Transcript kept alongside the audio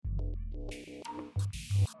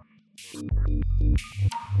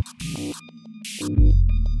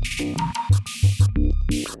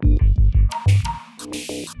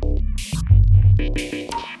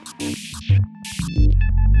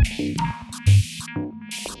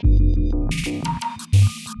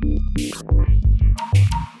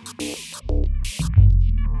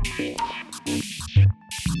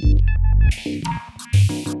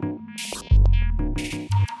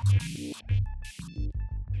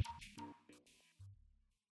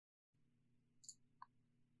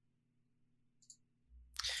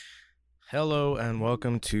Hello and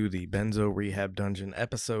welcome to the Benzo Rehab Dungeon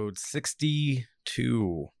episode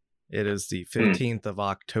 62. It is the 15th of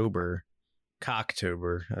October,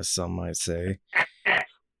 Cocktober, as some might say.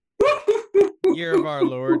 Year of our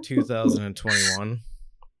Lord 2021.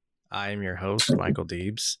 I am your host, Michael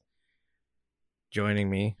Deebs. Joining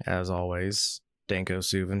me, as always, Danko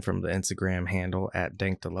Suvin from the Instagram handle at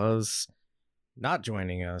DankTheLuz. Not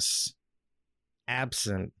joining us,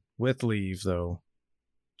 absent with leave though,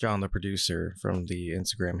 John, the producer, from the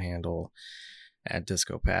Instagram handle at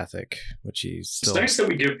Discopathic, which he's still... It's nice that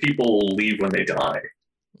we give people leave when they die.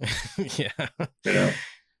 Yeah. You know?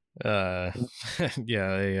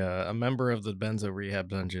 Yeah, a member of the Benzo Rehab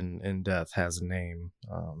Dungeon in death has a name.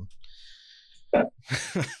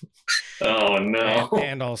 Oh, no.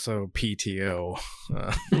 And also PTO.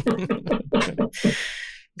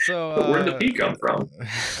 So But where did the P come from?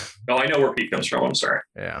 Oh, I know where P comes from. I'm sorry.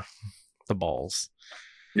 Yeah, the balls.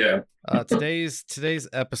 Yeah. Today's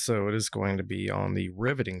episode is going to be on the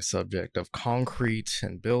riveting subject of concrete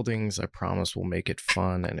and buildings. I promise we'll make it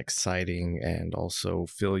fun and exciting and also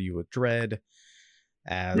fill you with dread,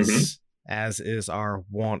 as is our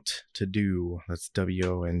wont to do. That's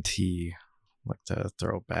WONT. I like to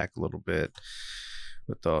throw back a little bit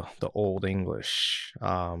with the old English.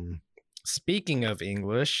 Speaking of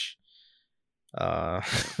English,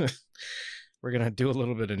 we're going to do a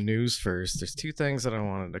little bit of news first. There's two things that I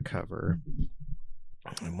wanted to cover.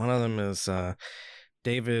 And one of them is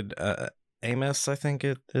David Amos, I think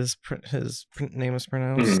his name is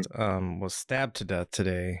pronounced, was stabbed to death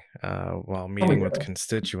today while meeting with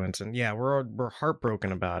constituents. And yeah, we're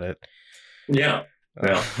heartbroken about it. Yeah.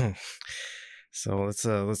 So let's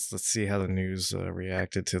see how the news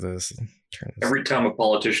reacted to this. Every time a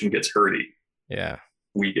politician gets hurty, yeah,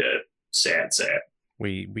 we get sad.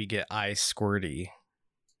 We get eye squirty.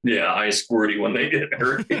 Yeah, eye squirty when they get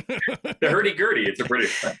hurty. The hurdy-gurdy, it's a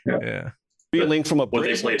British thing. Yeah. Reeling from a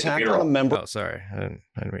brazen attack on a member. Oh, sorry. I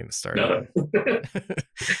didn't mean to start. No.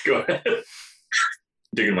 Go ahead.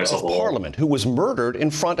 Digging myself a hole. Parliament, who was murdered in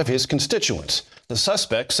front of his constituents. The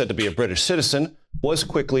suspect, said to be a British citizen, was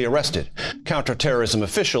quickly arrested. Counterterrorism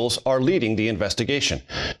officials are leading the investigation.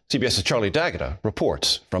 CBS's Charlie D'Agata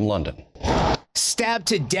reports from London. Stabbed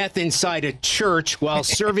to death inside a church while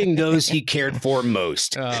serving those he cared for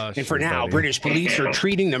most. And for now, British police are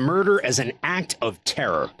treating the murder as an act of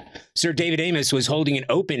terror. Sir David Amos was holding an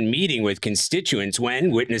open meeting with constituents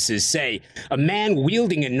when, witnesses say, a man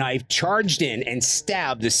wielding a knife charged in and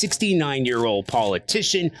stabbed the 69-year-old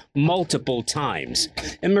politician multiple times.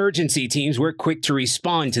 Emergency teams were quick to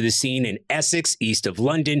respond to the scene in Essex, east of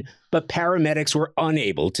London, but paramedics were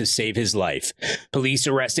unable to save his life. Police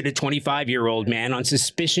arrested a 25-year-old man on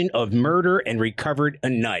suspicion of murder and recovered a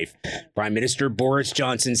knife. Prime Minister Boris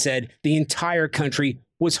Johnson said the entire country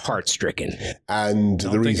was heart-stricken. And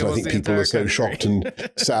the reason I think people are so shocked and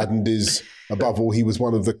saddened is, above all, he was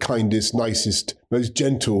one of the kindest, nicest, most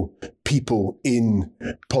gentle people in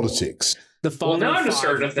politics. Well, now I'm just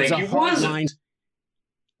starting to think he wasn't.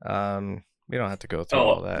 We don't have to go through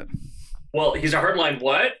all that. Well, he's a hardline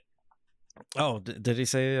what? Oh, did he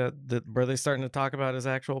say, were they starting to talk about his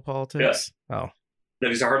actual politics? Yes. Oh. That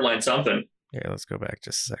he's a hardline something. Yeah, let's go back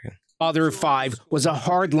just a second. Father of five was a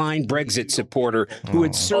hardline Brexit supporter who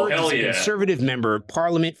had served as a Conservative member of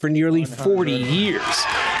Parliament for nearly 40 years.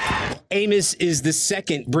 Amos is the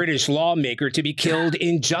second British lawmaker to be killed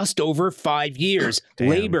in just over 5 years.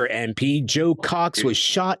 Labour MP Jo Cox was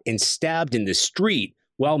shot and stabbed in the street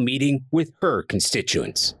while meeting with her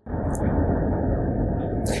constituents.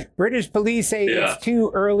 British police say it's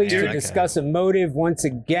too early to discuss a motive. Once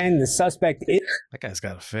again, the suspect is... That guy's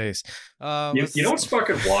got a face. You know what's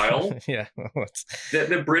fucking wild? Yeah.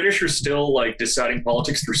 The British are still like deciding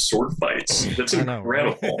politics through sword fights. That's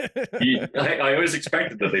incredible. I always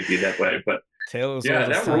expected that they'd be that way, but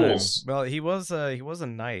that rules. Well, he was a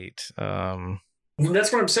knight.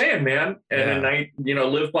 That's what I'm saying, man. And a knight,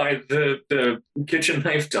 live by the kitchen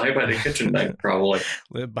knife, die by the kitchen knife, probably.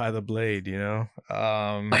 Live by the blade,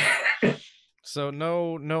 So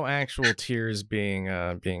no actual tears being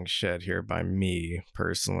shed here by me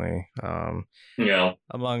personally.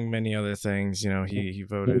 Among many other things, he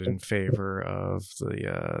voted in favor of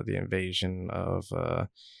the invasion of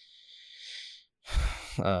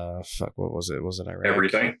what was it? Was it Iraq?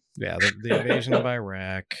 Everything. Yeah, the invasion of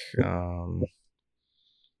Iraq.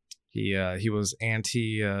 He was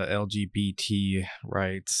anti-LGBT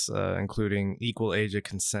rights, including equal age of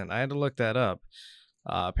consent. I had to look that up.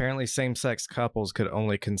 Apparently, same-sex couples could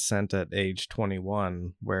only consent at age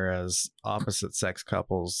 21, whereas opposite-sex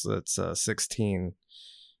couples, it's 16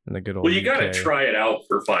 in the good old Well, you UK. got to try it out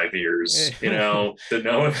for 5 years, to know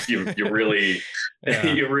if you really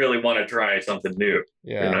you really want to try something new.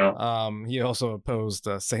 Yeah. He also opposed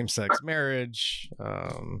same-sex marriage.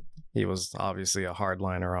 He was obviously a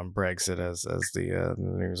hardliner on Brexit, as the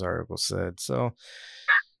news article said. So,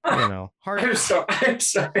 hard. I'm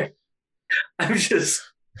sorry. I'm just,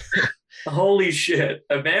 holy shit.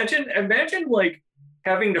 Imagine like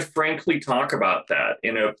having to frankly talk about that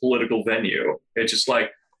in a political venue. It's just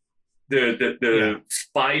like the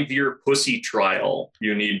 5-year pussy trial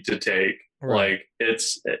you need to take. Right. Like,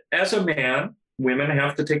 it's, as a man, women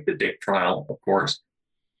have to take the dick trial, of course.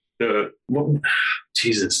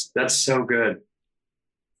 Jesus, that's so good.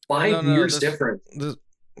 5 years different.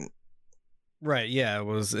 Right, yeah, it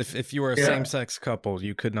was if you were a same-sex couple,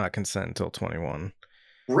 you could not consent until 21.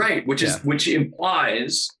 Right, which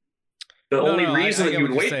implies the only reason that you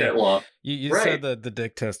would wait that long. You said the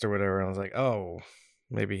dick test or whatever, and I was like, oh,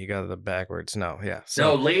 maybe he got it backwards. No, yeah.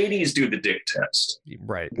 So, no, ladies do the dick test.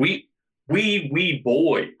 Right. We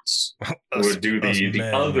boys would do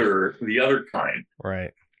the other kind.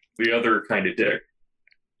 Right. The other kind of dick.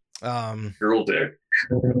 Girl dick.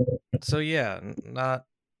 So yeah, not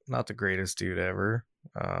the greatest dude ever.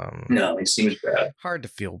 No, he seems bad. Hard to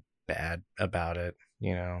feel bad about it,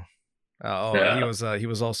 He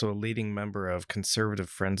was also a leading member of Conservative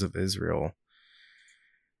Friends of Israel.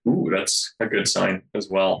 Ooh, that's a good sign as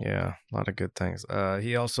well. Yeah, a lot of good things.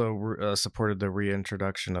 He also supported the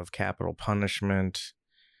reintroduction of capital punishment.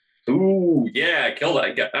 Ooh, yeah, kill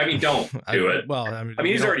that guy. I mean, don't do it. Well, I mean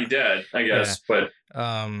he's already dead, I guess. Yeah.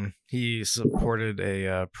 But he supported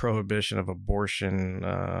a prohibition of abortion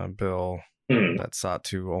bill that sought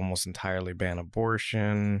to almost entirely ban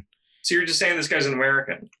abortion. So you're just saying this guy's an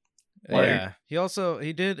American? Yeah.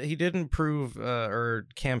 He did improve or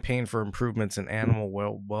campaign for improvements in animal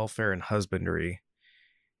welfare and husbandry.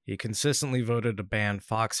 He consistently voted to ban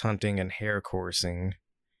fox hunting and hare coursing.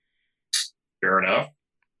 Fair enough.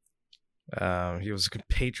 He was a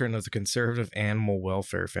patron of the Conservative Animal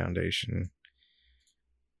Welfare Foundation.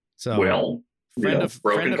 So, friend of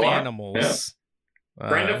animals. Yeah.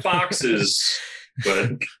 Friend of foxes,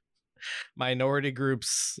 but minority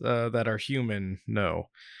groups that are human, no.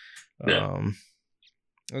 Yeah.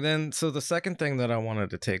 And then, so the second thing that I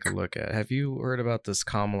wanted to take a look at, have you heard about this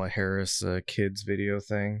Kamala Harris kids video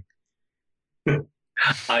thing?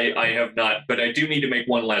 I have not, but I do need to make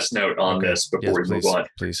one last note on this before we move on.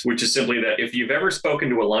 Please. Which is simply that if you've ever spoken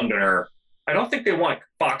to a Londoner, I don't think they want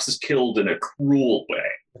foxes killed in a cruel way.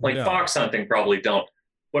 Like fox hunting probably don't.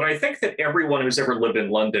 But I think that everyone who's ever lived in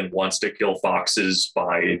London wants to kill foxes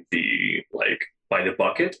by the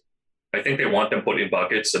bucket. I think they want them put in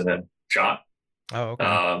buckets and then shot. Oh, okay.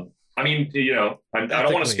 I mean, I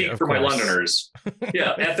don't want to speak for my Londoners.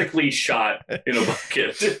 Yeah, ethically shot in a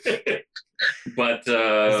bucket. But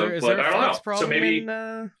is there I don't know. So maybe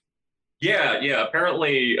yeah.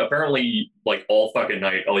 Apparently, like all fucking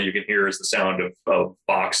night, all you can hear is the sound of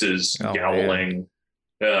foxes growling.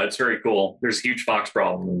 It's very cool. There's a huge fox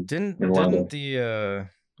problem. Didn't the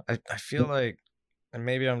I feel like, and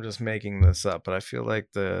maybe I'm just making this up, but I feel like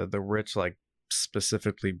the rich like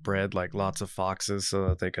specifically bred like lots of foxes so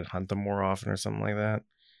that they could hunt them more often or something like that.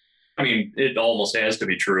 I mean, it almost has to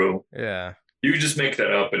be true. Yeah. You just make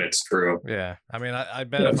that up and it's true. Yeah. I mean, I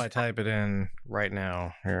bet if I type it in right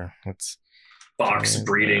now, here, let's fox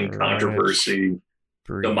breeding controversy.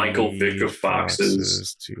 The Michael Vick of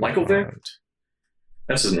foxes. Michael Vick?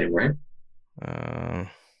 That's his name, right?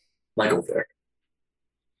 Michael Vick.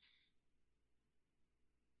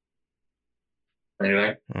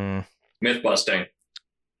 Anything? Myth busting.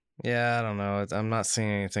 Yeah, I don't know. I'm not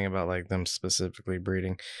seeing anything about like them specifically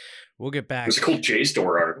breeding. We'll get back. There's a cool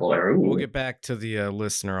JSTOR article there. Ooh. We'll get back to the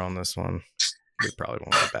listener on this one. We probably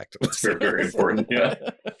won't get back to this. It's very, very important. Yeah.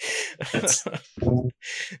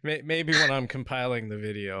 Maybe when I'm compiling the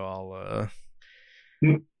video,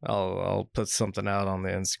 I'll put something out on the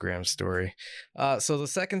Instagram story. So the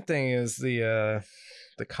second thing is the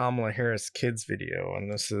Kamala Harris kids video,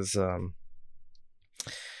 and this is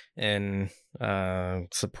and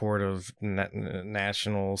support of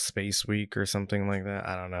National Space Week or something like that.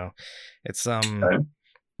 I don't know. It's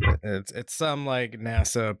it's some like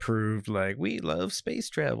NASA approved, like we love space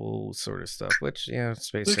travel sort of stuff. Which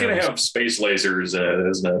space. It's gonna have space lasers,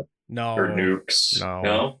 isn't it? No, or nukes.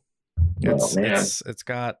 No. It's it's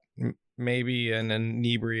got maybe an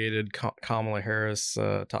inebriated Kamala Harris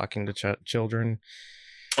talking to children.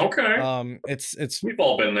 Okay. It's we've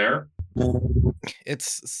all been there.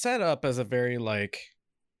 It's set up as a very like,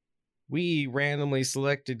 we randomly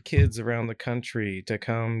selected kids around the country to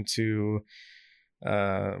come to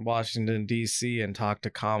Washington D.C. and talk to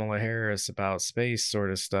Kamala Harris about space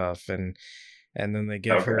sort of stuff, and then they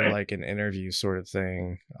give her like an interview sort of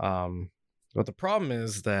thing. But the problem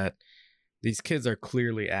is that these kids are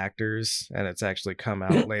clearly actors, and it's actually come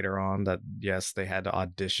out later on that yes, they had to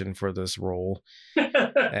audition for this role,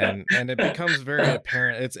 and it becomes very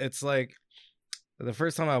apparent. It's like, the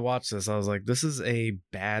first time I watched this, I was like, this is a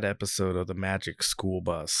bad episode of the Magic School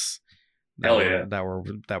Bus.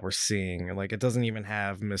 That we're seeing. Like, it doesn't even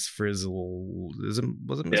have Miss Frizzle.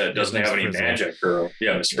 It doesn't have any magic, girl.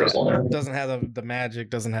 Yeah, Miss Frizzle. It doesn't have the magic.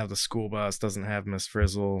 Doesn't have the school bus. Doesn't have Miss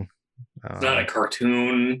Frizzle. It's not a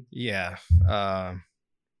cartoon. Yeah.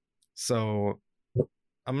 So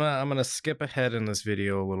I'm gonna skip ahead in this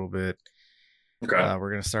video a little bit. Okay.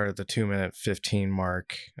 We're gonna start at the 2:15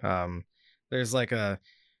 mark. There's like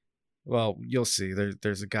you'll see.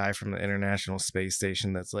 There's a guy from the International Space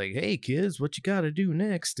Station that's like, "Hey kids, what you got to do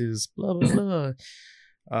next is blah blah blah."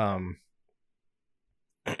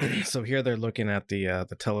 So here they're looking at the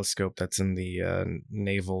telescope that's in the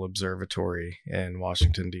Naval Observatory in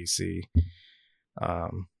Washington D.C.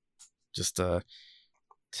 Just tell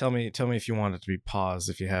me if you want it to be paused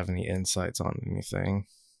if you have any insights on anything.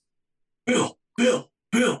 Bill.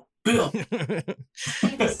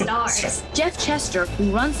 The stars. Jeff Chester,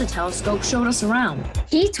 who runs the telescope, showed us around.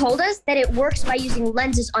 He told us that it works by using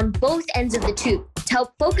lenses on both ends of the tube to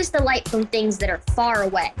help focus the light from things that are far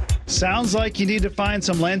away. Sounds like you need to find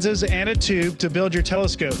some lenses and a tube to build your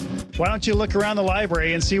telescope. Why don't you look around the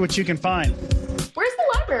library and see what you can find? Where's the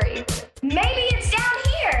library? Maybe it's down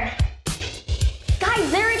here.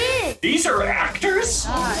 Guys, there it is. These are actors?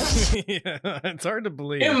 Yeah, it's hard to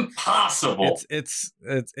believe. Impossible. It's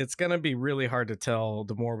gonna be really hard to tell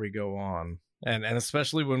the more we go on, and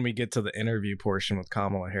especially when we get to the interview portion with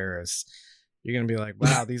Kamala Harris, you're gonna be like,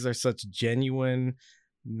 wow, these are such genuine,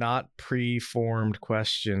 not pre-formed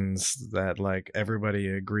questions that like everybody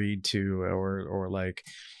agreed to or like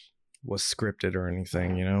was scripted or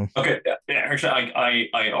anything, you know? Okay, actually,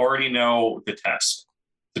 I already know the test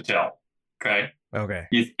to tell. Okay.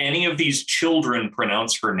 If any of these children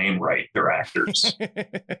pronounce her name right, they're actors.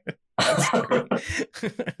 I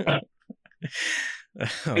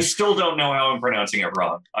still don't know how I'm pronouncing it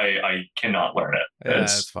wrong. I cannot learn it. Yeah,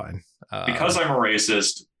 that's fine. Because I'm a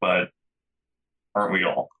racist, but aren't we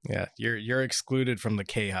all? Yeah, you're excluded from the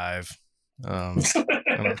K Hive. I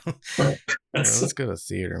don't know. Let's go to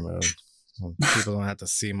theater mode. So people don't have to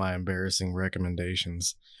see my embarrassing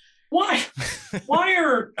recommendations. Why?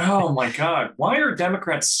 Oh my God. Why are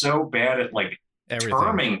Democrats so bad at like everything.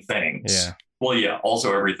 Terming things? Yeah. Well, yeah,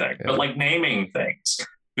 also everything. Yeah. But like naming things.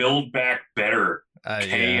 Build Back Better.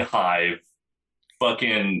 K-Hive.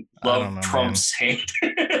 Fucking love Trump's hate.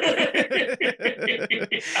 It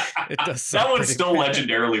does that one's still bad.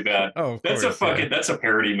 Legendarily bad. Oh, of that's course, a fucking that's a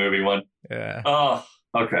parody movie one. Yeah. Oh,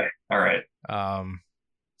 okay. All right.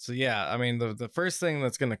 So yeah, I mean the first thing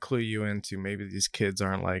that's gonna clue you into maybe these kids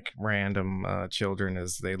aren't like random children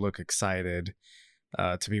is they look excited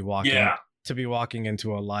to be walking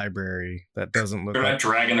into a library that doesn't look. They're not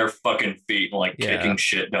dragging their fucking feet and like kicking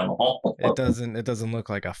shit down the hall. It doesn't look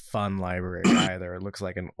like a fun library either. It looks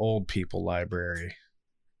like an old people library.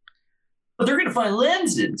 But they're gonna find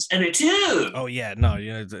lenses and a tube. Oh yeah, no,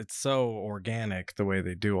 it's so organic the way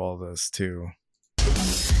they do all this too.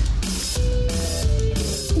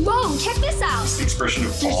 Whoa, check this out. It's the expression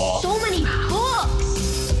of awe. There's so many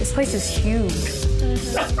books. This place is huge.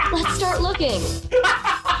 Let's start looking.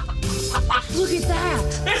 Look at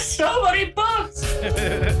that. There's so many books.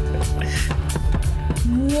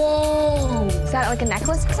 Whoa. Is that like a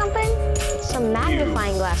necklace or something? Some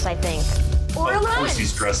magnifying glass, I think. Or a lens. Of course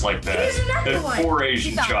he's dressed like that. Here's another That one. poor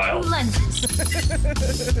Asian child.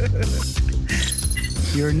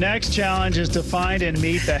 Your next challenge is to find and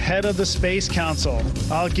meet the head of the Space Council.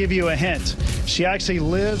 I'll give you a hint. She actually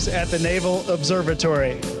lives at the Naval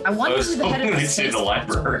Observatory. I wonder who the head of the Space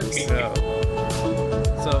library. So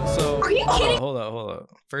are you kidding? Hold up.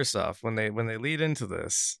 First off, when they lead into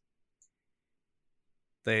this,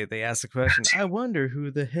 they ask the question, I wonder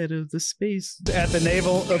who the head of the space At the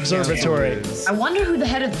Naval Observatory. is. I wonder who the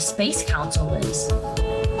head of the Space Council is.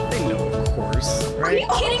 They know, of course, Are right? you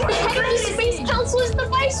kidding? The head of the Space Council is the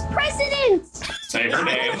Vice President. Say her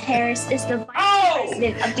name. Harris is the Vice Oh!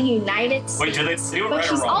 President of the United States. Wait, did they do it But right or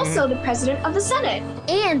she's wrong? also the president of the Senate.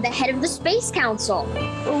 And the head of the Space Council.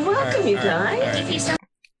 Well, welcome, you guys. If you saw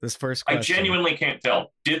This first I question. genuinely can't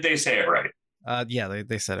tell. Did they say it right? Yeah,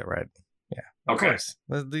 they said it right. Of Okay. course.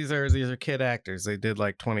 These are kid actors. They did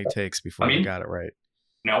like 20 takes before they got it right.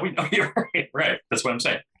 Now we know you're right. Right. That's what I'm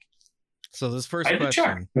saying. So this first I had to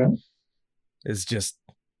question check. is just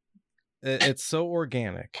it's so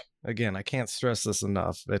organic. Again, I can't stress this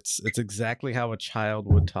enough. It's exactly how a child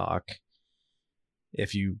would talk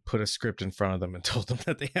if you put a script in front of them and told them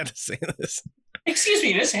that they had to say this. Excuse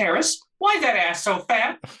me, Miss Harris. Why that ass so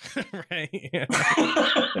fat? Right. Yeah.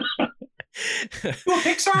 You a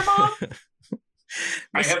Pixar mom?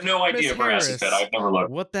 I have no idea Miss if her ass is fat. I've never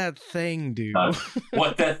looked. What that thing do?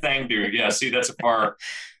 What that thing do? Yeah, see, that's a far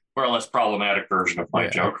less problematic version of my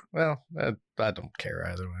joke. Well, I don't care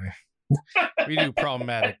either way. We do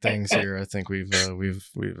problematic things here. I think we've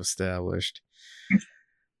established.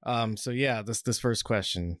 So yeah, this first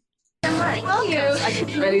question.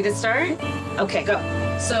 Ready to start? Okay, go.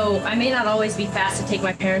 So, I may not always be fast to take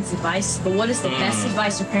my parents' advice, but what is the best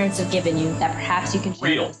advice your parents have given you that perhaps you can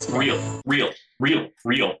share?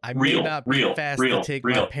 Real. I may not be fast to take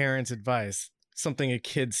my parents' advice. Something a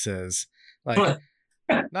kid says, like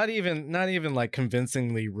not even like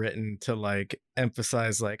convincingly written to like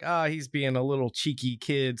emphasize like he's being a little cheeky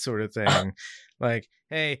kid sort of thing. Like,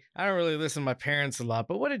 hey, I don't really listen to my parents a lot,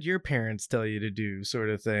 but what did your parents tell you to do,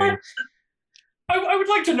 sort of thing. I would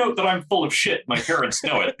like to note that I'm full of shit. My parents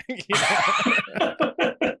know it.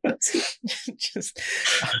 Just,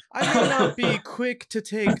 I may not be quick to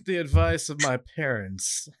take the advice of my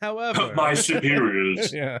parents. However, my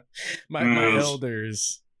superiors, yeah, my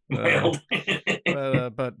elders. But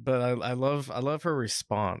I love her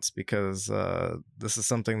response because this is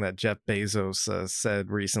something that Jeff Bezos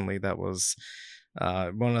said recently that was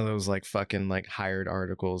one of those like fucking like hired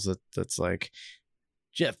articles that's like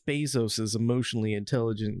Jeff Bezos's emotionally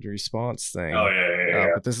intelligent response thing. Oh yeah.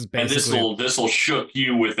 But this is basically, and this will shook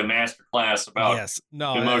you with a masterclass about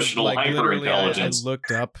emotional hyperintelligence. I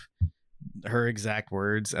looked up her exact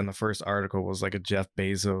words, and the first article was like a Jeff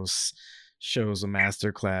Bezos shows a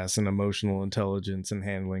masterclass in emotional intelligence and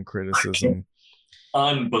handling criticism.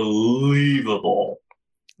 Unbelievable.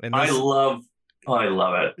 And I love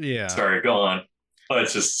it. Yeah. Sorry, go on. Oh,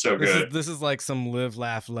 it's just so good. This is like some live,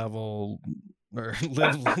 laugh, level, or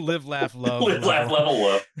live, laugh, love. Live, laugh, level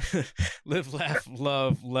up. Live, laugh,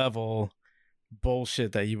 love level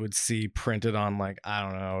bullshit that you would see printed on like, I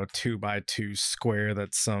don't know, a 2x2 square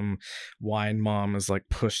that some wine mom is like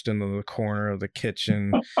pushed into the corner of the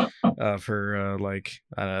kitchen of her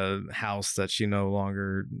house that she no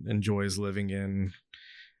longer enjoys living in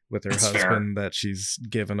with her husband that she's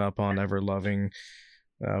given up on ever loving.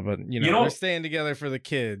 But we're staying together for the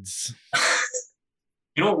kids.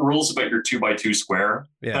 You know what rules about your 2x2 square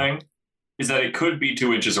thing? Is that it could be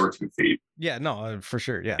 2 inches or 2 feet. Yeah, no, for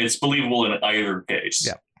sure. Yeah. It's believable in either case.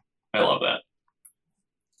 Yeah. I love that.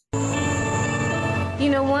 You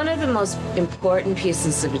know, one of the most important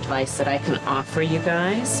pieces of advice that I can offer you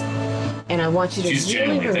guys, and I want you to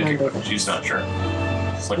really remember this. She's not sure.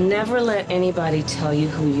 Never let anybody tell you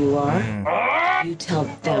who you are. You tell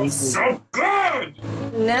them. So good!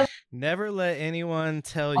 Never let anyone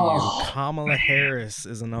tell you Kamala Harris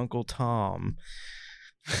is an Uncle Tom.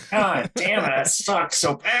 God damn it, that sucks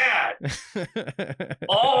so bad.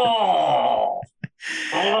 Oh.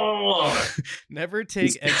 Never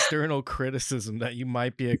take external criticism that you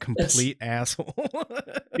might be a complete asshole.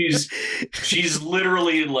 She's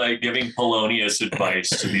literally like giving Polonius advice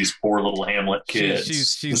to these poor little Hamlet kids.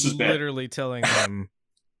 She's literally telling them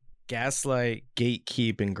gaslight,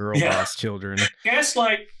 gatekeep, and girl boss children.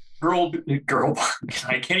 Gaslight, girl.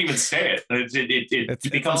 I can't even say it.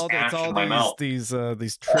 It becomes ash in my mouth. These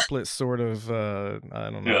triplet sort of I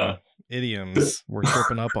don't know idioms. We're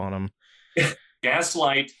tripping up on them.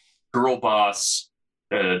 Gaslight, girl boss,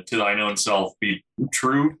 to thine own self be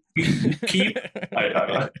true. Keep.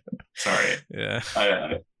 Sorry. Yeah.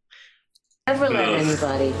 Never let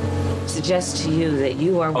anybody suggest to you that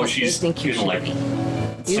you are what they think you should be.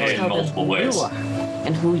 You tell them who you are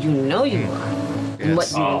and who you know you are and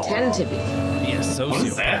what you intend to be. Be a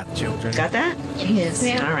sociopath, children. Got that? Yes.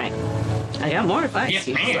 All right. I got more advice.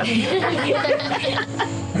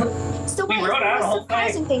 So what is the most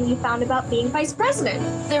surprising thing you found about being vice president?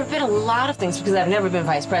 There have been a lot of things because I've never been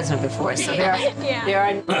vice president before. So there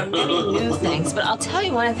are many new things. But I'll tell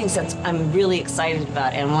you one of the things that I'm really excited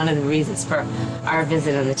about, and one of the reasons for our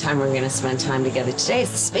visit and the time we're going to spend time together today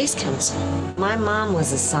is the Space Council. My mom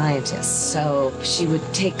was a scientist, so she would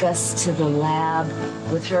take us to the lab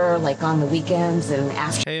with her, like on the weekends and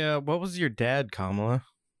after. Hey, what was your dad, Kamala?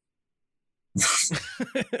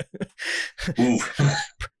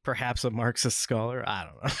 Perhaps a Marxist scholar? I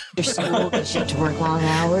don't know. After school, she had to work long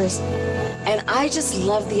hours. And I just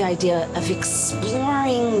love the idea of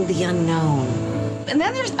exploring the unknown. And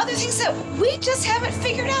then there's other things that we just haven't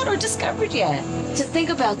figured out or discovered yet. To think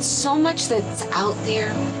about so much that's out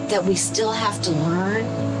there that we still have to learn.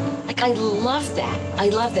 Like, I love that. I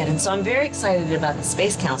love that. And so I'm very excited about the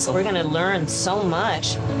Space Council. We're going to learn so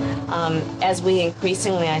much as we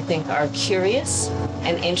increasingly, I think, are curious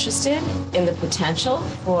and interested in the potential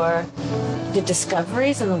for the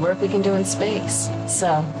discoveries and the work we can do in space.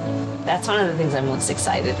 So that's one of the things I'm most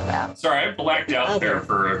excited about. Sorry, I blacked out there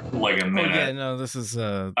for like a minute. Oh, yeah, no, this is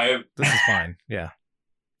fine. Yeah.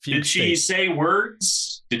 Did she say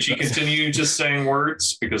words? Did she continue just saying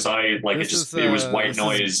words? Because it was white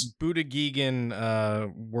noise. Buddha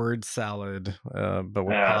Geegan word salad, but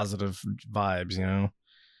with positive vibes, you know?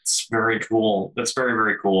 It's very cool. That's very,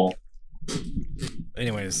 very cool.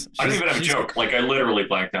 Anyways. I don't even have a joke. Like, I literally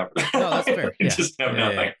blacked out. No, that's fair. I just have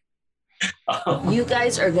nothing. You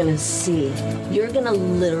guys are going to see. You're going to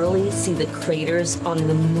literally see the craters on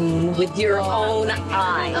the moon with your own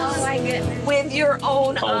eyes. Oh, my goodness. With your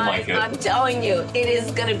own eyes. Goodness. I'm telling you, it is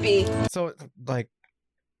going to be. So, like,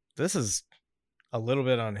 this is a little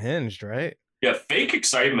bit unhinged, right? Yeah, fake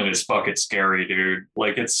excitement is fucking scary, dude.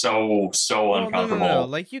 Like, it's so uncomfortable. No.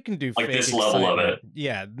 Like, you can do like fake this level excitement. of it.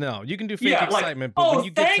 Yeah, no, you can do fake excitement, like, but when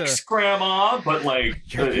you get thanks, to Grandma, but like,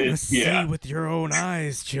 you're gonna see with your own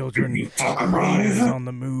eyes, children. Craters on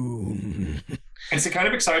the moon. It's the kind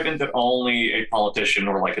of excitement that only a politician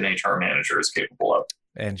or like an HR manager is capable of.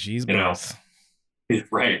 And she's both.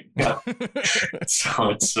 Right. Yeah.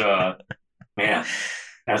 So it's man,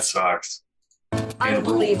 that sucks.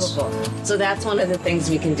 Unbelievable. So that's one of the things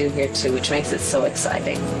we can do here too, which makes it so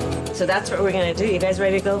exciting. So that's what we're going to do. You guys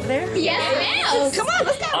ready to go over there? Yes. Come on,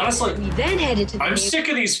 let's go. Honestly, We then headed to the I'm sick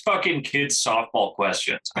of these fucking kids softball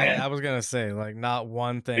questions, man. I was gonna say, like, not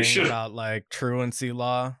one thing about like truancy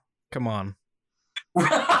law. Come on. Hell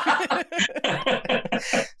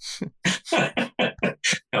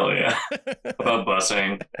yeah. About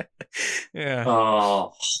busing. Yeah.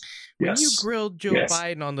 Oh. When you grilled Joe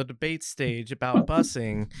Biden on the debate stage about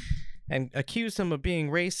busing and accused him of being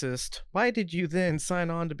racist, why did you then sign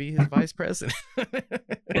on to be his vice president?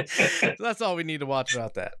 So that's all we need to watch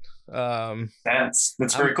about that.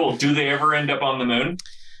 That's very cool. Do they ever end up on the moon?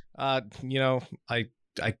 You know, I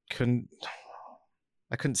couldn't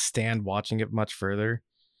stand watching it much further.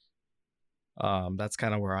 That's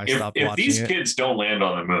kind of where I stopped watching it. If these kids don't land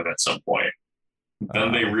on the moon at some point,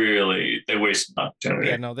 then they waste an opportunity.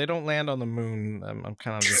 Yeah, no, they don't land on the moon. I'm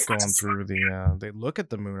kind of just going through they look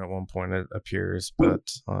at the moon at one point, it appears, but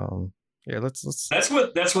yeah, let's. That's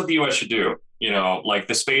what the U.S. should do. You know, like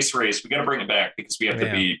the space race, we got to bring it back because we have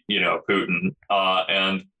to beat, Putin.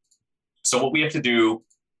 And so what we have to do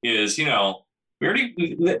is, they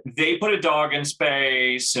put a dog in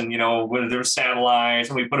space, and when there's satellites,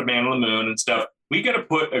 and we put a man on the moon and stuff. We got to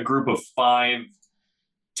put a group of 5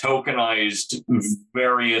 tokenized,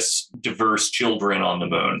 various, diverse children on the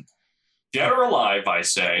moon, dead or alive, I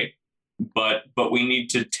say. But we need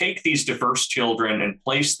to take these diverse children and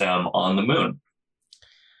place them on the moon.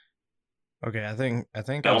 Okay, I think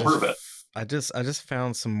that'll prove it. I just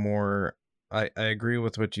found some more. I agree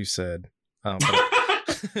with what you said. But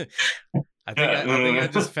I think I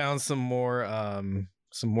just found some more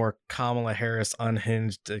Kamala Harris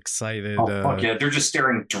unhinged, excited. Oh, fuck yeah, they're just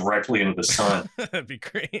staring directly into the sun. That'd be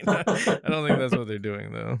great. I don't think that's what they're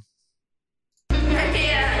doing though.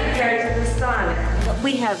 Compared to the sun. What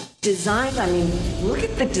we have designed, look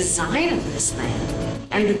at the design of this thing.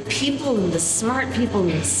 And the people, and the smart people,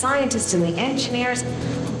 and the scientists, and the engineers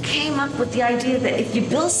who came up with the idea that if you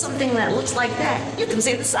build something that looks like that, you can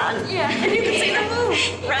see the sun. Yeah. And you can see the moon,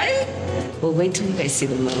 right? Well, wait till you guys see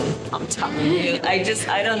the moon. I'm telling you. I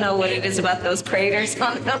don't know what it is about those craters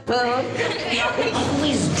on the moon.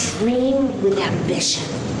 Always dream with ambition.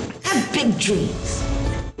 Have big dreams.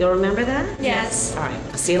 You'll remember that? Yes. All right.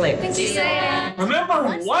 I'll see you later. Thanks, Sarah.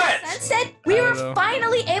 Remember what? Sunset, we were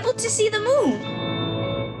finally able to see the moon.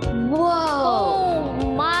 Whoa. Oh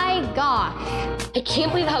my gosh. I can't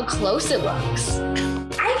believe how close it looks.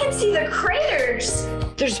 I can can see the craters.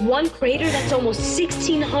 There's one crater that's almost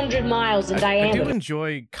 1,600 miles in diameter. I do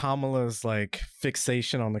enjoy Kamala's like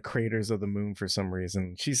fixation on the craters of the moon for some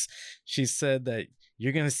reason. She said that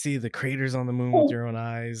you're gonna see the craters on the moon with your own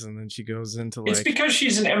eyes, and then she goes into like. It's because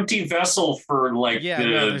she's an empty vessel for like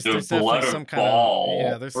there's blood of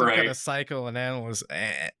ball. There's some kind of psychoanalysis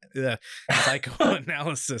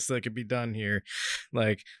that could be done here.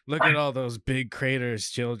 Like, look at all those big craters,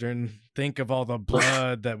 children. Think of all the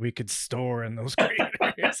blood that we could store in those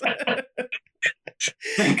craters.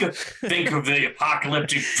 Think of the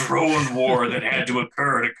apocalyptic drone war that had to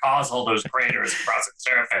occur to cause all those craters across its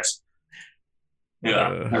surface.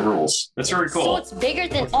 Yeah, that rules. That's very cool. So it's bigger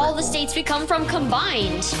than all the states we come from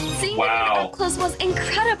combined. Seeing it up close was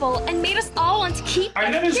incredible and made us all want to keep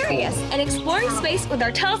curious and exploring space with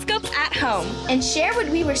our telescopes at home. And share what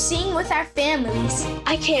we were seeing with our families.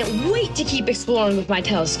 I can't wait to keep exploring with my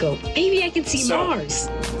telescope. Maybe I can see Mars.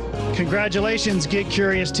 Congratulations, Get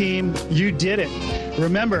Curious team. You did it.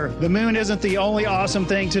 Remember, the moon isn't the only awesome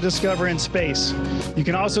thing to discover in space. You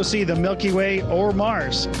can also see the Milky Way or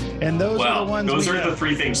Mars. And those are the ones those are the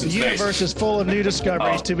three things in space. The universe is full of new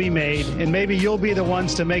discoveries to be made, and maybe you'll be the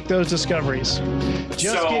ones to make those discoveries.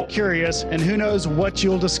 Just get curious, and who knows what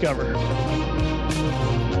you'll discover.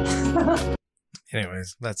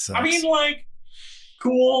 Anyways, that's I mean, like,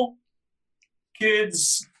 cool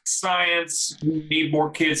kids, science, need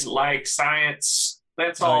more kids like science.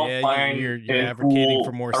 That's all fine. You're advocating cool.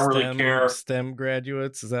 for more STEM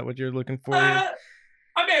graduates. Is that what you're looking for?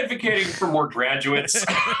 I'm advocating for more graduates.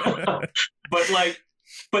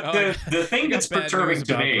 but the thing that's perturbing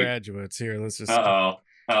to me, graduates here. Let's just.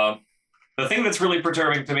 The thing that's really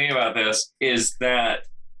perturbing to me about this is that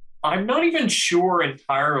I'm not even sure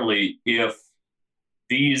entirely if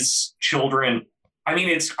these children. I mean,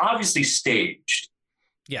 it's obviously staged.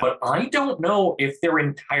 Yeah. But I don't know if they're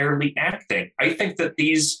entirely acting. I think that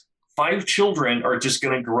these 5 children are just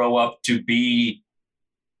going to grow up to be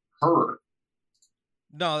her.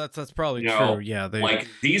 No, that's probably true. Yeah, like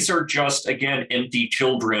these are just again empty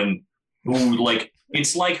children who like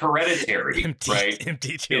it's like Hereditary, right?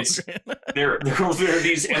 Empty children. They're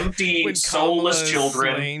these empty, when soulless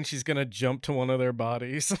children. Slain, she's gonna jump to one of their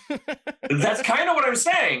bodies. That's kind of what I'm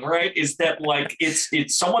saying, right? Is that like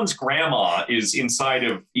it's someone's grandma is inside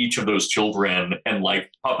of each of those children and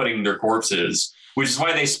like puppeting their corpses, which is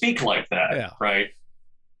why they speak like that, right?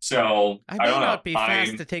 So I may not be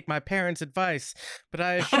fast to take my parents' advice, but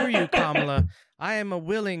I assure you, Kamala, I am a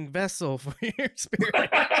willing vessel for your spirit.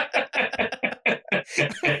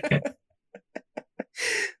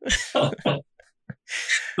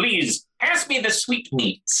 Please pass me the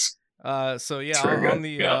sweetmeats. So yeah,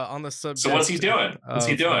 on the subject. So what's he doing?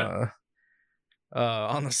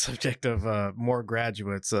 On the subject of more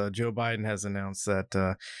graduates, Joe Biden has announced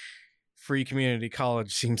that free community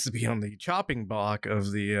college seems to be on the chopping block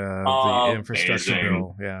of the infrastructure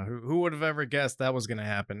bill. Yeah, who would have ever guessed that was going to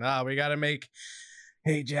happen? We got to make.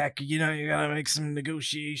 Hey, Jack, you got to make some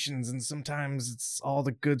negotiations, and sometimes it's all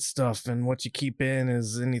the good stuff, and what you keep in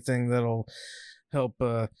is anything that'll help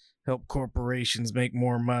corporations make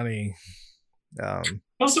more money.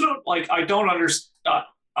 Also, I don't understand.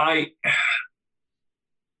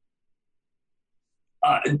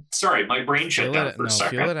 Sorry, my brain shut down for a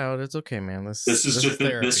second. Feel it out. It's okay, man. This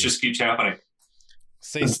just keeps happening.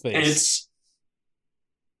 Safe space.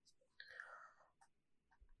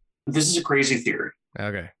 This is a crazy theory.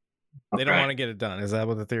 Okay. They don't want to get it done. Is that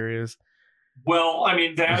what the theory is? Well, I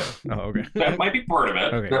mean that. Okay. That might be part of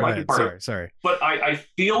it. Okay. That might be part of it. Sorry. But I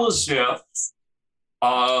feel as if,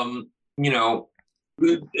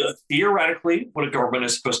 theoretically, what a government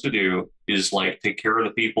is supposed to do is like take care of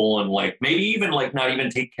the people and like maybe even like not even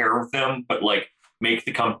take care of them, but like make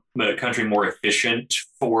the country more efficient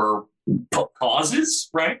for causes,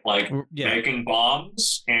 right? Like making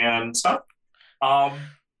bombs and stuff.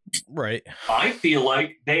 Right. I feel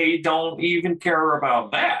like they don't even care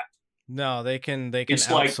about that. No, they can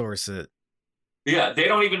outsource it. Yeah, they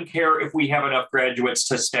don't even care if we have enough graduates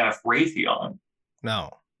to staff Raytheon. No.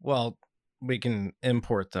 Well, we can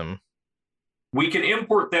import them. We can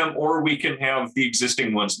import them, or we can have the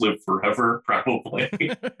existing ones live forever, probably.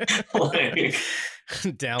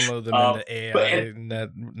 Download them into AI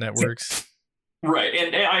networks. Right.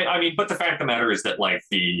 And I mean, but the fact of the matter is that like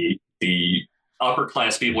the upper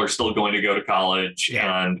class people are still going to go to college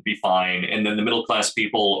and be fine. And then the middle class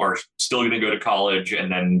people are still going to go to college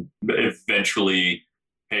and then eventually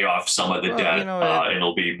pay off some of the debt. And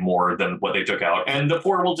it'll be more than what they took out. And the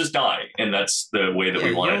poor will just die. And that's the way that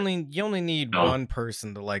we want it. You only need one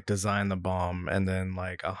person to like design the bomb, and then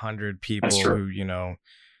like 100 people who,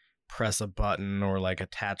 press a button or like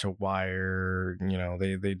attach a wire.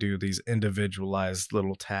 They do these individualized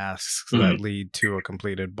little tasks that lead to a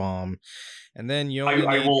completed bomb. And then you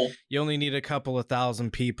only need a couple of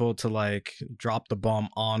thousand people to like drop the bomb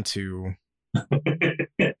onto.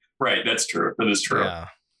 Right, that's true. That is true. Yeah.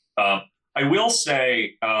 I will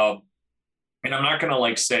say, and I'm not going to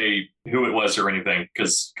like say who it was or anything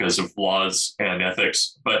because of laws and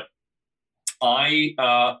ethics, but I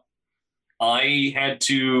had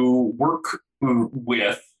to work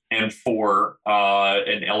with and for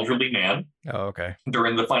an elderly man. Oh, okay.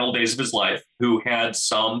 During the final days of his life, who had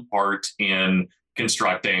some part in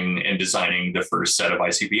constructing and designing the first set of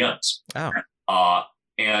ICBMs. Oh.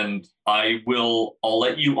 And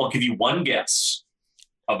I'll give you one guess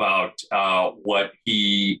about what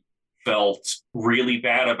he felt really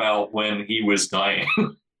bad about when he was dying.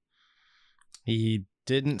 He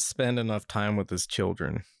didn't spend enough time with his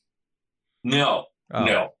children. No.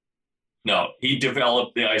 He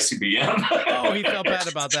developed the ICBM. Oh, he felt bad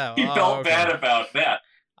about that. He felt bad about that.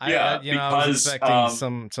 I was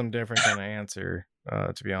expecting some different kind of answer,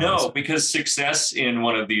 to be honest. No, because success in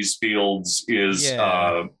one of these fields is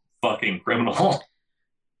fucking criminal.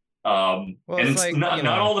 And not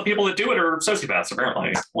all the people that do it are sociopaths,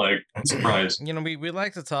 apparently. Like, I'm surprised. We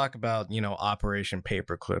like to talk about, Operation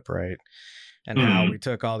Paperclip, right? And how we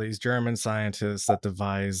took all these German scientists that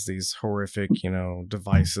devised these horrific,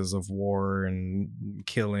 devices of war and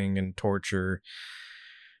killing and torture.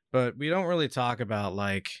 But we don't really talk about,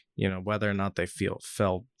 like, whether or not they felt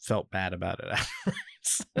bad about it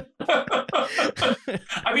afterwards.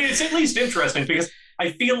 I mean, it's at least interesting because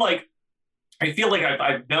I feel like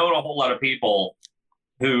I've known a whole lot of people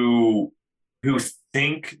who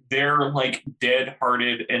think they're like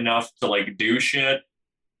dead-hearted enough to like do shit,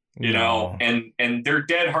 know, and they're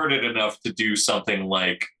dead-hearted enough to do something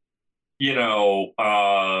like,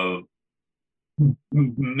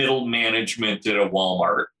 middle management at a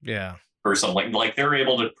Walmart, or something like they're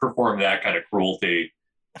able to perform that kind of cruelty,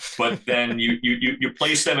 but then you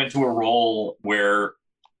place them into a role where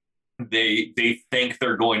they think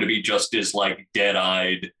they're going to be just as like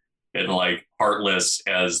dead-eyed and like heartless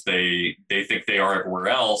as they think they are everywhere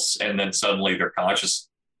else, and then suddenly their conscience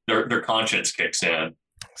kicks in.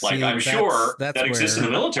 Like, I'm sure that exists in the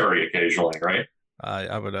military occasionally, right?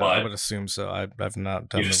 I would assume so. I've not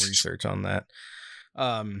done the research on that.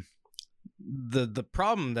 The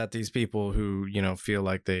problem that these people who feel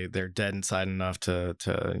like they're dead inside enough to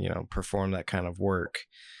perform that kind of work,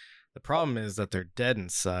 the problem is that they're dead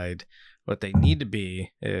inside. What they need to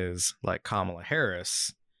be is like Kamala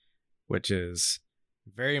Harris, which is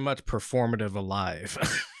very much performative alive.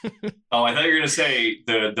 Oh, I thought you were going to say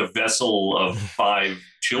the vessel of 5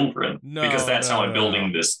 children, because that's how I'm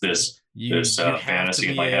building this fantasy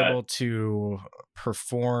in my head. You have to be able to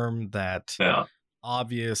perform that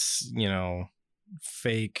obvious,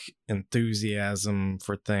 fake enthusiasm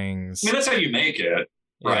for things. I mean, that's how you make it,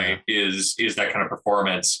 right? Is that kind of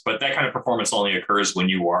performance, but that kind of performance only occurs when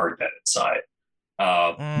you are dead inside.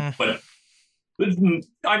 But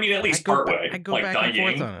I mean, at least partway. I go back and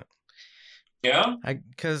forth on it. Yeah,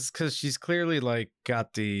 because she's clearly like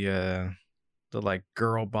got the like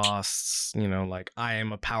girl boss, like I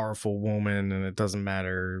am a powerful woman and it doesn't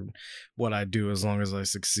matter what I do as long as I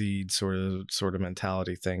succeed sort of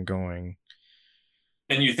mentality thing going.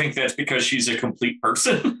 And you think that's because she's a complete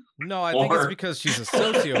person? No, I think it's because she's a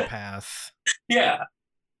sociopath. Yeah.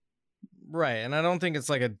 Right, and I don't think it's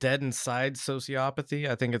like a dead inside sociopathy.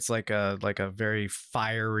 I think it's like a very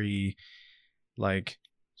fiery, like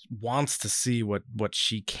wants to see what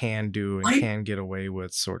she can do and can get away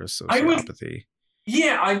with sort of sociopathy.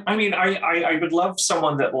 I mean, I would love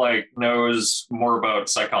someone that like knows more about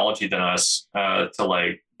psychology than us to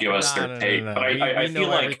like give us their take. But I feel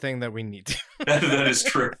like everything that we need to. That is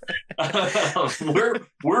true.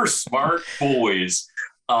 We're smart boys.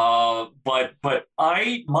 But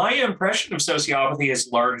my impression of sociopathy has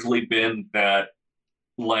largely been that,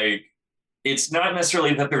 like, it's not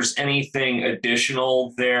necessarily that there's anything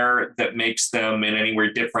additional there that makes them in any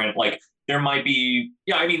way different. Like, there might be,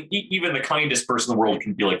 I mean, even the kindest person in the world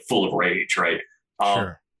can be like full of rage, right?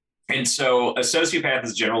 Sure. And so a sociopath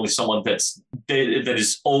is generally someone that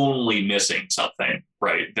is only missing something,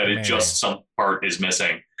 right? That it just some part is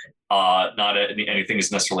missing. Not anything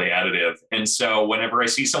is necessarily additive. And so whenever I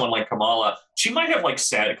see someone like Kamala, she might have like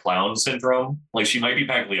sad clown syndrome. Like she might be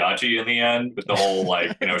Pagliacci in the end with the whole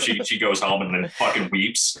like, she goes home and then fucking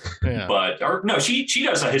weeps. Yeah. She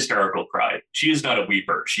does a hysterical cry. She is not a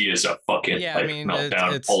weeper. She is a fucking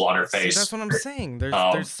meltdown full on her face. See, that's what I'm saying.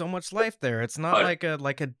 There's so much life there. It's not like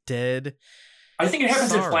a dead. I think it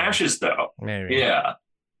happens in flashes though. Maybe. Yeah.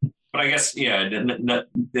 But I guess, yeah,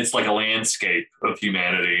 it's like a landscape of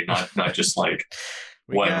humanity, not just like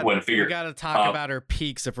one figure. We got to talk about our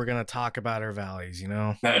peaks if we're going to talk about our valleys, you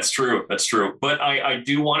know? That's true. But I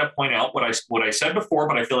do want to point out what I said before,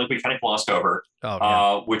 but I feel like we kind of glossed over,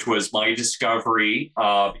 which was my discovery,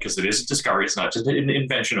 because it is a discovery. It's not just an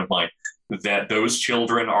invention of mine, that those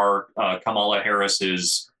children are Kamala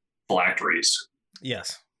Harris's phylacteries.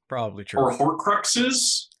 Yes, probably true. Or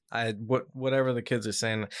Horcruxes. Whatever the kids are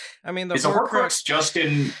saying. I mean, is a Horcrux just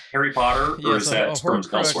in Harry Potter, or is that from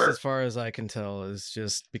elsewhere? As far as I can tell, is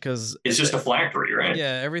just because it's just a phylactery, right?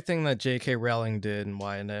 Yeah, everything that J.K. Rowling did and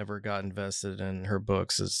why I never got invested in her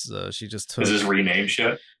books is she just took. Is this rename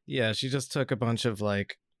shit? Yeah, she just took a bunch of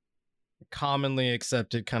like commonly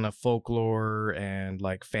accepted kind of folklore and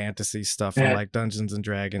like fantasy stuff from like Dungeons and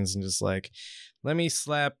Dragons and just like, let me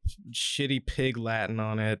slap shitty pig Latin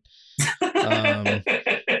on it.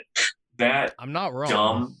 That I'm not wrong,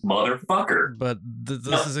 dumb motherfucker. But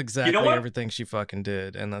this is exactly everything she fucking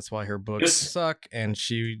did, and that's why her books suck, and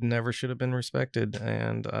she never should have been respected.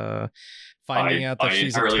 And finding out that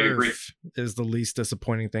she's a TERF is the least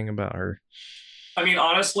disappointing thing about her. I mean,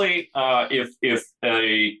 honestly, if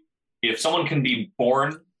someone can be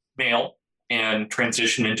born male and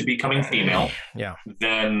transition into becoming female,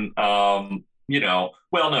 then other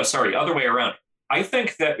way around. I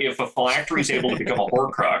think that if a phylactery is able to become a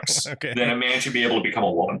Horcrux, then a man should be able to become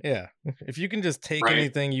a woman. Yeah. If you can just take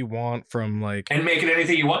anything you want from like... And make it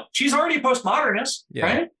anything you want. She's already a postmodernist,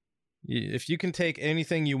 right? If you can take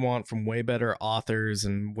anything you want from way better authors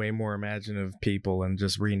and way more imaginative people and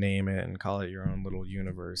just rename it and call it your own little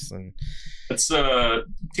universe, then... It's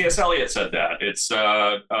T.S. Eliot said that. It's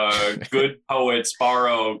good poets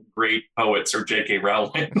borrow great poets, or J.K.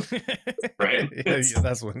 Rowling, right? Yeah,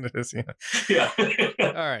 that's what it is. Yeah.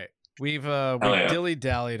 All right, we've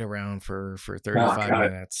dilly-dallied around for 35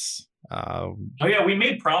 minutes. We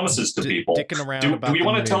made promises to people. Dicking around. Do we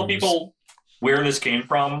want to tell people where this came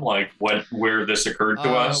from, like where this occurred to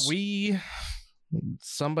us?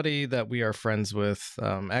 Somebody that we are friends with.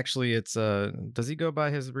 Actually, it's does he go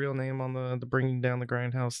by his real name on the Bringing Down the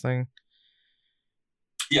Grindhouse thing?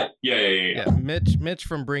 Yeah. Mitch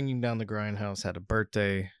from Bringing Down the Grindhouse had a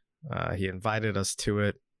birthday. He invited us to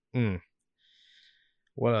it.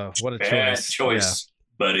 What a choice,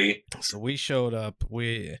 buddy. So we showed up.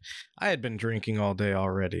 I had been drinking all day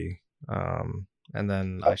already. And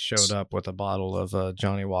then I showed up with a bottle of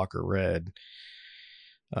Johnny Walker Red.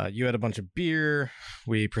 You had a bunch of beer.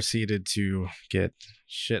 We proceeded to get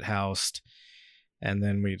shithoused. And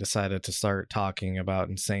then we decided to start talking about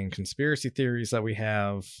insane conspiracy theories that we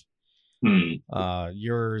have.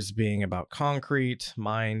 Yours being about concrete.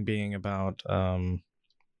 Mine being about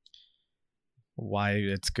why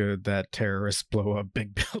it's good that terrorists blow up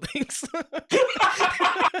big buildings.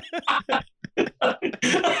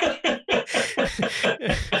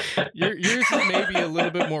 Yours is maybe a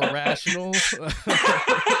little bit more rational.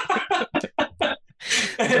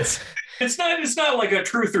 It's not like a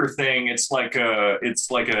truther thing. It's okay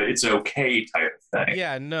type of thing.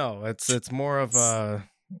 Yeah, no, it's more of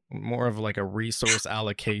like a resource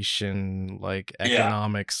allocation, like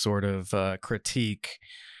economic sort of critique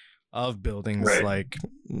of buildings, like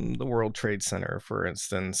the World Trade Center, for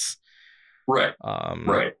instance. Right.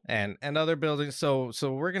 And other buildings. So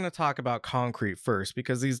we're going to talk about concrete first,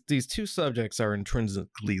 because these two subjects are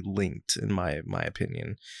intrinsically linked, in my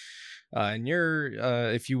opinion. And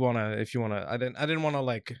if you wanna, I didn't want to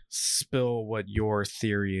like spill what your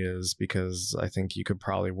theory is, because I think you could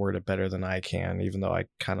probably word it better than I can, even though I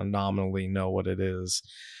kind of nominally know what it is.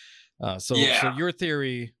 So your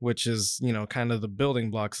theory, which is, kind of the building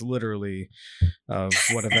blocks, literally, of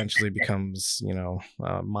what eventually becomes,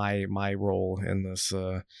 my role in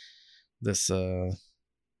this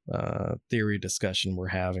theory discussion we're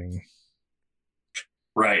having.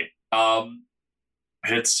 Right.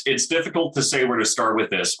 It's difficult to say where to start with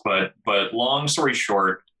this, but long story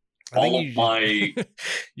short, you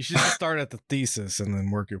should just start at the thesis and then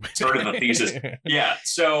work your way. Start at the thesis. Yeah.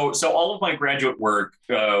 So all of my graduate work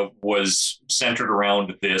was centered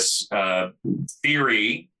around this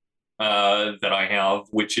theory that I have,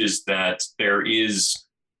 which is that there is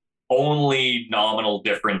only nominal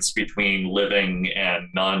difference between living and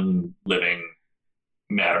non-living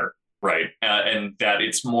matter, right? And that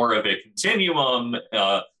it's more of a continuum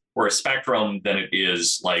or a spectrum than it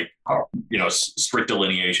is like, strict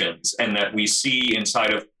delineations, and that we see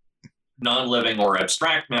inside of non-living or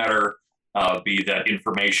abstract matter, be that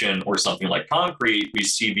information or something like concrete, we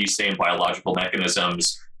see these same biological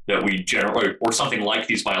mechanisms that we generally, or something like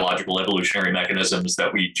these biological evolutionary mechanisms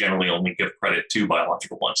that we generally only give credit to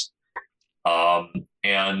biological ones.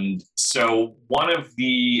 And so one of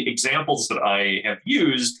the examples that I have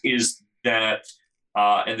used is that,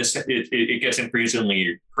 and this it gets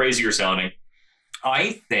increasingly crazier sounding.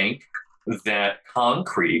 I think that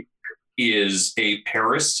concrete is a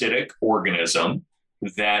parasitic organism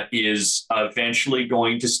that is eventually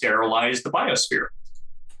going to sterilize the biosphere,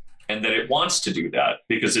 and that it wants to do that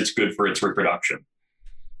because it's good for its reproduction.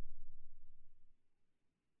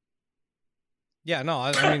 Yeah, no,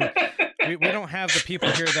 I mean, we don't have the people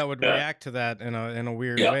here that would react to that in a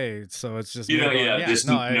weird way. So it's just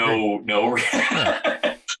no.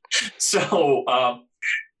 So,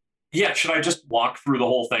 should I just walk through the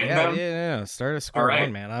whole thing? Yeah. Start at square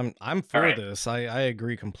one, man. I'm for this. I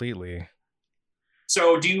agree completely.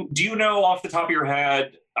 So, do you know off the top of your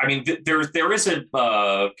head? I mean, there is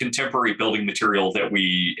a contemporary building material that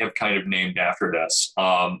we have kind of named after this.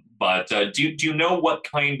 But do you know what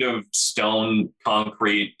kind of stone,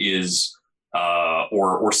 concrete is,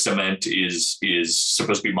 or cement is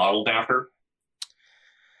supposed to be modeled after?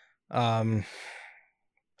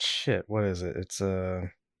 Shit, what is it? It's not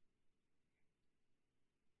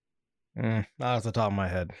off the top of my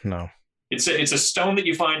head. No. It's a stone that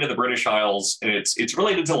you find in the British Isles, and it's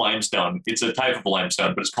related to limestone. It's a type of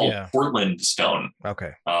limestone, but it's called Portland stone.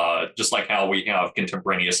 Okay. Just like how we have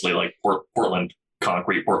contemporaneously like Portland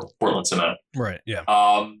concrete, Portland cement. Right. Yeah.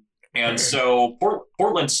 And so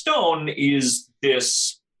Portland stone is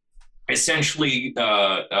this essentially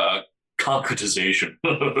concretization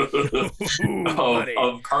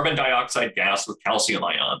of carbon dioxide gas with calcium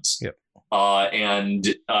ions. Yep. And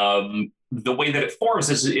the way that it forms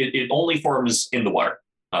is it only forms in the water.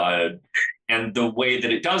 And the way that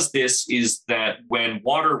it does this is that when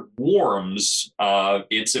water warms,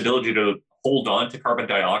 its ability to hold on to carbon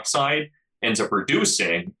dioxide ends up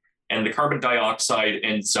reducing, and the carbon dioxide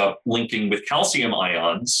ends up linking with calcium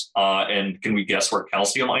ions. And can we guess where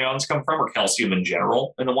calcium ions come from, or calcium in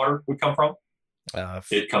general in the water would come from?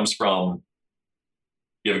 It comes from,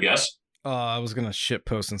 you have a guess? I was going to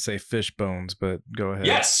shitpost and say fish bones, but go ahead.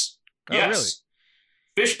 Yes. Oh, yes.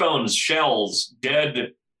 Really? Fish bones, shells,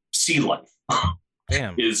 dead sea life.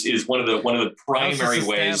 Damn. is one of the primary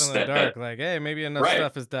ways in the dark, like, hey, maybe enough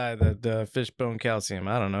stuff has died that fish bone calcium.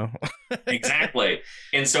 I don't know. Exactly.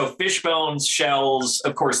 And so fish bones, shells,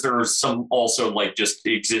 of course, there's some also like just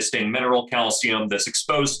existing mineral calcium that's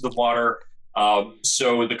exposed to the water.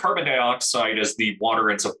 So the carbon dioxide, as the water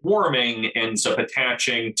ends up warming, ends up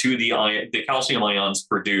attaching to the calcium ions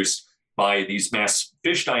produced by these mass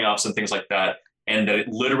fish die-offs and things like that, and that it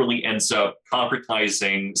literally ends up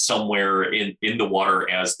concretizing somewhere in the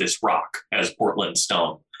water as this rock, as Portland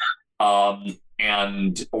stone.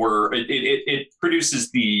 It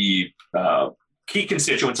produces the key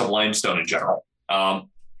constituents of limestone in general. And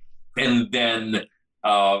then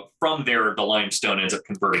from there, the limestone ends up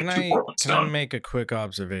converting to Portland stone. Can I make a quick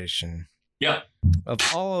observation? Yeah. Of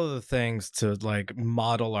all of the things to like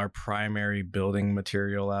model our primary building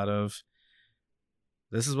material out of,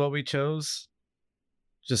 this is what we chose.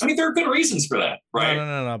 I mean, there are good reasons for that, right?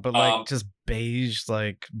 No. But like just beige,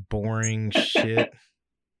 like boring shit.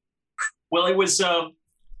 Well, it was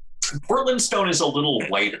Portland stone is a little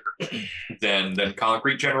whiter than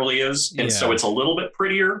concrete generally is, and so it's a little bit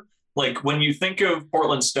prettier. Like when you think of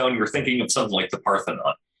Portland stone, you're thinking of something like the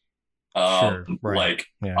Parthenon. Sure, right. Like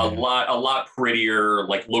a lot prettier.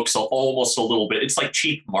 Like looks almost a little bit. It's like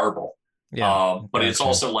cheap marble. Yeah, but it's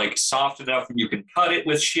also like soft enough that you can cut it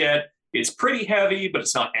with shit. It's pretty heavy, but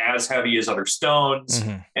it's not as heavy as other stones.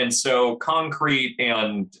 Mm-hmm. And so concrete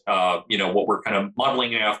and, what we're kind of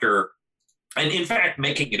modeling after, and in fact,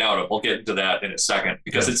 making it out of, we'll get into that in a second,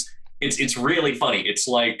 because it's really funny. It's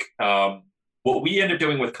like what we end up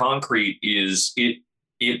doing with concrete is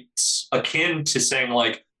it's akin to saying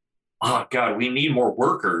like, oh God, we need more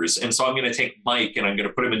workers. And so I'm going to take Mike and I'm going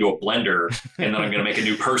to put him into a blender and then I'm going to make a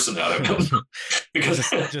new person out of him. Because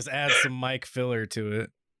just add some Mike filler to it.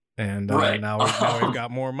 And now we've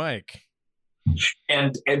got more Mike.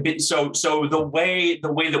 And so the way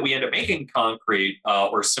that we end up making concrete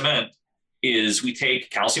or cement is we take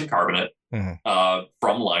calcium carbonate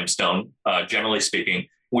from limestone, generally speaking.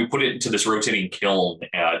 We put it into this rotating kiln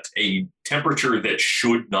at a temperature that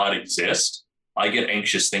should not exist. I get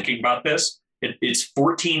anxious thinking about this. It's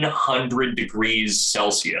 1,400 degrees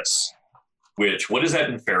Celsius, what is that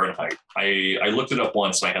in Fahrenheit? I looked it up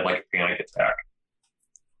once and I had like a panic attack.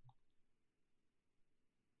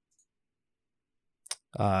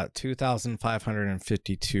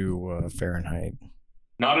 2,552 Fahrenheit.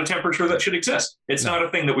 Not a temperature that should exist. It's not a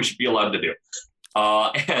thing that we should be allowed to do.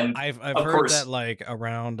 And I've heard that like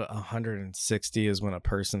around 160 is when a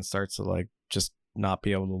person starts to like just not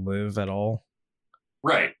be able to live at all.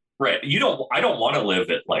 Right. I don't want to live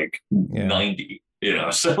at like 90,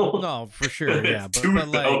 so. No, for sure. Yeah. But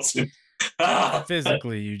like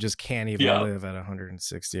physically, you just can't even live at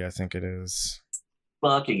 160. I think it is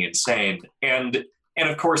fucking insane. And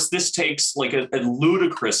of course, this takes like a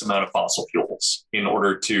ludicrous amount of fossil fuels in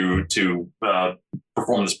order to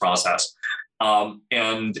perform this process.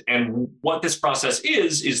 And what this process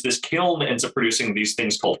is this kiln ends up producing these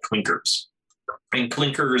things called clinkers. And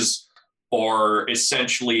clinkers are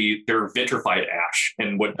essentially, they're vitrified ash.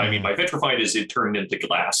 And what I mean by vitrified is it turned into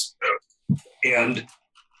glass. And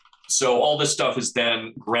so all this stuff is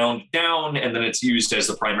then ground down, and then it's used as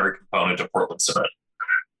the primary component of Portland cement.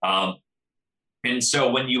 And so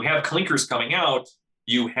when you have clinkers coming out,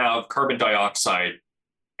 you have carbon dioxide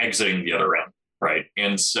exiting the other end, right?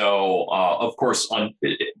 And so, of course,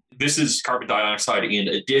 this is carbon dioxide in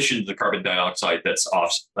addition to the carbon dioxide that's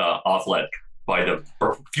offlet by the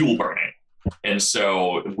fuel burning. And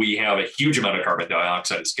so we have a huge amount of carbon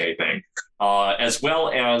dioxide escaping, as well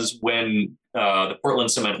as when the Portland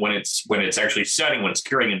cement, when it's actually setting, when it's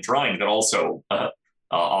curing and drying, that also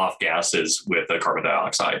off gases with the carbon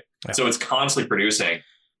dioxide. Yeah. So it's constantly producing.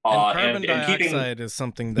 And carbon dioxide is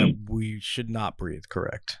something that we should not breathe,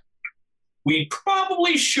 correct? We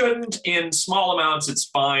probably shouldn't. In small amounts, it's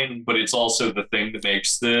fine, but it's also the thing that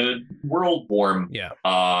makes the world warm.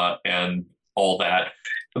 And all that.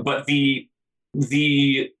 But the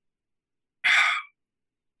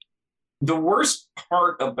worst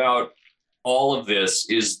part about all of this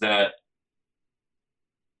is that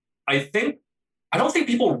I don't think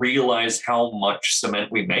people realize how much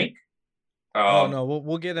cement we make. No,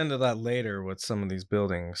 we'll get into that later with some of these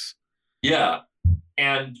buildings. Yeah.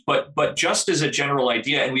 But just as a general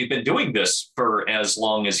idea, and we've been doing this for as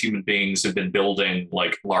long as human beings have been building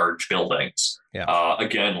like large buildings. Yeah.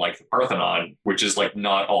 Again, like the Parthenon, which is like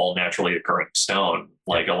not all naturally occurring stone.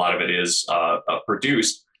 Like a lot of it is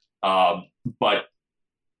produced. But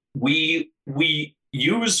we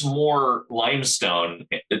use more limestone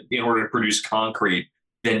in order to produce concrete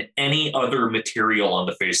than any other material on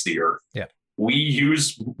the face of the earth. Yeah.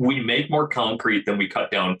 We make more concrete than we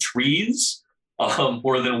cut down trees,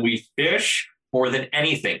 more than we fish, more than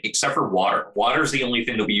anything except for water. Water is the only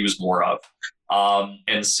thing that we use more of.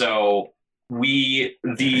 And so the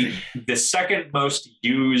second most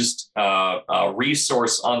used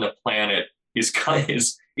resource on the planet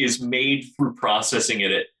is made through processing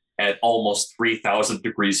it at almost 3,000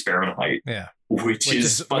 degrees Fahrenheit. Yeah. Which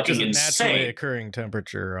is fucking insane. Naturally occurring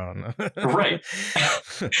temperature on right.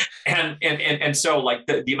 And so like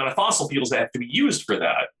the amount of fossil fuels that have to be used for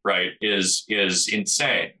that, right, is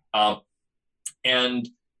insane. And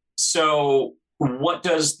so what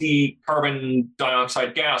does the carbon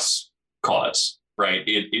dioxide gas cause? Right?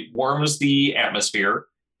 It warms the atmosphere,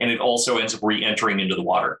 and it also ends up re-entering into the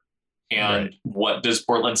water. And what does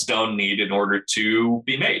Portland stone need in order to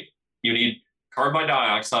be made? You need carbon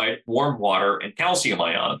dioxide, warm water, and calcium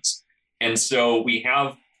ions. And so we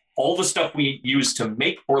have all the stuff we use to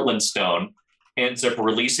make Portland stone ends up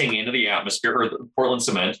releasing into the atmosphere, or the Portland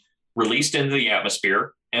cement released into the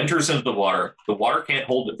atmosphere, enters into the water. The water can't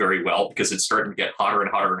hold it very well because it's starting to get hotter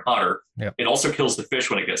and hotter and hotter. Yep. It also kills the fish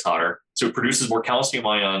when it gets hotter. So it produces more calcium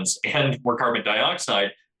ions and more carbon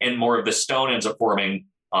dioxide, and more of the stone ends up forming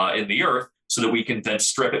in the earth, so that we can then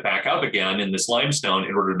strip it back up again in this limestone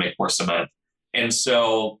in order to make more cement. And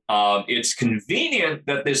so it's convenient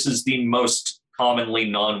that this is the most commonly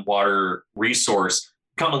used non-water resource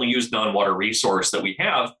that we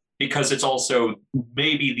have, because it's also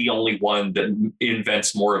maybe the only one that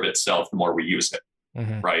invents more of itself the more we use it,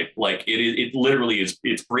 right? Like it literally is,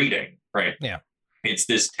 it's breeding, right? Yeah. It's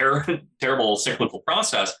this terrible cyclical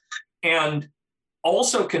process. And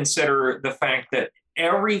also consider the fact that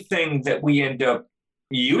everything that we end up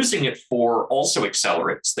using it for also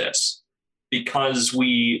accelerates this, because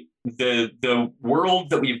the world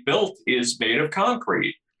that we've built is made of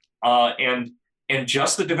concrete, and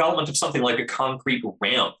just the development of something like a concrete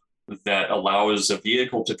ramp that allows a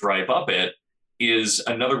vehicle to drive up it is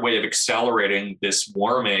another way of accelerating this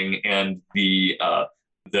warming and the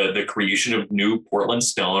creation of new Portland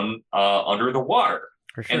stone under the water.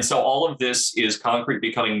 For sure. And so all of this is concrete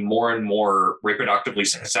becoming more and more reproductively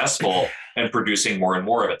successful and producing more and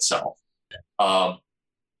more of itself.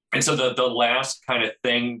 And so the last kind of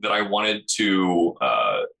thing that I wanted to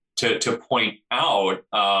point out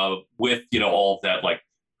with all of that like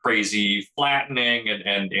crazy flattening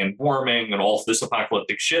and warming and all of this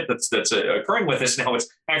apocalyptic shit that's occurring with this, and how it's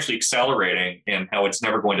actually accelerating and how it's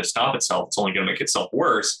never going to stop itself, it's only going to make itself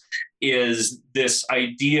worse, is this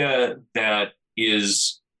idea that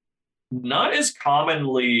is not as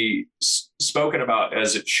commonly spoken about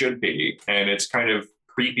as it should be, and it's kind of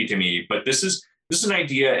creepy to me. But this is an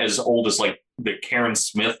idea as old as like the Karen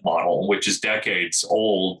Smith model, which is decades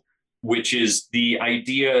old, which is the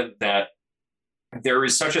idea that there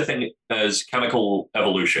is such a thing as chemical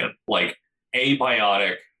evolution, like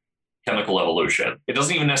abiotic chemical evolution. It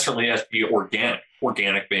doesn't even necessarily have to be organic.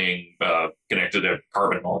 Organic being connected to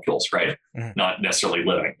carbon molecules, right? Mm-hmm. Not necessarily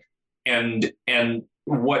living. And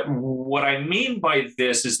what I mean by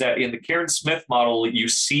this is that in the Karen Smith model, you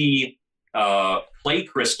see clay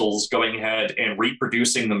crystals going ahead and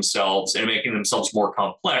reproducing themselves and making themselves more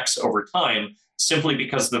complex over time, simply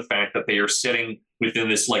because of the fact that they are sitting within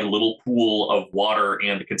this like little pool of water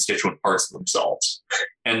and the constituent parts of themselves.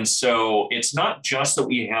 And so it's not just that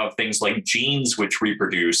we have things like genes which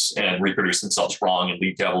reproduce themselves wrong and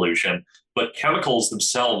lead to evolution, but chemicals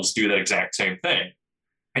themselves do that exact same thing.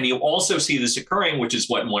 And you also see this occurring, which is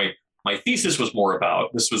what my thesis was more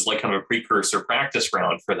about. This was like kind of a precursor practice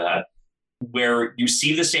round for that, where you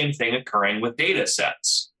see the same thing occurring with data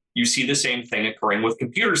sets. You see the same thing occurring with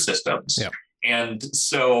computer systems. Yeah. And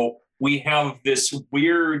so we have this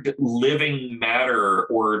weird living matter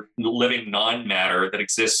or living non-matter that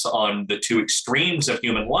exists on the two extremes of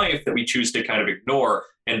human life that we choose to kind of ignore.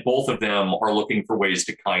 And both of them are looking for ways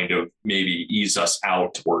to kind of maybe ease us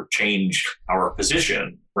out or change our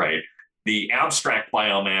position, right? The abstract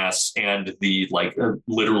biomass and the like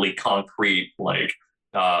literally concrete, like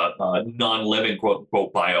non-living quote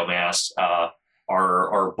unquote biomass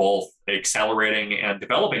are both accelerating and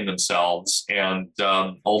developing themselves. And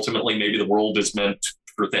ultimately, maybe the world is meant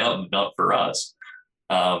for them, not for us.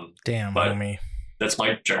 Damn, but homie. That's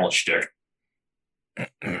my general shtick.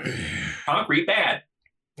 Concrete bad.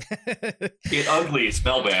 It ugly, it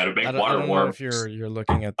smell bad, it make water I don't warm. know if you're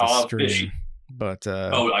looking at the stream, fishy. But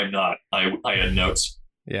I'm not. I had notes.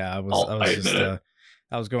 Yeah, I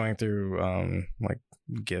was going through like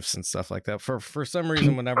GIFs and stuff like that. For some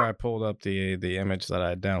reason, whenever I pulled up the image that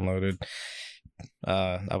I downloaded,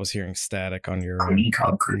 I was hearing static on your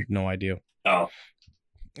concrete. No idea. Oh.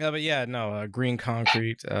 But yeah, no, green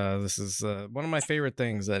concrete. This is one of my favorite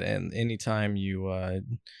things that anytime you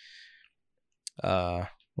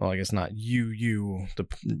well, I guess not you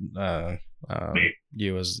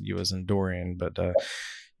as in Dorian, but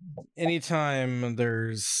anytime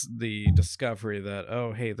there's the discovery that,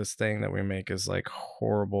 oh, hey, this thing that we make is like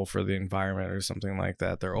horrible for the environment or something like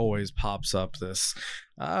that, there always pops up this,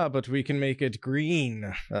 but we can make it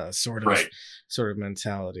green, sort of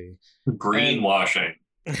mentality. Greenwashing.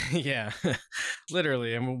 Yeah,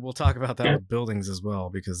 literally, and we'll talk about that with buildings as well,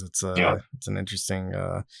 because it's an interesting.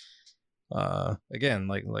 Again,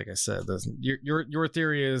 like I said, your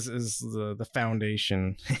theory is the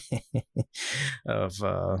foundation of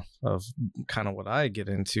kind of what I get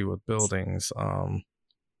into with buildings.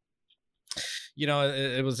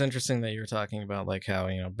 It was interesting that you were talking about like how,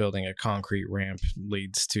 building a concrete ramp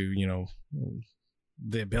leads to,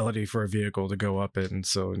 the ability for a vehicle to go up it, and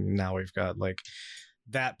so now we've got like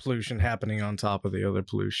that pollution happening on top of the other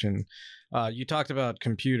pollution. You talked about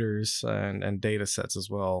computers and data sets as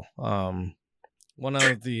well. One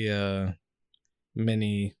of the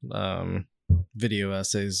many video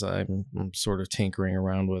essays I'm sort of tinkering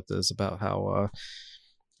around with is about how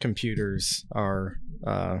computers are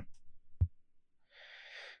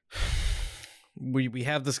we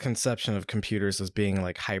have this conception of computers as being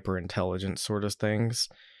like hyper intelligent sort of things.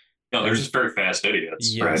 No, they're just very fast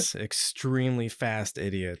idiots. Yes, right? Extremely fast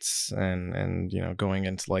idiots, and going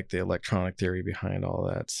into like the electronic theory behind all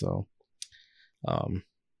that. So,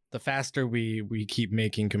 the faster we keep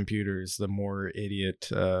making computers, the more idiot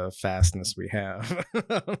fastness we have.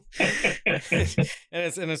 and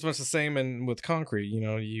it's much the same with concrete.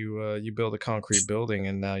 You build a concrete building,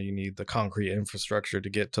 and now you need the concrete infrastructure to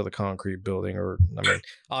get to the concrete building. Or, I mean,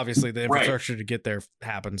 obviously the infrastructure to get there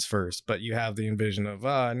happens first, but you have the envision of,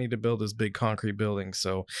 I need to build this big concrete building,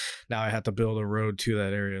 so now I have to build a road to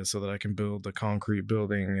that area so that I can build the concrete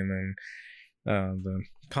building, and then the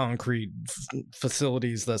concrete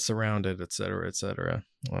facilities that surround it, et cetera, et cetera.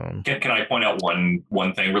 Can I point out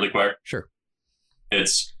one thing really quick? Sure.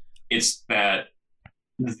 It's that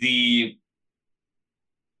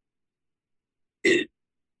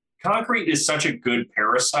concrete is such a good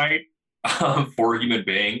parasite for human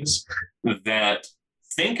beings that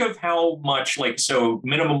think of how much, like, so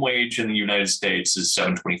minimum wage in the United States is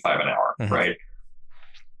 $7.25 an hour, mm-hmm. right?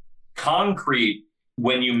 Concrete,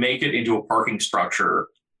 when you make it into a parking structure,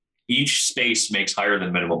 each space makes higher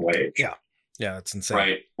than minimum wage. Yeah, it's insane.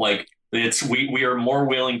 Right? Like, we are more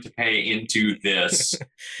willing to pay into this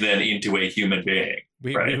than into a human being.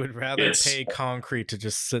 We would rather pay concrete to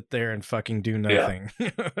just sit there and fucking do nothing.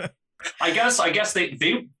 Yeah. I guess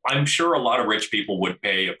they I'm sure a lot of rich people would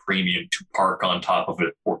pay a premium to park on top of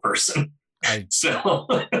it per person.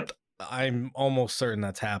 I'm almost certain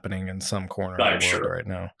that's happening in some corner of the world right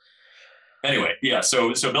now. Anyway, yeah.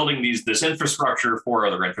 So building this infrastructure for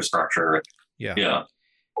other infrastructure. Yeah. Yeah.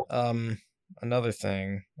 Another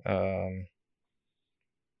thing.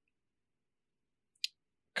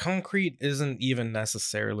 Concrete isn't even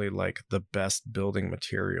necessarily like the best building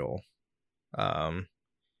material.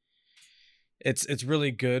 It's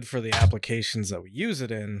really good for the applications that we use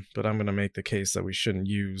it in, but I'm going to make the case that we shouldn't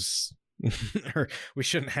use or we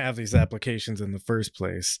shouldn't have these applications in the first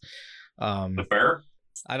place. Fair?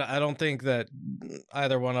 I don't think that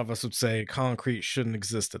either one of us would say concrete shouldn't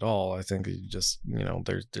exist at all. I think you just,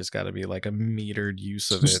 there's got to be like a metered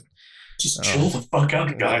use of it. Just chill the fuck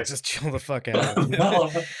out, guys. Just chill the fuck out.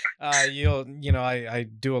 I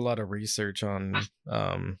do a lot of research on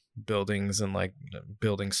buildings and like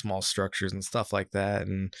building small structures and stuff like that.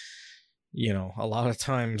 And, a lot of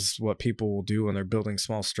times what people will do when they're building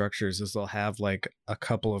small structures is they'll have like a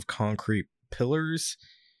couple of concrete pillars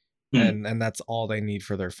and that's all they need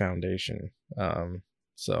for their foundation.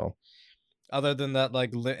 So other than that,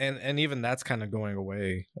 like, and even that's kind of going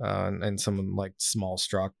away and some like small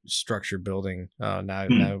structure building.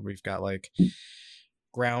 Now we've got like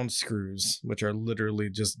ground screws, which are literally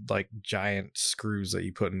just like giant screws that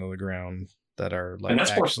you put into the ground that are like. And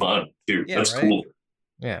that's more fun, dude. Yeah, that's cool.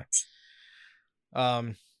 Yeah.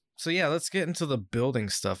 So yeah, let's get into the building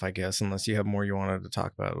stuff, I guess, unless you have more you wanted to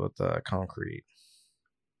talk about with concrete.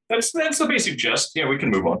 That's the basic gist. Yeah, we can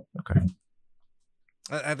move on. Okay.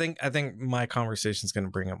 I think my conversation is going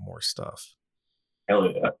to bring up more stuff.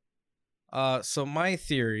 Hell yeah. So my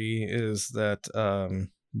theory is that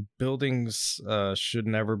buildings should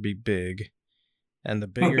never be big, and the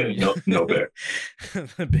bigger no big.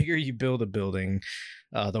 the bigger you build a building,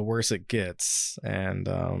 the worse it gets. And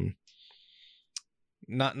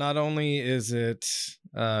not only is it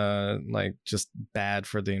like just bad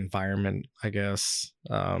for the environment, I guess,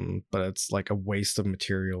 but it's like a waste of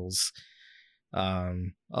materials. A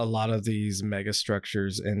lot of these mega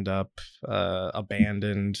structures end up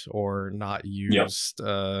abandoned or not used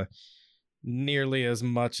nearly as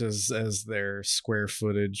much as their square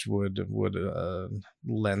footage would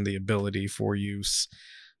lend the ability for use.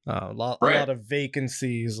 A lot of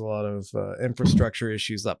vacancies, a lot of infrastructure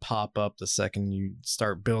issues that pop up the second you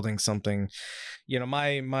start building something.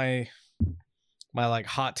 My like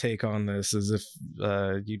hot take on this is if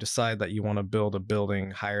you decide that you want to build a building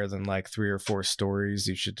higher than like 3 or 4 stories,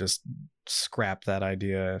 you should just scrap that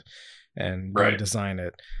idea and redesign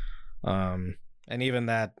it. And even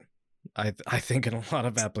that, I think in a lot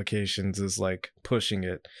of applications is like pushing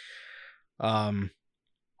it.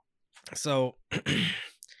 So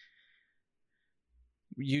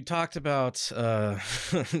you talked about the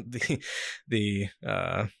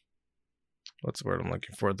what's the word I'm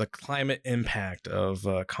looking for? The climate impact of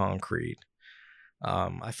concrete.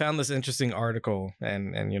 I found this interesting article,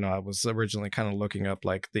 and I was originally kind of looking up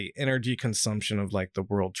like the energy consumption of like the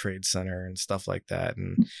World Trade Center and stuff like that,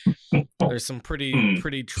 and there's some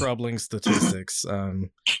pretty troubling statistics.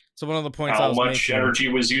 So one of the points how much energy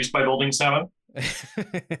was used by Building 7?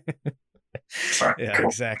 Sorry, yeah, cool.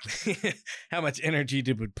 Exactly. How much energy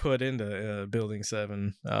did we put into Building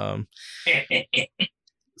 7?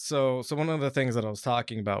 So one of the things that I was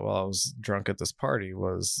talking about while I was drunk at this party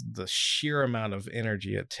was the sheer amount of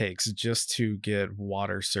energy it takes just to get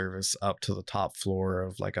water service up to the top floor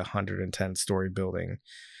of like a 110-story building.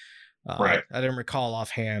 I didn't recall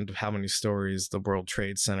offhand how many stories the World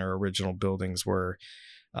Trade Center original buildings were,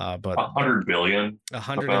 but 100 billion.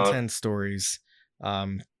 110 stories.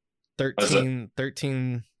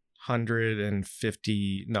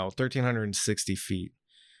 1,360 feet,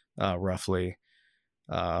 roughly.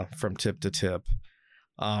 From tip to tip.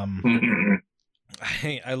 I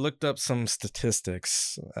looked up some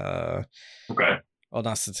statistics. Well,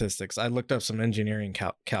 not statistics. I looked up some engineering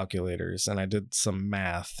calculators, and I did some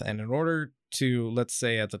math. And in order to, let's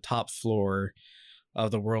say, at the top floor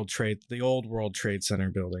of the old World Trade Center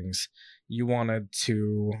buildings, you wanted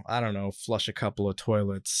to, I don't know, flush a couple of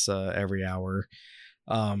toilets every hour.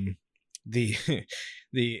 The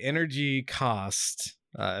energy cost.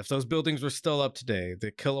 If those buildings were still up today,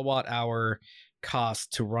 the kilowatt hour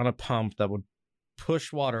cost to run a pump that would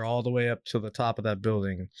push water all the way up to the top of that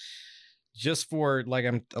building, just for like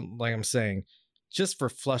I'm saying, just for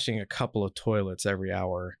flushing a couple of toilets every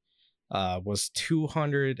hour, was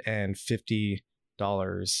 $250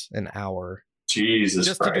 an hour. Jesus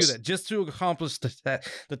just Christ. to do that, just to accomplish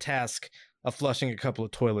the task of flushing a couple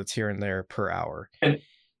of toilets here and there per hour. And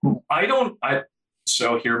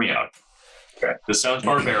so hear me out. Okay. This sounds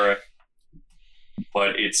barbaric,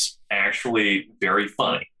 but it's actually very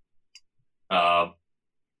funny.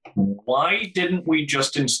 Why didn't we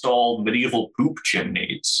just install medieval poop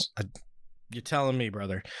chimneys? You're telling me,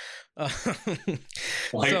 brother. And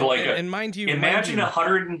mind you, imagine a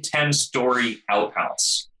 110-story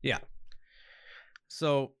outhouse. Yeah.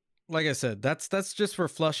 So, like I said, that's just for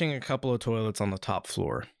flushing a couple of toilets on the top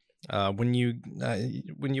floor. When you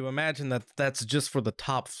imagine that that's just for the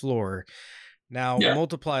top floor, now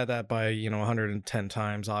multiply that by 110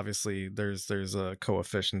 times. Obviously, there's a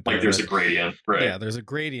coefficient there. Like there's a gradient, right? Yeah, there's a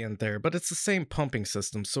gradient there, but it's the same pumping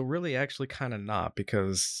system. So really, actually, kind of not,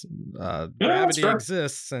 because gravity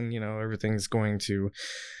exists, and everything's going to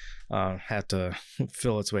have to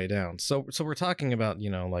fill its way down. So we're talking about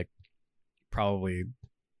like probably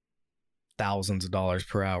thousands of dollars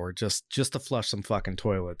per hour just to flush some fucking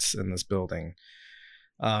toilets in this building.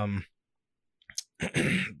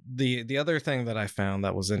 The other thing that I found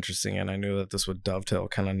that was interesting, and I knew that this would dovetail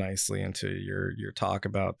kind of nicely into your talk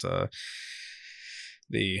about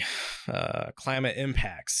the climate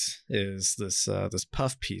impacts, is this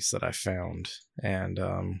puff piece that I found, and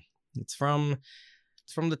it's from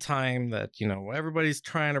the time that everybody's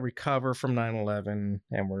trying to recover from 9/11,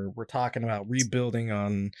 and we're talking about rebuilding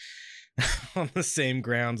on the same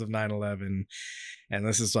grounds of 9/11. And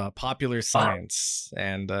this is Popular Science,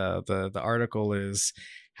 and the article is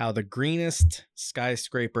how the greenest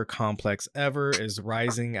skyscraper complex ever is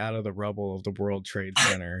rising out of the rubble of the World Trade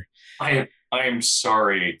Center. I'm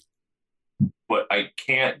sorry, but I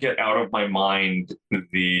can't get out of my mind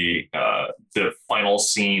the final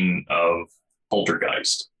scene of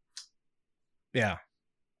Poltergeist. Yeah.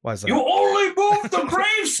 Why is that? You only moved the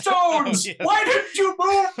gravestones. Yeah. Why didn't you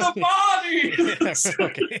move the bodies?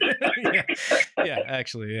 Yeah,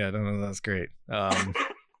 actually, no, that's great. I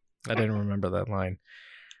didn't remember that line.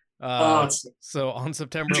 So on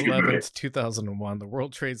September 11th, 2001, the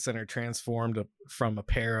World Trade Center transformed from a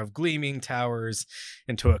pair of gleaming towers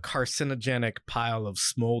into a carcinogenic pile of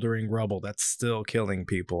smoldering rubble that's still killing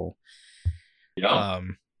people. Yeah.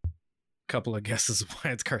 Couple of guesses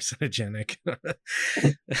why it's carcinogenic.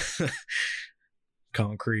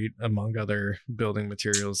 Concrete, among other building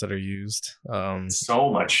materials that are used. So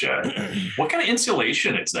much shit. What kind of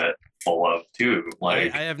insulation is that full of, too?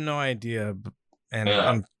 Like, I have no idea,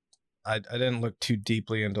 and I didn't look too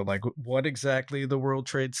deeply into like what exactly the World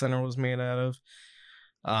Trade Center was made out of.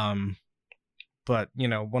 But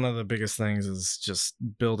one of the biggest things is just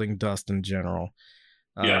building dust in general.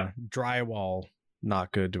 Drywall,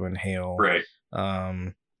 not good to inhale. Right.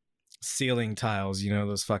 Ceiling tiles,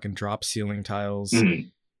 those fucking drop ceiling tiles.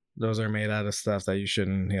 Those are made out of stuff that you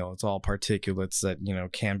shouldn't inhale. It's all particulates that,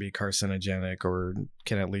 can be carcinogenic or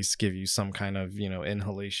can at least give you some kind of,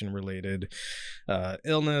 inhalation related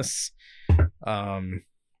illness.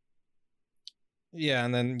 Yeah,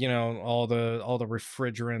 and then all the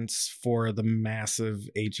refrigerants for the massive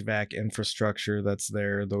HVAC infrastructure that's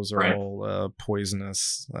there. Those are all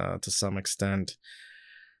poisonous to some extent.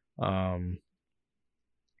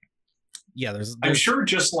 Yeah, there's I'm sure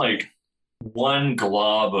just like one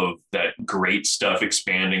glob of that great stuff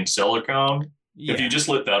expanding silicone. Yeah. If you just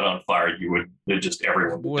lit that on fire,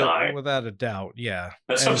 everyone would die. Without a doubt, yeah.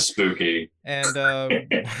 That stuff's spooky. And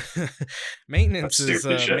maintenance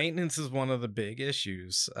is one of the big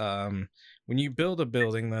issues. When you build a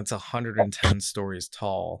building that's 110 stories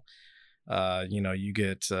tall, you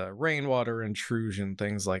get rainwater intrusion,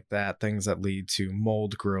 things like that, things that lead to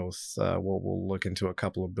mold growth. We'll look into a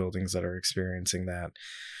couple of buildings that are experiencing that.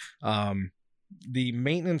 The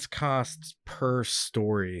maintenance costs per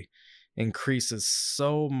story increases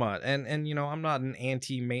so much, and I'm not an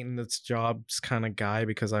anti-maintenance jobs kind of guy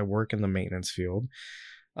because I work in the maintenance field,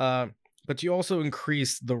 but you also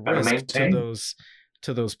increase the risk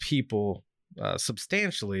to those people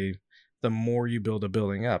substantially the more you build a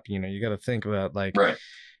building up. You got to think about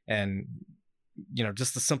and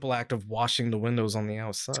just the simple act of washing the windows on the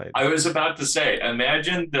outside. I was about to say,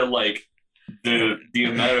 imagine the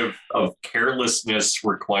amount of carelessness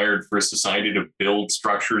required for society to build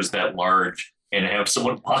structures that large and have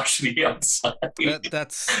someone wash the outside.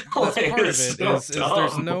 That's part of it. Is there's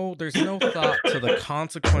no thought to the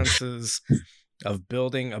consequences of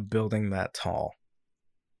building a building that tall.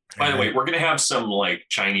 By the way, we're going to have some like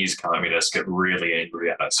Chinese communists get really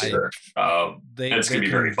angry at us here. It's going to be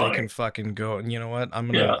very funny. They can fucking go. And you know what?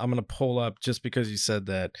 I'm gonna pull up just because you said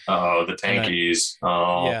that. Oh, the tankies.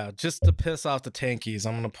 Yeah, just to piss off the tankies.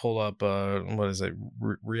 I'm gonna pull up. What is it?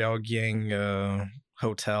 Ryogyang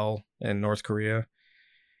Hotel in North Korea.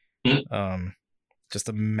 Just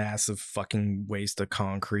a massive fucking waste of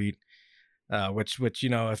concrete. Which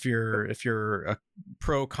if you're a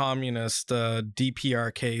pro-communist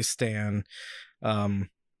DPRK stan,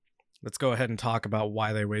 let's go ahead and talk about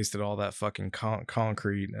why they wasted all that fucking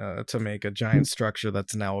concrete to make a giant structure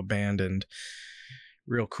that's now abandoned.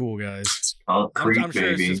 Real cool, guys. Concrete, I'm sure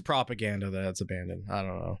it's just propaganda that it's abandoned. I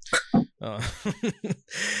don't know.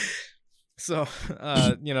 So,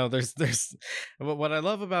 there's what I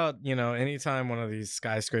love about, anytime one of these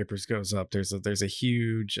skyscrapers goes up, there's a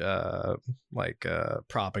huge,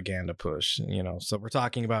 propaganda push, so we're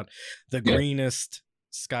talking about the greenest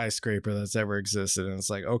skyscraper that's ever existed. And it's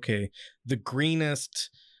like, okay, the greenest,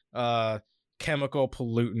 chemical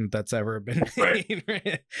pollutant that's ever been made.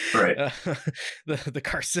 Right. The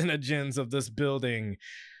carcinogens of this building,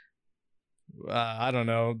 I don't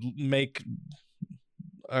know, make...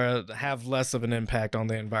 or have less of an impact on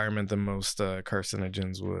the environment than most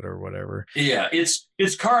carcinogens would, or whatever. Yeah,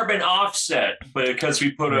 it's carbon offset, but because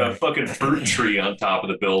we put a fucking fruit tree on top of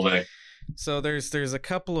the building. So there's a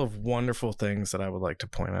couple of wonderful things that I would like to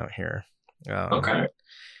point out here. Okay.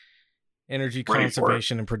 Energy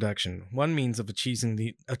conservation and production. One means of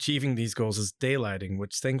achieving these goals is daylighting,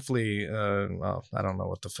 which thankfully, I don't know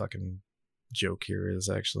what the fucking joke here is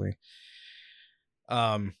actually.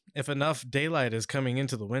 If enough daylight is coming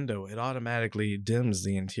into the window, it automatically dims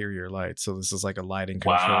the interior light. So this is like a lighting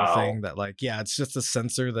control thing that it's just a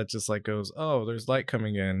sensor that just like goes, oh, there's light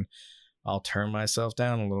coming in. I'll turn myself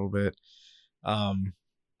down a little bit.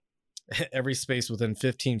 Every space within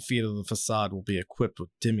 15 feet of the facade will be equipped with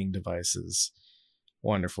dimming devices.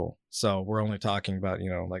 Wonderful. So we're only talking about,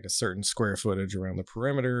 like a certain square footage around the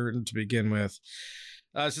perimeter to begin with.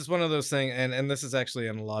 It's just one of those things, and this is actually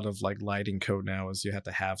in a lot of like lighting code now, is you have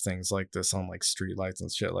to have things like this on like street lights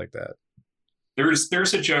and shit like that.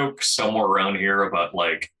 There's a joke somewhere around here about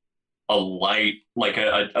like a light, like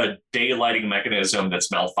a daylighting mechanism that's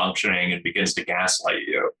malfunctioning and begins to gaslight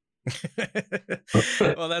you.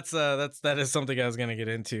 Well, that is something I was gonna get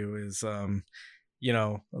into. Is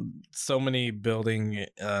so many building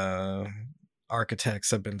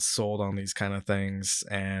architects have been sold on these kind of things,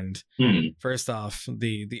 and first off,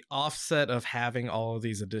 the offset of having all of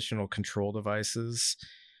these additional control devices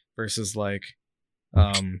versus like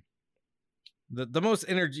the most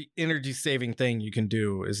energy saving thing you can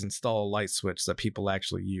do is install a light switch that people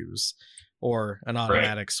actually use, or an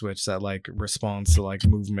automatic switch that like responds to like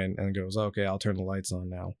movement and goes, okay, I'll turn the lights on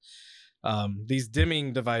now. These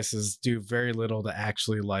dimming devices do very little to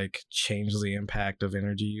actually like change the impact of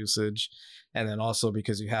energy usage. And then also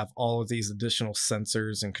because you have all of these additional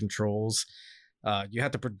sensors and controls, you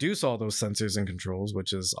have to produce all those sensors and controls,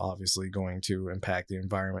 which is obviously going to impact the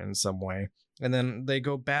environment in some way. And then they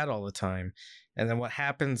go bad all the time. And then what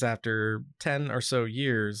happens after 10 or so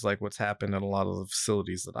years, like what's happened at a lot of the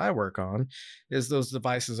facilities that I work on, is those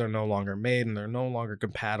devices are no longer made and they're no longer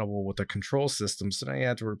compatible with the control system. So now you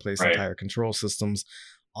have to replace entire control systems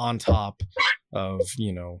on top of,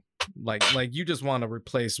 like you just want to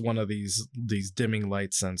replace one of these dimming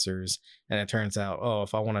light sensors. And it turns out, oh,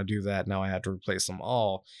 if I want to do that, now I have to replace them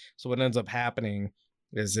all. So what ends up happening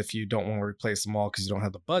is if you don't want to replace them all because you don't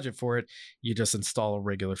have the budget for it, you just install a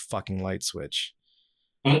regular fucking light switch.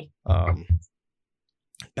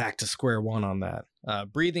 Back to square one on that.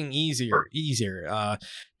 Breathing easier.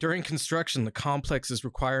 During construction, the complex is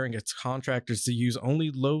requiring its contractors to use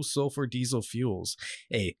only low sulfur diesel fuels,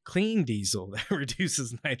 a clean diesel that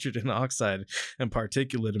reduces nitrogen oxide and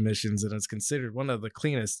particulate emissions, and is considered one of the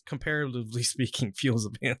cleanest, comparatively speaking, fuels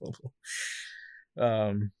available.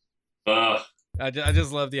 I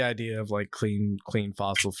just love the idea of like clean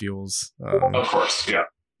fossil fuels. Of course, yeah.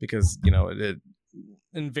 Because it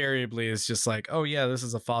invariably is just like, oh yeah, this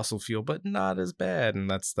is a fossil fuel, but not as bad, and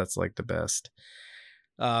that's like the best.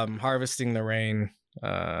 Harvesting the rain,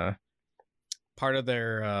 part of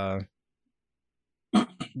their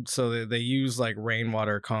so they use like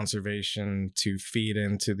rainwater conservation to feed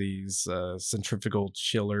into these centrifugal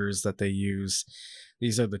chillers that they use.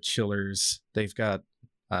 These are the chillers. They've got,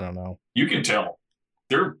 I don't know. You can tell.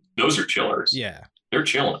 Those are chillers. Yeah. They're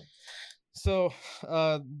chilling. So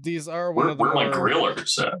these are one of the where my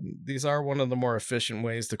grillers at? These are one of the more efficient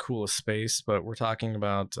ways to cool a space, but we're talking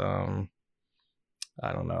about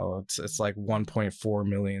I don't know, it's like 1.4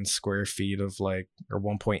 million square feet of like, or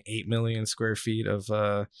 1.8 million square feet of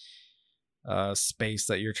space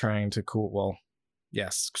that you're trying to cool. Well,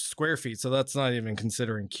 yes, square feet. So that's not even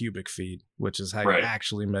considering cubic feet, which is how you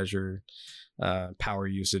actually measure power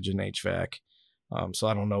usage in HVAC. So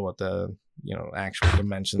I don't know what the actual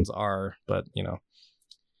dimensions are, but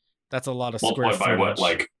that's a lot of square footage. By what,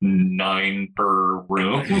 like 9 per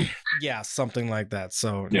room? Yeah, something like that.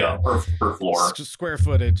 So per floor. Square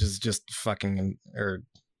footage is just fucking, or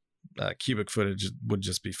cubic footage would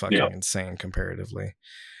just be fucking insane comparatively.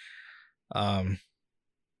 So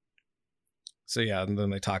yeah, and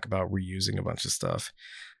then they talk about reusing a bunch of stuff.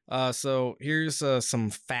 So here's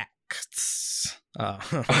some facts.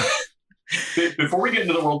 Before we get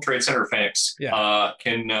into the World Trade Center facts,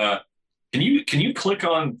 can you click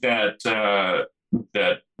on that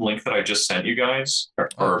link that I just sent you guys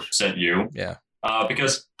or sent you? Yeah.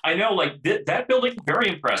 Because I know like that building, very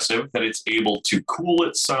impressive that it's able to cool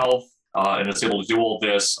itself and it's able to do all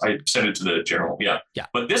this. I sent it to the general. Yeah.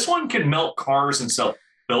 But this one can melt cars and set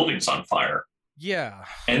buildings on fire. Yeah.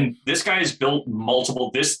 And this guy's built multiple.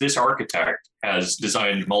 This architect has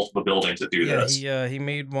designed multiple buildings that do this. He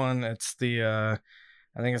made one. It's the I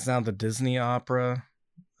think it's now the Disney Opera.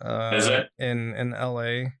 Is it in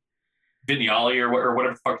LA? Vignali or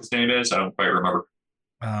whatever the fuck his name is. I don't quite remember.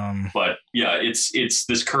 But yeah, it's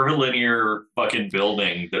this curvilinear fucking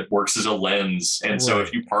building that works as a lens, and so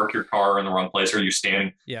if you park your car in the wrong place or you're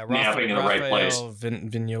standing napping in the right place,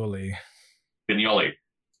 Vignoli.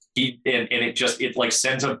 It like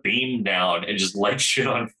sends a beam down and just lights shit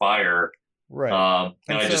on fire. Right.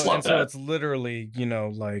 And I just love that. So it's literally,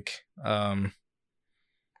 like when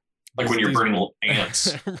you're burning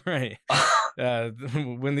ants. Right.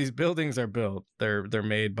 When these buildings are built, they're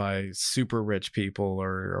made by super rich people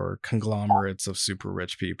or conglomerates of super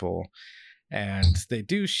rich people, and they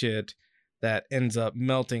do shit that ends up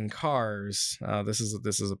melting cars. This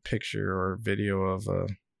is a picture or video of a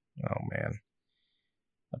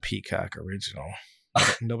Peacock original.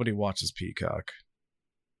 Nobody watches Peacock.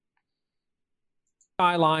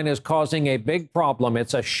 Skyline is causing a big problem.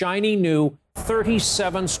 It's a shiny new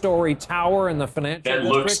 37-story tower in the financial district. That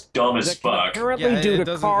looks dumb as fuck. Apparently due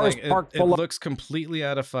to cars parked below. It looks completely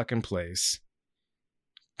out of fucking place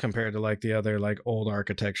compared to like the other like old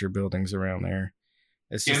architecture buildings around there.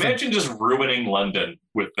 Imagine just ruining London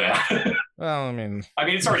with that. Well, I mean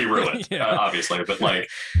it's already ruined, obviously, but like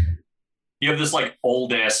you have this like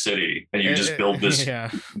old ass city and you just build this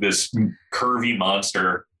this curvy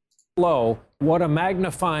monster. What a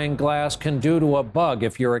magnifying glass can do to a bug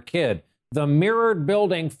if you're a kid. The mirrored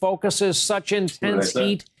building focuses such intense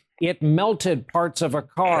heat, it melted parts of a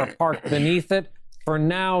car parked beneath it. For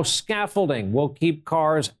now, scaffolding will keep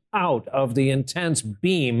cars out of the intense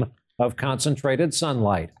beam of concentrated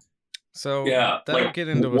sunlight. So that'll get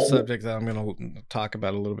into a subject that I'm going to talk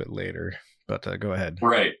about a little bit later, but go ahead.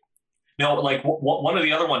 Right. No, like one of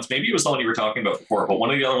the other ones, maybe it was the one you were talking about before, but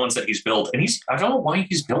one of the other ones that he's built, and I don't know why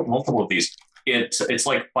he's built multiple of these. It's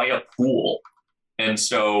like by a pool. And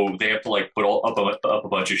so they have to like put up a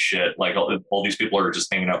bunch of shit. Like all these people are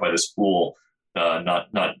just hanging out by this pool, not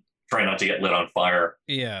trying not to get lit on fire.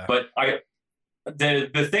 Yeah. But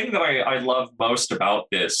the thing that I love most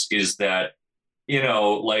about this is that,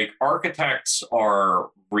 like architects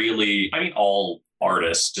are really, all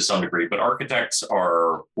artists to some degree, but architects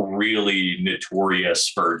are really notorious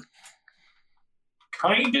for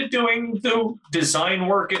kind of doing the design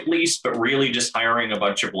work at least, but really just hiring a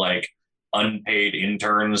bunch of like unpaid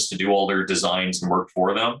interns to do all their designs and work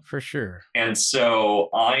for them. For sure. And so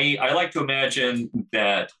I like to imagine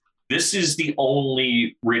that this is the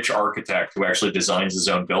only rich architect who actually designs his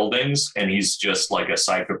own buildings, and he's just like a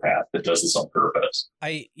psychopath that does this on purpose.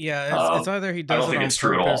 It's either he does it on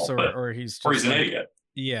purpose or he's an idiot.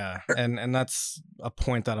 Yeah, and that's a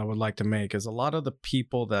point that I would like to make is a lot of the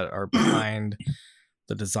people that are behind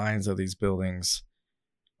the designs of these buildings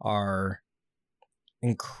are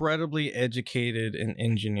incredibly educated in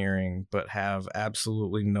engineering, but have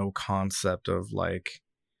absolutely no concept of like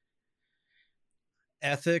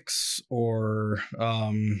ethics or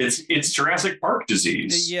it's Jurassic Park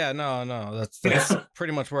disease. No, that's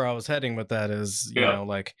pretty much where I was heading with that is you know,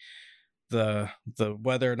 like the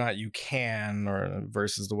whether or not you can or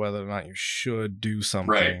versus the whether or not you should do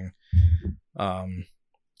something.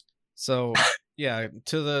 So yeah,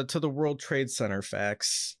 to the World Trade Center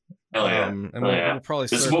facts. And we'll probably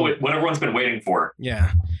this is what everyone's been waiting for.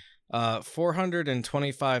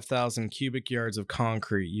 425,000 cubic yards of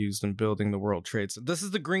concrete used in building the World Trade Center. This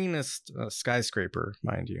is the greenest skyscraper,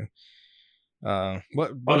 mind you.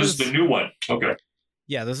 This is the new one. Okay.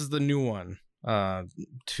 Yeah, this is the new one.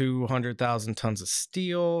 200,000 tons of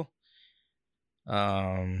steel.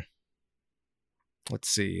 Let's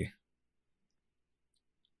see.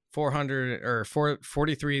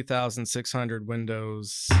 43,600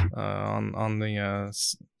 windows on the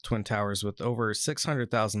Twin Towers with over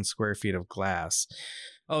 600,000 square feet of glass.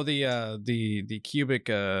 Oh, the cubic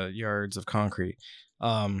yards of concrete.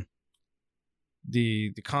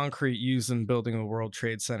 The concrete used in building the World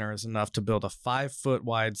Trade Center is enough to build a 5-foot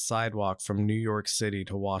wide sidewalk from New York City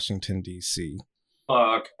to Washington, D.C.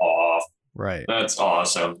 Fuck off. Right. That's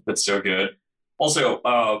awesome. That's so good. Also,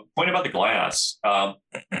 point about the glass.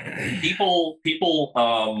 People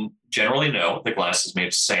generally know that glass is made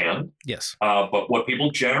of sand. Yes. But what people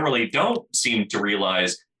generally don't seem to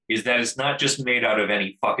realize is that it's not just made out of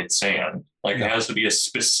any fucking sand. Like it has to be a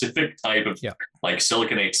specific type of like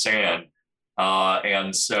siliconate sand.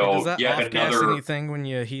 And so does that off-gas anything when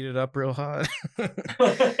you heat it up real hot?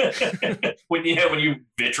 when you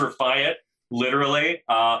vitrify it, literally.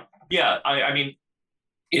 I mean,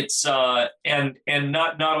 it's and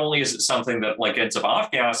not only is it something that like ends up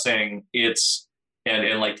off-gassing, it's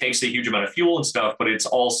and like takes a huge amount of fuel and stuff, but it's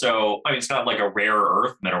also, I mean, it's not like a rare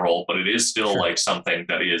earth mineral, but it is still like something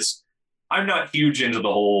that is, I'm not huge into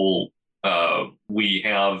the whole we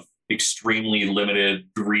have extremely limited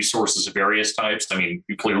resources of various types. I mean,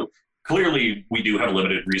 clearly we do have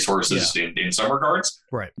limited resources in some regards,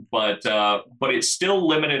 right? But it's still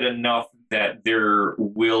limited enough that there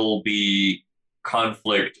will be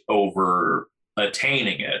conflict over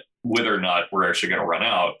attaining it. Whether or not we're actually going to run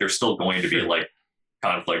out, there's still going to be like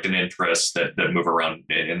conflict and interests that move around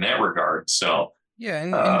in that regard. So yeah, and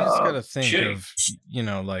you just got to think of, you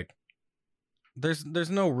know, like there's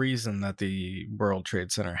no reason that the World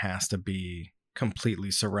Trade Center has to be completely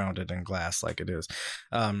surrounded in glass like it is,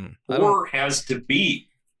 or has to be.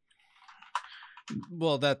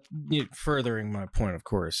 Well, that furthering my point, of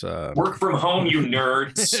course. Work from home, you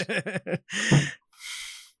nerds.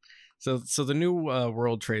 So the new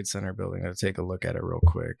World Trade Center building, I'll take a look at it real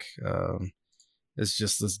quick. It's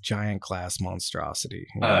just this giant glass monstrosity.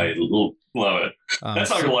 I love it. That's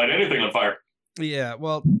not gonna light anything on fire. Yeah,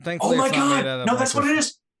 well, thankfully, oh my it's not god, made out of no, that's what it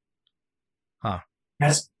is. Huh?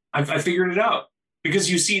 I figured it out because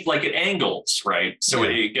you see like at angles, right? So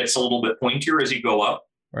it gets a little bit pointier as you go up.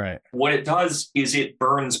 Right. What it does is it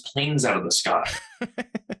burns planes out of the sky.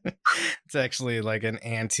 It's actually like an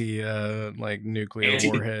like nuclear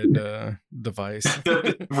warhead device.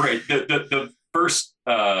 Right. The first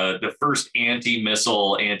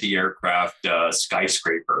anti-missile, anti-aircraft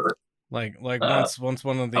skyscraper. Like once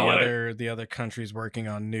one of the other countries working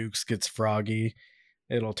on nukes gets froggy,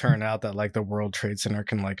 it'll turn out that like the World Trade Center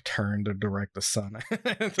can like turn to direct the sun.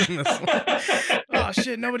 Oh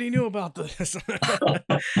shit! Nobody knew about this.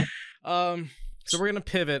 So we're gonna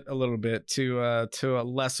pivot a little bit to a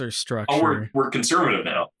lesser structure. Oh, we're conservative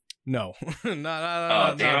now. No,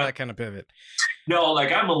 not that kind of pivot. No,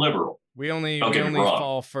 like I'm a liberal. We only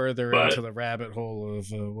fall further into the rabbit hole of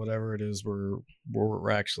whatever it is we're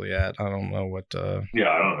actually at. I don't know what I don't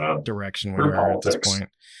know direction we are at this point.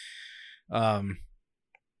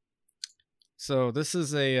 So this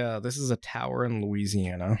is a tower in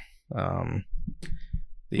Louisiana.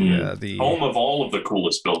 The home of all of the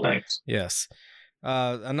coolest buildings. Yes.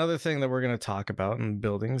 Another thing that we're going to talk about in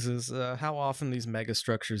buildings is how often these mega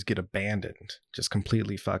structures get abandoned, just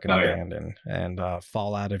completely fucking abandoned and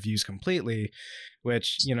fall out of use completely,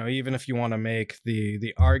 which, you know, even if you want to make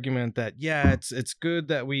the argument that, yeah, it's good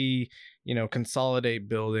that we, you know, consolidate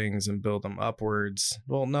buildings and build them upwards.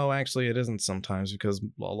 Well, no, actually it isn't sometimes, because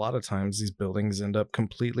a lot of times these buildings end up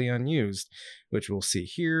completely unused, which we'll see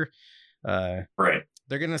here. Right.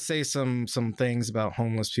 They're going to say some things about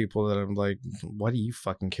homeless people that I'm like, why do you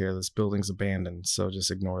fucking care? This building's abandoned. So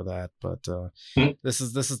just ignore that. But this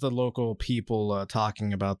is the local people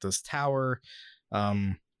talking about this tower.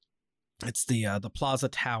 It's the Plaza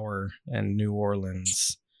Tower in New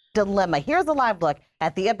Orleans. Dilemma. Here's a live look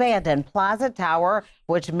at the abandoned Plaza Tower,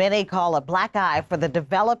 which many call a black eye for the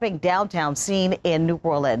developing downtown scene in New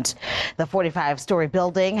Orleans. The 45-story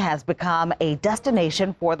building has become a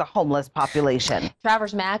destination for the homeless population.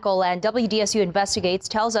 Travers Mackle and WDSU Investigates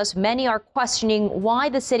tells us many are questioning why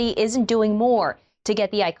the city isn't doing more to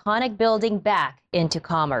get the iconic building back into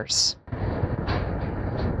commerce.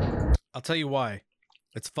 I'll tell you why.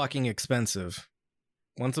 It's fucking expensive.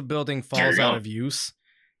 Once a building falls out of use,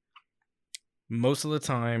 most of the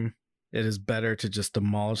time, it is better to just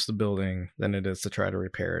demolish the building than it is to try to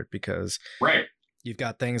repair it, because you've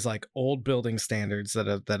got things like old building standards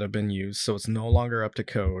that have been used, so it's no longer up to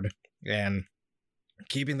code. And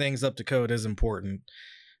keeping things up to code is important.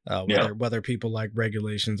 Whether people like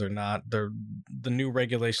regulations or not, the new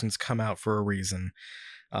regulations come out for a reason.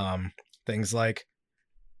 Things like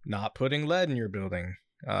not putting lead in your building,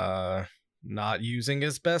 not using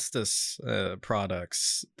asbestos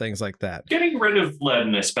products, things like that. Getting rid of lead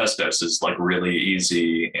and asbestos is like really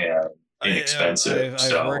easy and inexpensive.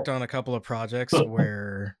 I've worked on a couple of projects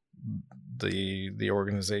where the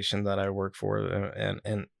organization that I work for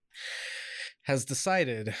and has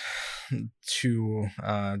decided to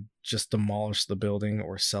just demolish the building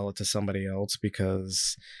or sell it to somebody else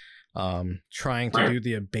because trying to do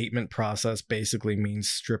the abatement process basically means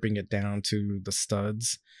stripping it down to the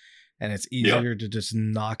studs, and it's easier to just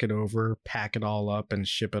knock it over, pack it all up, and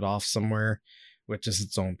ship it off somewhere, which is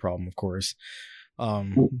its own problem, of course.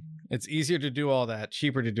 It's easier to do all that,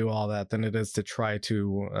 cheaper to do all that than it is to try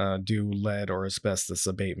to do lead or asbestos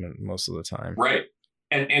abatement most of the time. Right.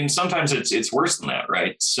 And sometimes it's worse than that,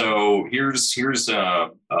 right? So here's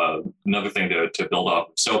another thing to build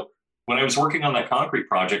up. So when I was working on that concrete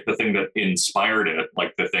project, the thing that inspired it,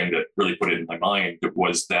 like the thing that really put it in my mind,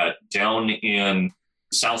 was that down in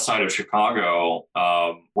the south side of Chicago,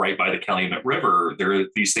 right by the Calumet River, there are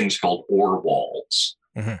these things called ore walls.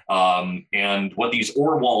 Mm-hmm. And what these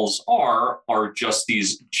ore walls are just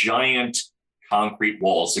these giant concrete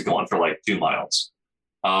walls that go on for like 2 miles.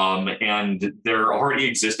 And they're already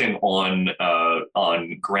existing on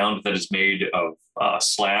ground that is made of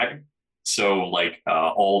slag. So like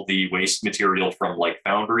all the waste material from like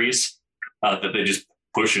foundries that they just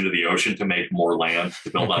push into the ocean to make more land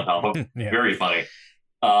to build on top of. Yeah. Very funny.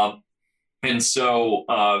 And so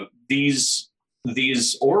these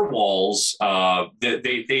ore walls,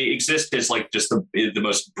 they exist as like just the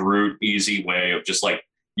most brute, easy way of just like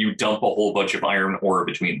you dump a whole bunch of iron ore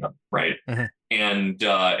between them, right? Mm-hmm. And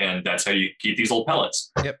that's how you keep these old pellets.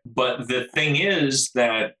 Yep. But the thing is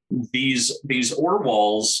that these ore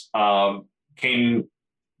walls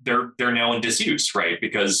they're now in disuse, right?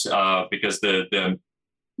 Because the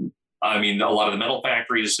I mean, a lot of the metal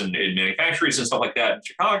factories and manufactories and stuff like that in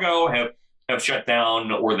Chicago have shut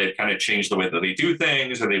down, or they've kind of changed the way that they do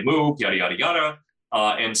things, or they've moved, yada, yada, yada.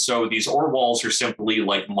 And so these ore walls are simply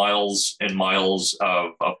like miles and miles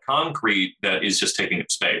of concrete that is just taking up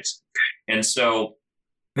space. And so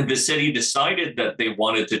the city decided that they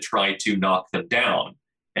wanted to try to knock them down.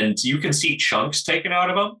 And you can see chunks taken out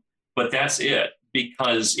of them, but that's it,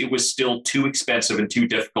 because it was still too expensive and too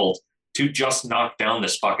difficult to just knock down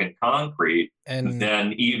this fucking concrete. And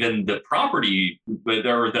then even the property,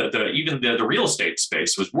 even the real estate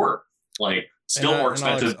space was worth like still more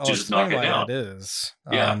expensive to just knock it down. It is.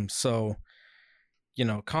 So,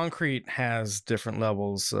 concrete has different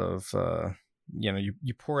levels of,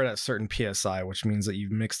 you pour it at certain PSI, which means that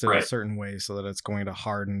you've mixed it a certain way so that it's going to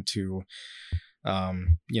harden to,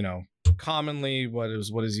 commonly what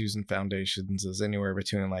is used in foundations is anywhere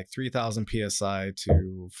between like 3,000 PSI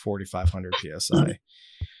to 4,500 PSI.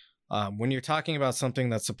 When you're talking about something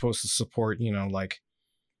that's supposed to support, like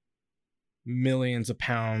millions of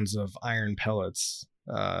pounds of iron pellets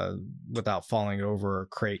without falling over or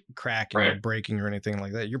cracking or breaking or anything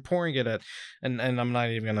like that, you're pouring it at, and I'm not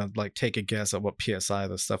even gonna like take a guess at what PSI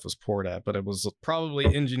this stuff was poured at, but it was probably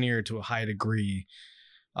engineered to a high degree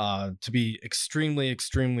to be extremely,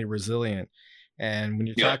 extremely resilient. And when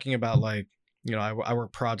you're talking about like, I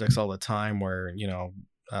work projects all the time where,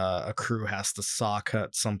 a crew has to saw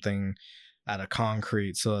cut something out of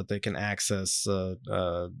concrete so that they can access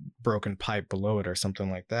a broken pipe below it or something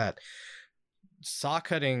like that. Saw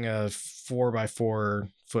cutting a 4x4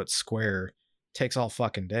 foot square takes all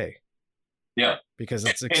fucking day. Yeah. Because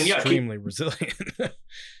it's extremely resilient.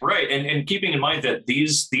 Right. And keeping in mind that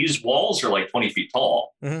these walls are like 20 feet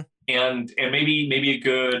tall. Mm-hmm. And maybe a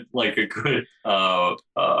good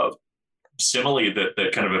simile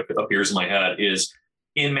that kind of appears in my head is,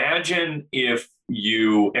 imagine if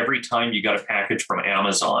every time you got a package from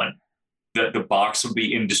Amazon, that the box would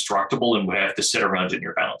be indestructible and would have to sit around in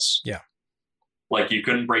your house. Yeah. Like you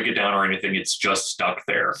couldn't break it down or anything. It's just stuck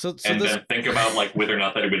there. Then think about like whether or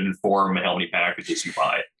not that would inform how many packages you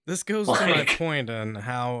buy. This goes to my point on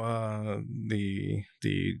how the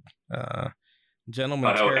gentleman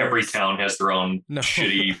about how every town has their own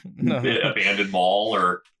shitty abandoned mall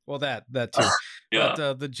or. Well, that too. Yeah.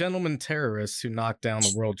 But the gentleman terrorists who knocked down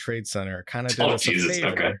the World Trade Center kind of did us a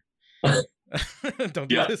favor. Okay. Don't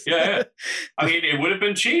do this. Yeah. I mean, it would have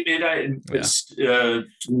been cheap.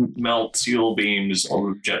 Melt steel beams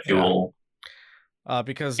or jet fuel.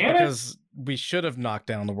 Because we should have knocked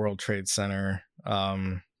down the World Trade Center,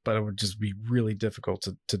 but it would just be really difficult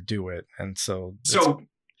to do it. And so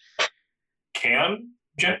can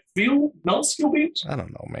melt steel beams? I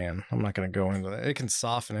don't know, man. I'm not going to go into that. It can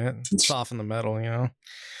soften it. Soften the metal, you know?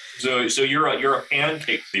 So you're a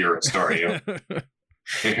pancake theorist, are you?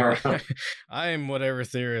 I am whatever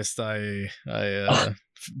theorist I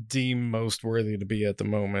deem most worthy to be at the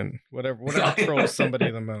moment. Whatever trolls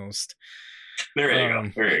somebody the most. There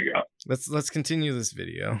you go. Let's continue this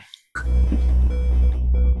video.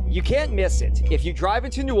 You can't miss it. If you drive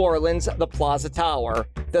into New Orleans, the Plaza Tower,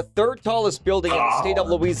 the third tallest building in the state of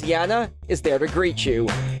Louisiana, is there to greet you.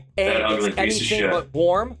 And it's anything but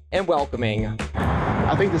warm and welcoming.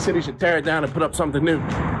 I think the city should tear it down and put up something new.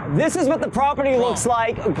 This is what the property looks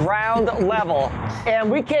like ground level.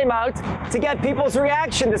 And we came out to get people's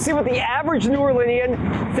reaction to see what the average New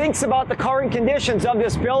Orleanian thinks about the current conditions of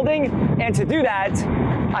this building. And to do that,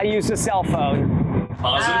 I used a cell phone.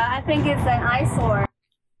 I think it's an eyesore.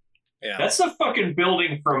 Yeah. That's the fucking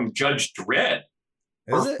building from Judge Dredd.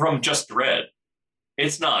 From Just Dredd.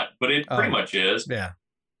 It's not, but it pretty much is. Yeah.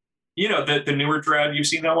 You know, the newer Dredd, you've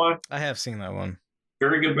seen that one? I have seen that one.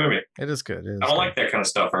 Very good movie. It is good. I don't like that kind of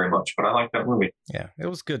stuff very much, but I like that movie. Yeah, it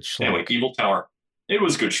was good schlock. Anyway, Evil Tower. It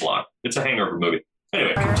was good schlock. It's a hangover movie.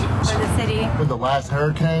 Anyway, continue. For the city. With the last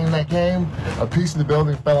hurricane that came, a piece of the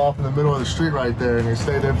building fell off in the middle of the street right there, and it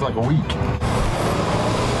stayed there for like a week.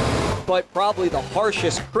 But probably the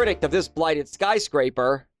harshest critic of this blighted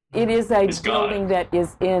skyscraper. It is a building that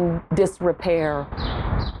is in disrepair,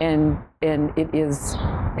 and it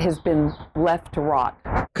has been left to rot.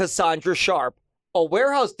 Cassandra Sharp, a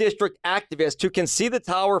warehouse district activist who can see the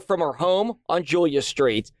tower from her home on Julia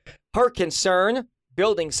Street. Her concern,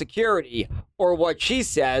 building security, or what she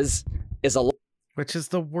says is a... Which is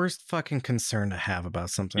the worst fucking concern to have about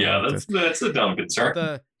something like this. That's a dumb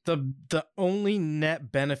concern. The only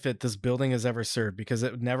net benefit this building has ever served, because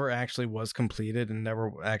it never actually was completed and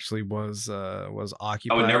never actually was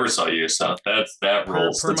occupied. Oh, it never saw use. So that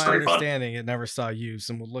rules. Per that's my very understanding, it never saw use,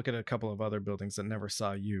 and we'll look at a couple of other buildings that never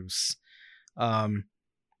saw use. The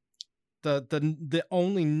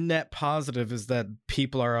only net positive is that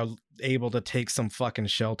people are able to take some fucking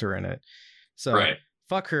shelter in it. So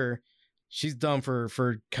fuck her. She's dumb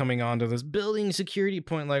for coming onto this building security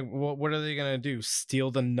point. Like, what are they gonna do? Steal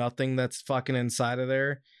the nothing that's fucking inside of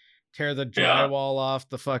there? Tear the drywall off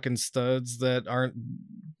the fucking studs that aren't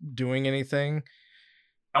doing anything?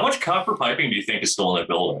 How much copper piping do you think is still in that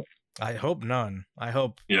building? I hope none. I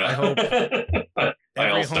hope I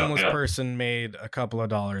every homeless person made a couple of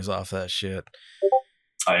dollars off that shit.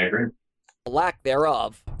 I agree. Lack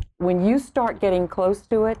thereof. When you start getting close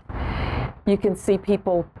to it, you can see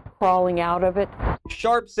people crawling out of it.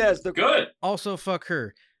 Sharp says the good. Also, fuck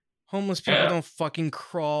her. Homeless people don't fucking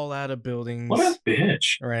crawl out of buildings. What a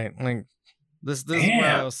bitch. Right. Like, this is what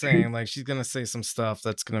I was saying. Like, she's gonna say some stuff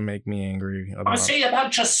that's gonna make me angry. I see a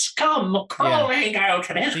bunch of scum crawling out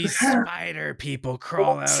of it. These spider people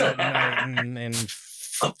crawl out at night and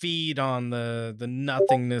feed on the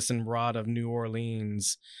nothingness and rot of New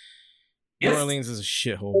Orleans. New Orleans is a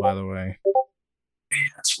shithole, by the way.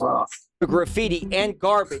 That's rough. The graffiti and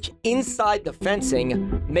garbage inside the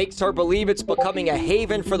fencing makes her believe it's becoming a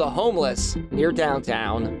haven for the homeless near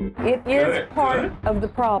downtown. It is part of the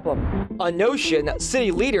problem. A notion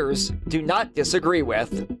city leaders do not disagree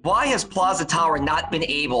with. Why has Plaza Tower not been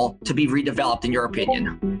able to be redeveloped, in your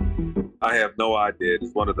opinion? I have no idea.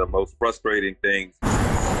 It's one of the most frustrating things.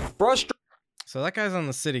 So that guy's on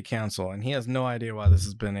the city council, and he has no idea why this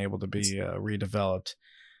has been able to be redeveloped.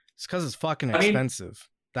 It's because it's fucking expensive.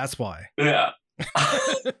 That's why. Yeah.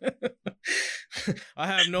 I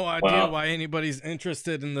have no idea why anybody's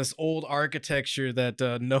interested in this old architecture that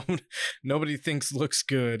nobody thinks looks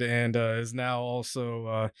good, and is now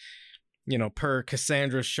also, per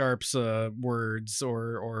Cassandra Sharp's words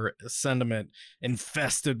or sentiment,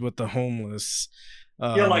 infested with the homeless.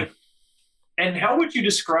 And how would you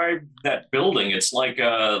describe that building? It's like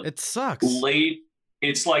it sucks.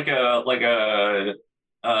 It's like a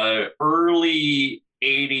early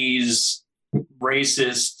 80s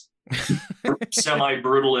racist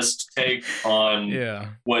semi-brutalist take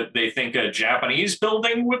on what they think a Japanese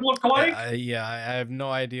building would look like. I have no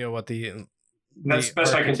idea what that's the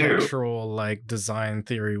best I can do. Architectural design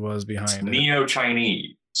theory was behind it.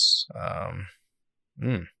 Neo-Chinese.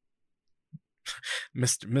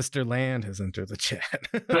 Mr. Land has entered the chat.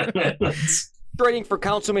 Trading for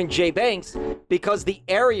Councilman Jay Banks because the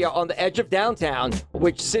area on the edge of downtown,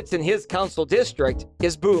 which sits in his council district,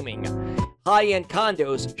 is booming. High-end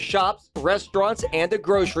condos, shops, restaurants, and a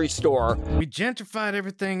grocery store. We gentrified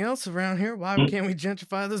everything else around here. Why can't we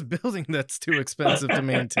gentrify this building that's too expensive to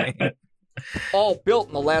maintain? All built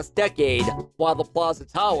in the last decade, while the Plaza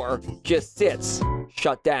Tower just sits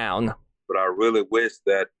shut down. but I really wish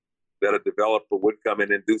that a developer would come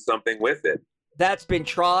in and do something with it. That's been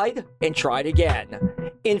tried and tried again.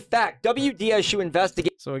 In fact, WDSU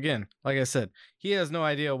investigates. So again, like I said, he has no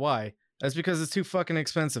idea why. That's because it's too fucking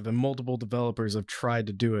expensive, and multiple developers have tried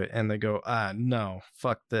to do it, and they go, no,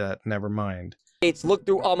 fuck that, never mind. It's looked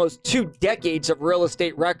through almost 2 decades of real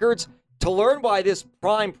estate records to learn why this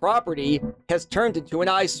prime property has turned into an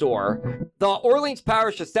eyesore. The Orleans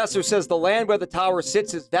Parish Assessor says the land where the tower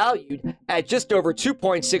sits is valued at just over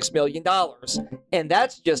 $2.6 million, and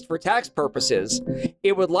that's just for tax purposes.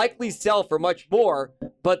 It would likely sell for much more,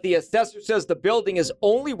 but the assessor says the building is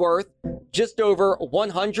only worth just over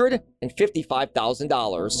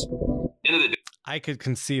 $155,000. I could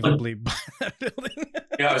conceivably buy that building.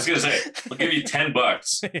 Yeah, I was gonna say, I'll give you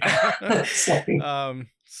 $10.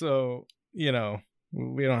 So, you know,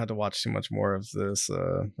 we don't have to watch too much more of this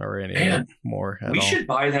or any more at all. We should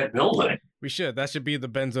buy that building. We should. That should be the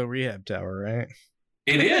Benzo Rehab Tower, right?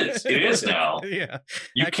 It is. It is now. Yeah.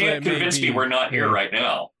 You can't convince me we're not here right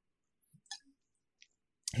now.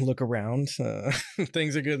 Look around.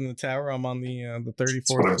 Things are good in the tower. I'm on the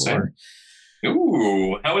 34th floor.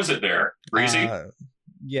 Ooh, how is it there? Breezy?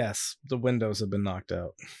 Yes, the windows have been knocked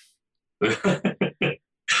out.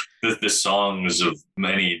 The songs of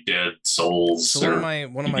many dead souls. So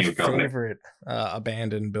one of my favorite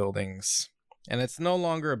abandoned buildings, and it's no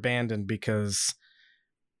longer abandoned because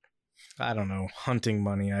I don't know, hunting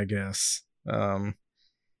money, I guess.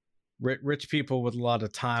 Rich people with a lot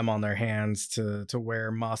of time on their hands to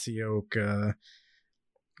wear mossy oak,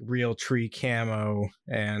 real tree camo,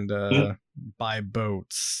 and buy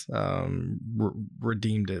boats,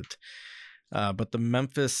 redeemed it. But the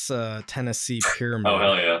Memphis, Tennessee Pyramid. Oh,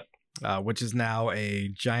 hell yeah. Which is now a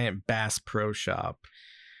giant Bass Pro Shop.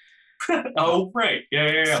 Oh, right.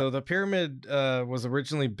 Yeah. So the pyramid was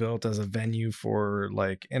originally built as a venue for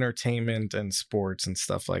like entertainment and sports and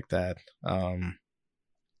stuff like that.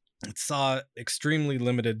 It saw extremely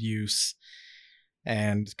limited use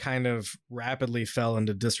and kind of rapidly fell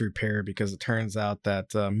into disrepair because it turns out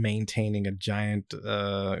that maintaining a giant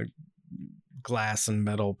glass and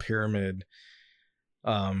metal pyramid,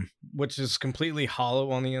 which is completely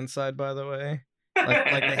hollow on the inside, by the way. Like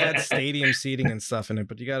they had stadium seating and stuff in it,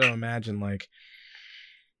 but you got to imagine like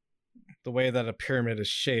the way that a pyramid is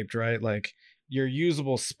shaped, right? Like your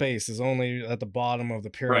usable space is only at the bottom of the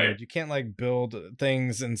pyramid. Right. You can't like build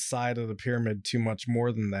things inside of the pyramid too much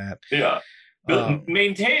more than that. Yeah.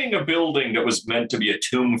 Maintaining a building that was meant to be a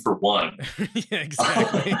tomb for one. Yeah,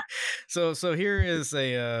 exactly. So here is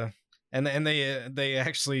a and they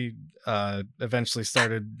actually eventually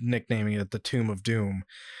started nicknaming it the Tomb of Doom.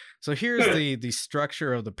 So here's the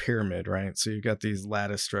structure of the pyramid, right? So you've got these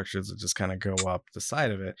lattice structures that just kind of go up the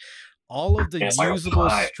side of it. All of the usable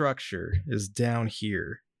structure is down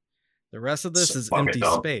here. The rest of this is empty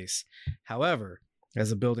space. However,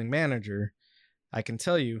 as a building manager, I can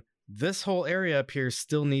tell you this whole area up here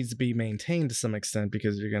still needs to be maintained to some extent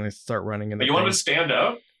because you're going to start running into. You want to stand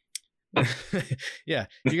up? Yeah,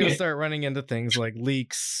 you're going to start running into things like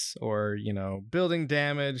leaks or, you know, building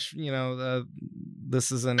damage. You know,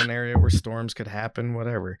 this is in an area where storms could happen,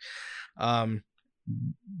 whatever.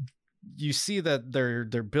 You see that they're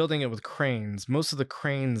building it with cranes. Most of the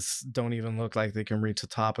cranes don't even look like they can reach the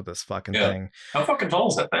top of this fucking thing. How fucking tall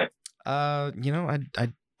is that thing? You know, I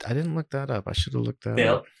didn't look that up. I should have looked that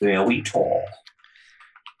up. Very tall.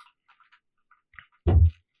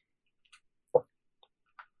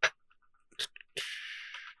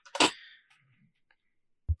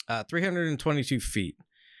 322 feet.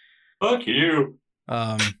 Fuck you.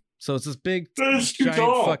 So it's this big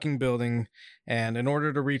giant fucking building, and in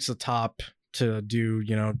order to reach the top to do,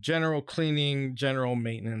 you know, general cleaning, general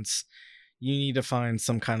maintenance, you need to find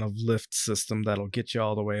some kind of lift system that'll get you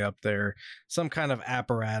all the way up there, some kind of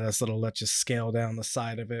apparatus that'll let you scale down the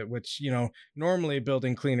side of it, which, you know, normally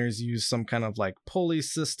building cleaners use some kind of like pulley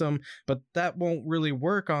system, but that won't really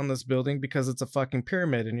work on this building because it's a fucking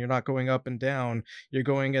pyramid and you're not going up and down, you're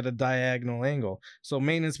going at a diagonal angle. So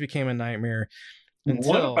maintenance became a nightmare.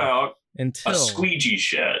 What about a squeegee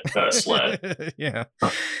sled? Yeah.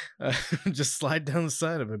 Just slide down the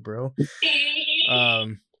side of it, bro.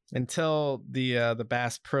 Until the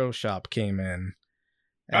Bass Pro Shop came in.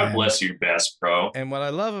 God bless you, Bass Pro. And what I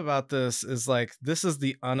love about this is like, this is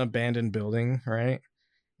the unabandoned building, right?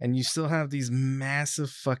 And you still have these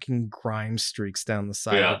massive fucking grime streaks down the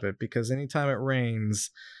side of it because anytime it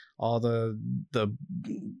rains, all the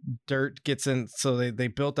dirt gets in. So they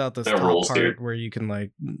built out this top part where you can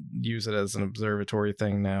like use it as an observatory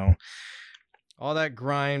thing now. All that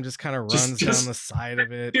grime just kind of runs down the side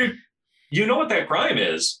of it. Dude, you know what that grime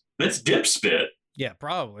is? That's dip spit. Yeah,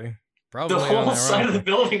 probably. Probably the whole side of the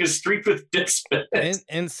building is streaked with dip spit.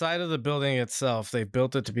 Inside of the building itself, they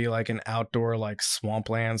built it to be like an outdoor, like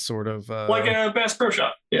swampland sort of, like a Bass Pro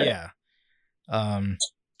Shop. Yeah.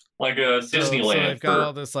 Like a Disneyland. So they've got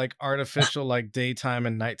all this like artificial like daytime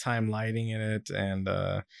and nighttime lighting in it, and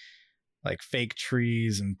like fake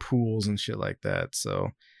trees and pools and shit like that. So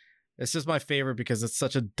it's just my favorite because it's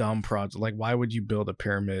such a dumb project. Like, why would you build a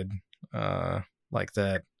pyramid like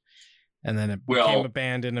that? And then it became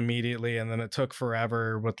abandoned immediately, and then it took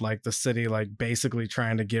forever with like the city like basically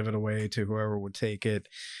trying to give it away to whoever would take it,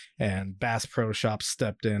 and Bass Pro Shops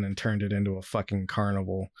stepped in and turned it into a fucking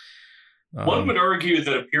carnival. One would argue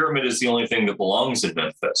that a pyramid is the only thing that belongs in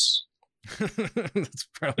Memphis. That's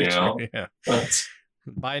probably true. Yeah,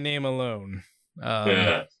 by name alone.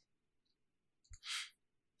 Yeah.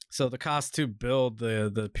 So the cost to build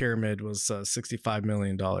the pyramid was $65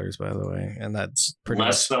 million, by the way, and that's pretty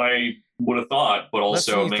less than I would have thought, but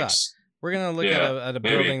also makes. We're gonna look at a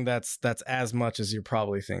building that's as much as you're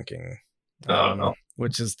probably thinking,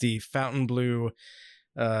 which is the Fontainebleau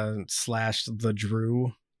 / the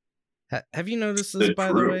Drew. Have you noticed this, by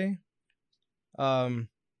the way? A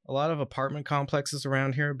lot of apartment complexes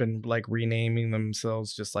around here have been like renaming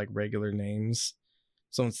themselves just like regular names.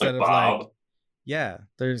 So instead of Bob. like, yeah,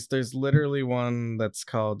 there's literally one that's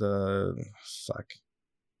called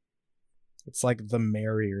it's like the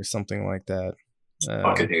Mary or something like that.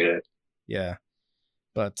 Fucking hate it. Yeah,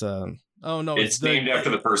 but oh no, it's named after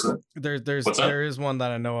the person. There is one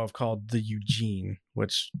that I know of called the Eugene.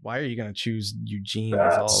 Which, why are you going to choose Eugene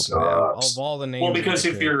of all the names? Well, because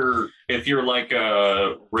if you're like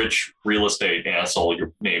a rich real estate asshole,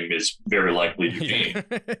 your name is very likely Eugene.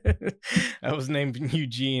 I was named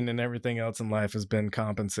Eugene, and everything else in life has been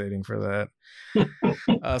compensating for that.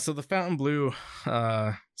 So the Fontainebleau /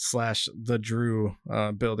 the Drew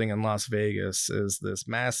building in Las Vegas is this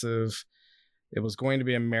massive. It was going to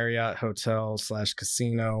be a Marriott hotel /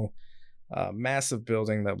 casino. Massive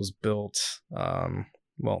building that was built,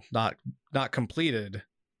 not completed,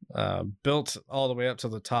 built all the way up to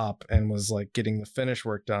the top and was like getting the finish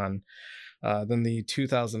work done. Then the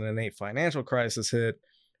 2008 financial crisis hit,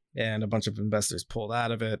 and a bunch of investors pulled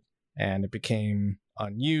out of it, and it became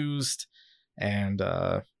unused and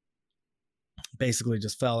basically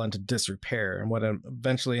just fell into disrepair. And what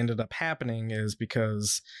eventually ended up happening is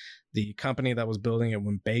because the company that was building it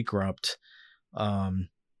went bankrupt,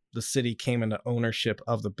 the city came into ownership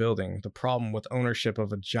of the building. The problem with ownership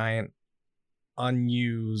of a giant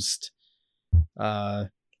unused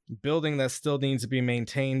building that still needs to be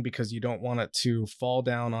maintained because you don't want it to fall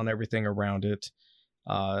down on everything around it.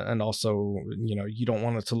 And also, you don't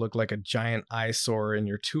want it to look like a giant eyesore in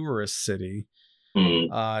your tourist city,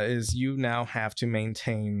 is you now have to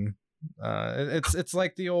maintain. It's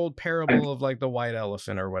like the old parable of like the white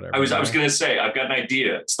elephant or whatever. I was going to say, I've got an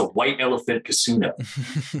idea. It's the white elephant casino.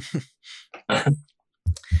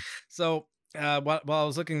 So while I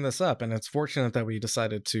was looking this up, and it's fortunate that we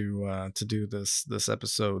decided to do this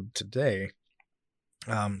episode today.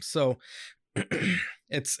 So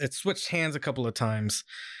it's switched hands a couple of times.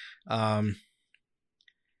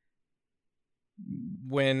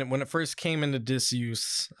 When it first came into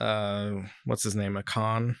disuse, what's his name?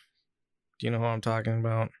 Akan. Do you know who I'm talking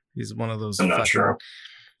about? He's one of those. I'm not sure.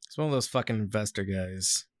 He's one of those fucking investor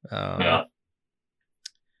guys. Yeah.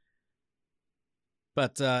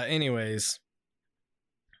 But anyways,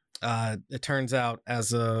 it turns out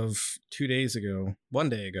as of 1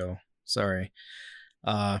 day ago, sorry,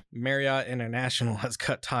 Marriott International has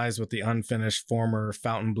cut ties with the unfinished former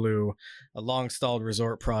Fontainebleau, a long-stalled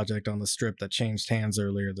resort project on the Strip that changed hands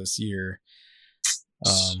earlier this year.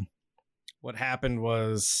 What happened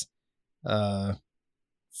was, I'm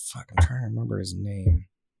trying to remember his name.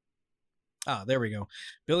 There we go.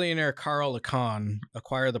 Billionaire Carl Icahn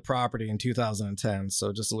acquired the property in 2010,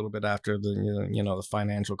 so just a little bit after the the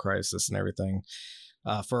financial crisis and everything,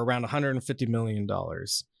 for around $150 million.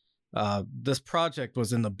 This project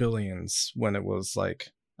was in the billions when it was like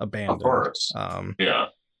abandoned. Of course. Yeah.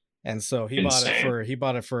 And so he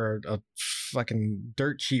bought it for a fucking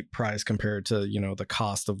dirt cheap price compared to the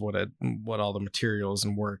cost of what all the materials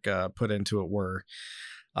and work put into it were.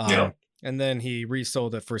 And then he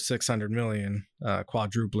resold it for $600 million,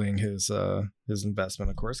 quadrupling his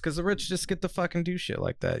investment, of course, because the rich just get to fucking do shit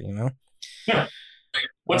like that, Yeah.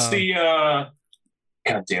 What's the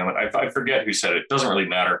God damn it? I forget who said it. Doesn't really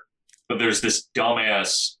matter. But there's this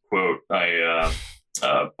dumbass quote by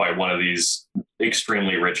one of these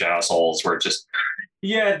extremely rich assholes where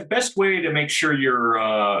Yeah, the best way to make sure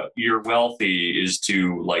you're wealthy is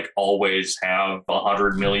to like always have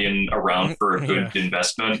 100 million around for a good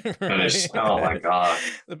investment. And it's oh my god,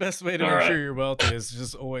 the best way to make sure you're wealthy is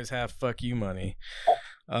just always have fuck you money.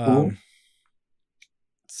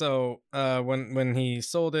 So when he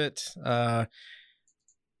sold it,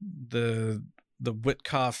 the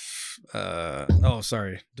Witkoff,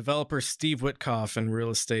 developer Steve Witkoff and real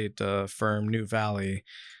estate firm New Valley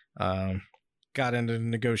got into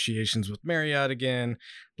negotiations with Marriott again,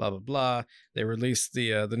 blah blah blah. They released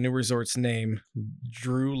the new resort's name,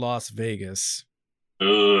 Drew Las Vegas.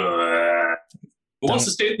 Who wants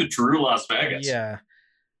to stay at the Drew Las Vegas? Yeah.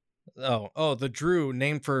 Oh, the Drew,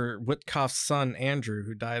 named for Witkoff's son Andrew,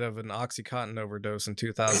 who died of an OxyContin overdose in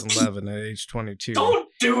 2011 at age 22. Don't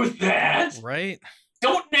do that, right?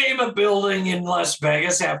 Don't name a building in Las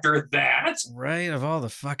Vegas after that, right? Of all the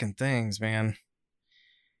fucking things, man.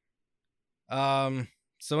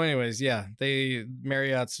 So anyways, yeah,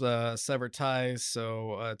 Marriott's severed ties,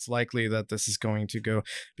 so it's likely that this is going to go,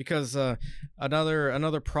 because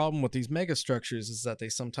another problem with these mega structures is that they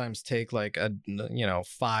sometimes take like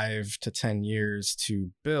 5 to 10 years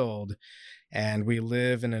to build, and we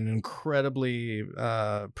live in an incredibly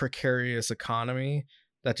precarious economy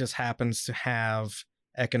that just happens to have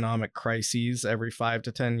economic crises every 5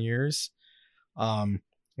 to 10 years.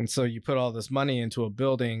 And so you put all this money into a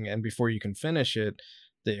building, and before you can finish it,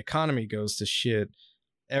 the economy goes to shit.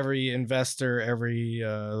 Every investor, every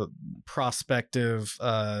prospective,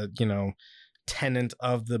 tenant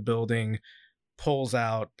of the building pulls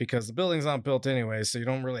out because the building's not built anyway. So you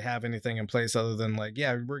don't really have anything in place other than like,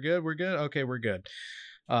 yeah, we're good. Okay, we're good.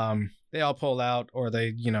 They all pull out, or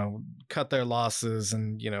they, cut their losses,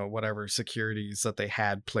 and, whatever securities that they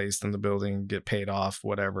had placed in the building get paid off,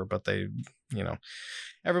 whatever. But they,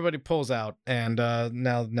 everybody pulls out, and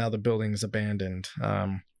now the building's abandoned.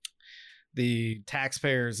 The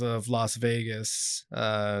taxpayers of Las Vegas,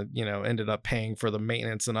 ended up paying for the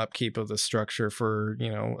maintenance and upkeep of the structure for,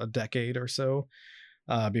 a decade or so,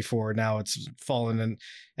 before now it's fallen.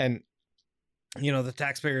 And the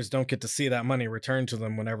taxpayers don't get to see that money returned to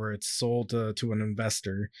them whenever it's sold to an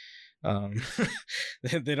investor.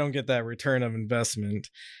 They don't get that return of investment.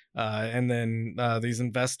 And then these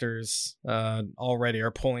investors already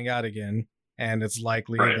are pulling out again. And it's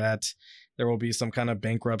likely that there will be some kind of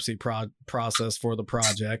bankruptcy process for the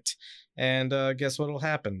project. And guess what will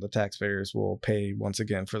happen? The taxpayers will pay once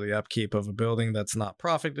again for the upkeep of a building that's not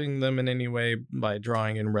profiting them in any way by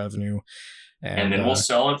drawing in revenue. And then we'll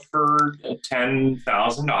sell it for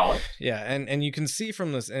 $10,000. Yeah, and you can see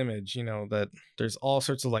from this image, that there's all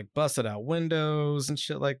sorts of like busted out windows and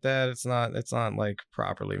shit like that. It's not like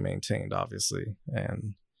properly maintained, obviously.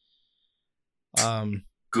 And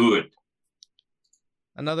good.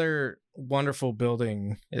 Another wonderful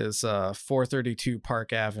building is 432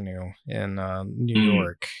 Park Avenue in New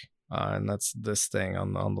York, and that's this thing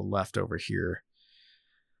on the left over here.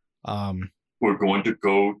 We're going to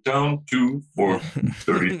go down to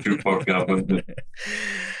 432 Park Avenue.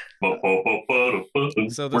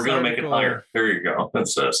 So we're going to make it higher. There you go.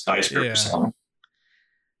 That's a skyscraper song.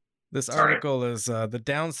 This article is the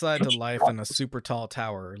downside to life in a super tall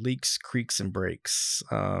tower: leaks, creaks, and breaks.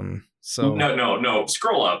 So no.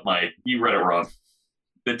 Scroll up, Mike. You read it wrong.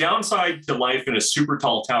 The downside to life in a super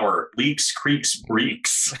tall tower: leaks, creaks,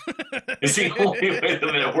 breaks. It's the only way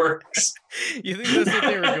that it works. You think that's what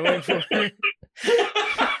they were going for?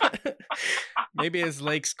 Maybe it's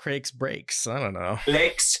lakes, creaks, breaks. I don't know.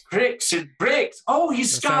 Lakes, creaks, and breaks. Oh,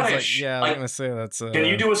 he's Scottish. I was gonna say that's. Can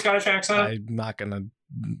you do a Scottish accent? I'm not gonna.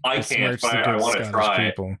 I can't, but I want to try.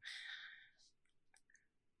 People.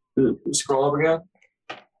 Scroll up again.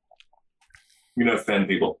 You're gonna offend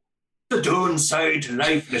people. The downside to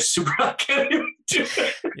life in a super. I can't even do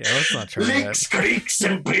it. Yeah, let's not try Leaks, creaks,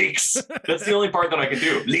 and breaks. That's the only part that I can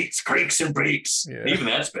do. Leaks, creaks, and breaks. Yeah. Even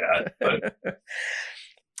that's bad. But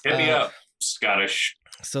hit me up, Scottish.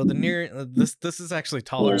 So this is actually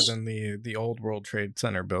taller than the old World Trade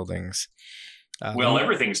Center buildings. Well,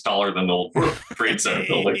 everything's taller than the old World Trade Center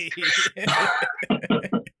buildings.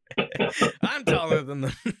 I'm taller than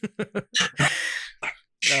them.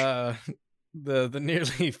 The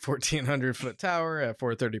nearly 1,400-foot tower at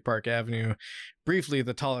 430 Park Avenue, briefly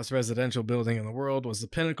the tallest residential building in the world, was the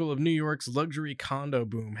pinnacle of New York's luxury condo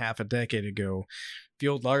boom half a decade ago,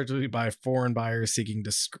 fueled largely by foreign buyers seeking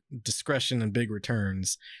discretion and big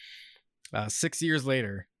returns. 6 years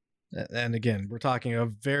later, and again, we're talking a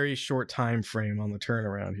very short time frame on the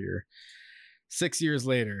turnaround here. 6 years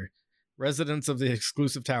later, Residents of the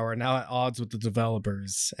exclusive tower are now at odds with the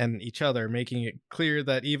developers and each other, making it clear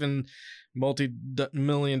that even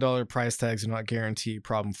multi-million-dollar price tags do not guarantee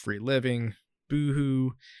problem-free living.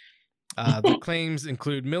 Boo-hoo. The claims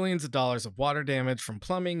include millions of dollars of water damage from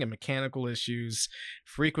plumbing and mechanical issues,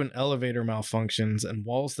 frequent elevator malfunctions, and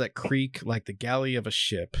walls that creak like the galley of a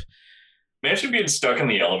ship. Imagine being stuck in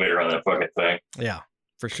the elevator on that fucking thing. Yeah,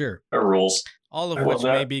 for sure. That rules. All of which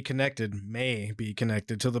may be connected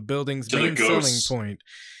to the building's main selling point,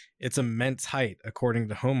 its immense height, according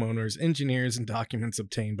to homeowners, engineers, and documents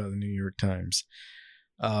obtained by the New York Times.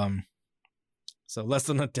 So less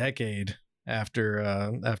than a decade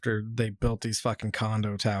after they built these fucking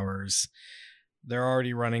condo towers, they're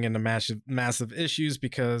already running into massive issues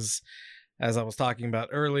because, as I was talking about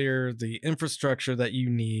earlier, the infrastructure that you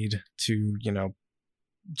need to,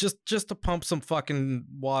 just to pump some fucking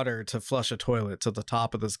water to flush a toilet to the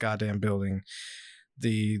top of this goddamn building.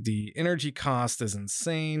 The energy cost is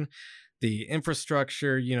insane. The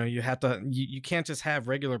infrastructure, you have to, you can't just have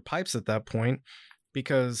regular pipes at that point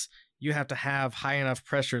because you have to have high enough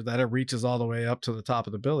pressure that it reaches all the way up to the top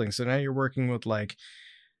of the building. So now you're working with like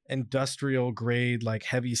industrial grade, like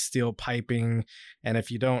heavy steel piping. And if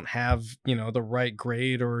you don't have, the right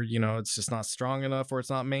grade, or, it's just not strong enough, or it's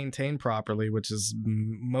not maintained properly, which is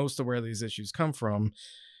most of where these issues come from,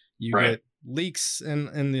 you get leaks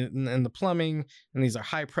in the plumbing, and these are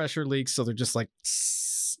high pressure leaks. So they're just like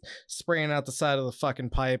spraying out the side of the fucking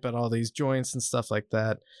pipe at all these joints and stuff like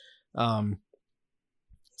that.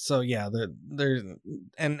 So yeah, they're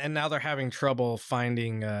and now they're having trouble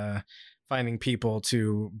finding people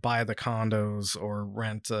to buy the condos or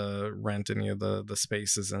rent any of the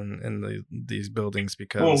spaces in these buildings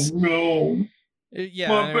because my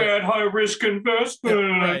bad high risk investment.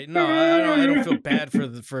 Right. No, I don't feel bad for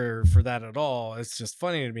that at all. It's just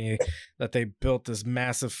funny to me that they built this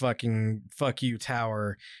massive fucking fuck you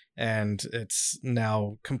tower and it's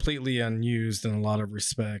now completely unused in a lot of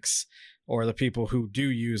respects. Or the people who do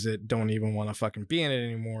use it don't even want to fucking be in it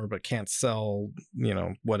anymore, but can't sell,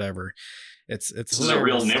 whatever. This is a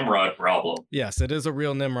real Nimrod problem. Yes, it is a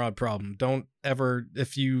real Nimrod problem. Don't ever,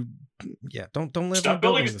 don't live. Stop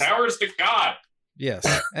building towers to God. Yes,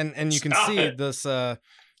 and you can see this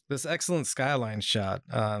excellent skyline shot.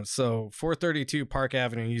 So 432 Park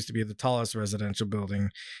Avenue used to be the tallest residential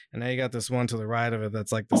building, and now you got this one to the right of it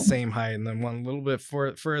that's like the same height, and then one a little bit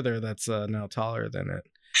further that's now taller than it.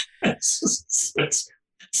 It's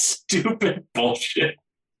stupid bullshit.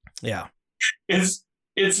 Yeah, it's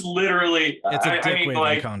literally a dick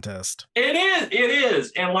waving contest. It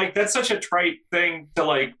is, and like that's such a trite thing to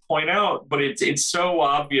like point out, but it's so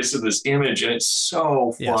obvious in this image, and it's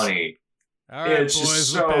so funny. Yes. All right, it's boys,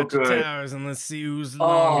 just so whip out good. The towers and let's see who's the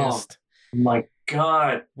longest. My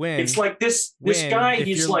God, it's like this guy. If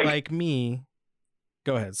he's you're like me.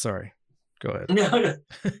 Go ahead. Sorry. Go ahead. No.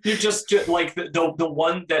 You're just like the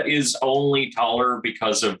one that is only taller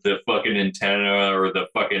because of the fucking antenna or the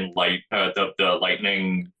fucking light, the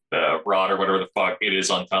lightning rod or whatever the fuck it is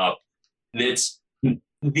on top. It's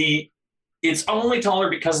only taller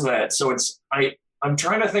because of that. So I'm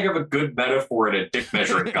trying to think of a good metaphor in a dick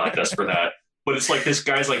measuring contest for that. But it's like this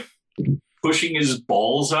guy's like pushing his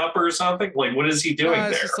balls up or something. Like, what is he doing there?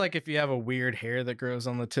 It's just like if you have a weird hair that grows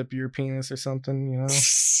on the tip of your penis or something,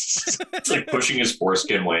 It's like pushing his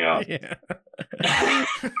foreskin way up. Yeah. I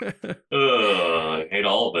hate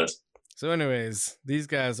all of it. So anyways, these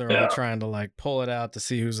guys are all trying to like pull it out to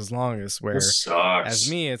see who's the longest, where as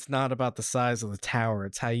me, it's not about the size of the tower,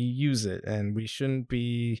 it's how you use it. And we shouldn't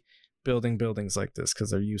be building buildings like this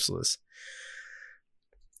because they're useless.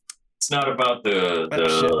 It's not about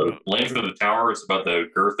the length of the tower, it's about the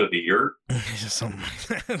girth of the yurt. Something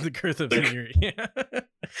like that. The girth of the yurt, yeah.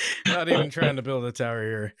 Not even trying to build a tower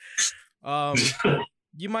here.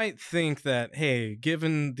 You might think that, hey,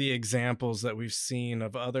 given the examples that we've seen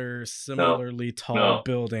of other similarly tall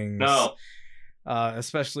buildings,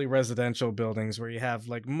 especially residential buildings where you have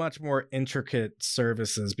like much more intricate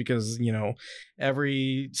services because,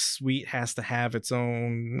 every suite has to have its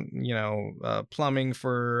own, plumbing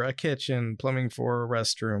for a kitchen, plumbing for a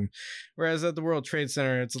restroom. Whereas at the World Trade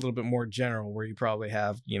Center, it's a little bit more general where you probably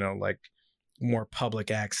have, like more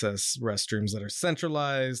public access restrooms that are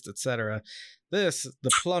centralized, etc. The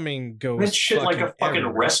plumbing goes that shit like a fucking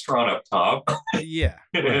everywhere. Restaurant up top. Yeah,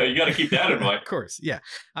 right. You got to keep that in mind. Of course, yeah.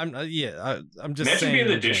 I'm just imagine saying, being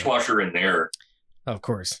the dishwasher in there. Of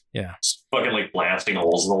course, yeah. Just fucking like blasting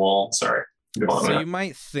holes in the wall. Sorry. So you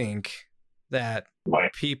might think that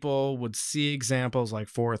people would see examples like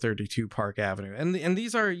 432 Park Avenue, and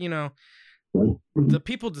these are the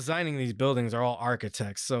people designing these buildings are all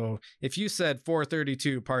architects. So if you said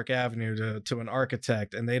 432 Park Avenue to an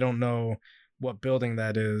architect and they don't know what building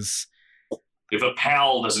that is, if a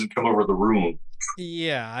pal doesn't come over the room,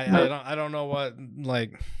 yeah, I don't know what,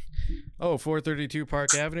 like, 432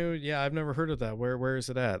 Park Avenue. Yeah, I've never heard of that. Where is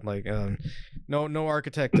it at? Like, no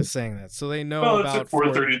architect is saying that, so they know about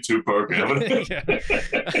 432 Park Avenue.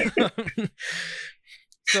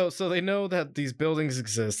 So they know that these buildings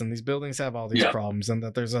exist and these buildings have all these problems, and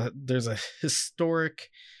that there's a historic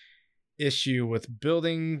issue with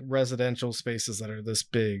building residential spaces that are this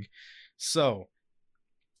big. So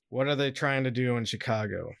what are they trying to do in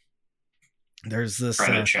Chicago? There's this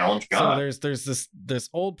challenge God. So there's this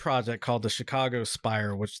old project called the Chicago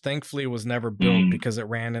Spire, which thankfully was never built because it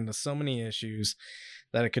ran into so many issues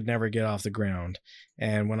that it could never get off the ground.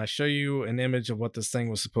 And when I show you an image of what this thing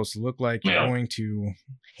was supposed to look like, you're going to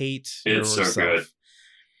hate yourself. So good.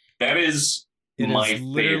 That is my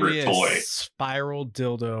favorite toy. Spiral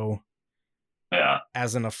dildo. Yeah.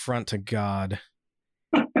 As an affront to God.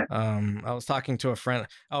 I was talking to a friend.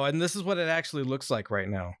 Oh, and this is what it actually looks like right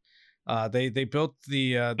now. They built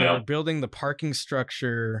they were building the parking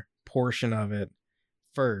structure portion of it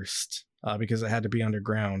first because it had to be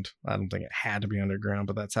underground. I don't think it had to be underground,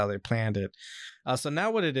 but that's how they planned it. So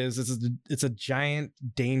now what it is it's a giant,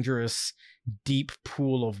 dangerous, deep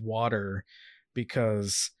pool of water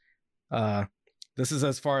because this is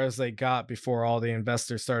as far as they got before all the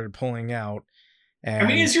investors started pulling out. And, I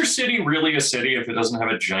mean, is your city really a city if it doesn't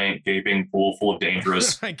have a giant gaping pool full of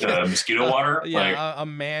dangerous mosquito water? Yeah, a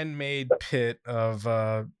man-made pit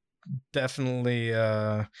of definitely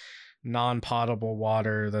non-potable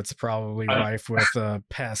water that's probably rife with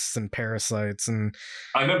pests and parasites. And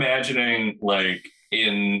I'm imagining, like,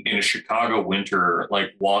 in a Chicago winter,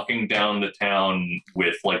 like walking down the town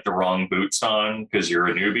with like the wrong boots on because you're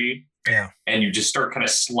a newbie. Yeah. And you just start kind of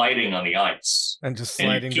sliding on the ice. And just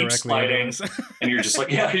sliding directly. Sliding, and you're just like,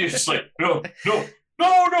 you're just like, no.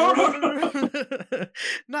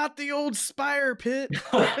 Not the old Spire pit.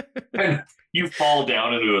 And you fall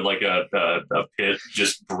down into like a pit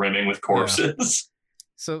just brimming with corpses.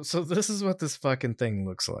 Yeah. So this is what this fucking thing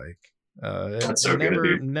looks like. That's so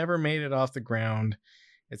never made it off the ground.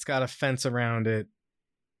 It's got a fence around it.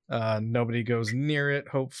 Nobody goes near it,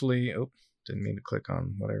 hopefully. Oh, didn't mean to click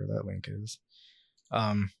on whatever that link is.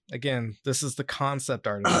 Again, this is the concept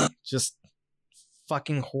art of it. Just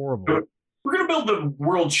fucking horrible. We're gonna build the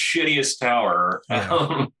world's shittiest tower.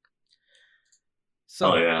 Yeah.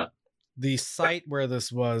 So the site where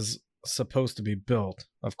this was supposed to be built,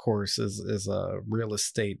 of course, is a real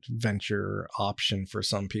estate venture option for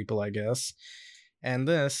some people, I guess. And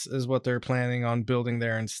this is what they're planning on building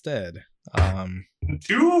there instead. 2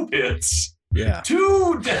 pits. Yeah.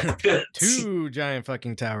 2 death pits. 2 giant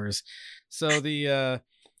fucking towers. So the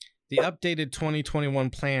updated 2021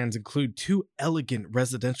 plans include 2 elegant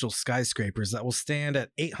residential skyscrapers that will stand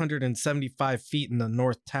at 875 feet in the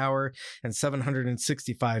north tower and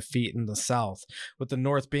 765 feet in the south. With the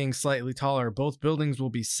north being slightly taller, both buildings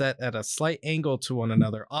will be set at a slight angle to one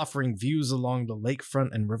another, offering views along the lakefront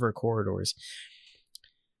and river corridors.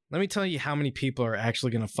 Let me tell you how many people are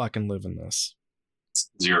actually going to fucking live in this.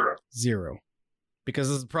 0. Because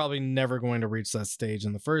this is probably never going to reach that stage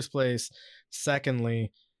in the first place.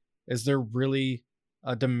 Secondly, is there really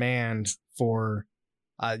a demand for,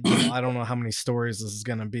 I don't know how many stories this is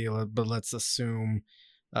going to be, but let's assume,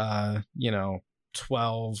 12,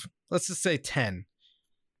 let's just say 10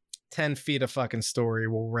 feet of fucking story.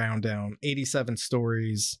 We'll round down 87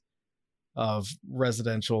 stories of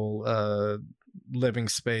residential living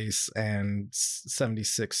space and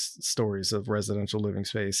 76 stories of residential living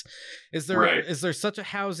space. Is there such a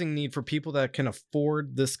housing need for people that can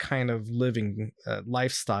afford this kind of living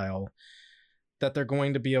lifestyle that they're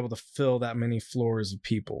going to be able to fill that many floors of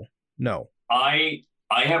people? No. I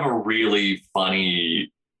have a really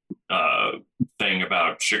funny thing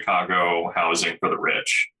about Chicago housing for the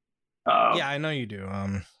rich. Yeah, I know you do.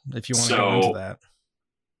 If you want to go into that.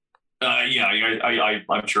 I'm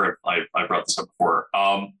sure I brought this up before.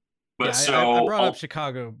 I brought up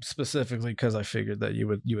Chicago specifically because I figured that you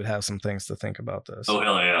would have some things to think about this. Oh,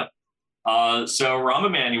 hell yeah. So Rahm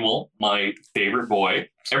Emanuel, my favorite boy,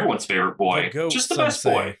 everyone's favorite boy, the goat, just the best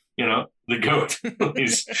boy, the goat.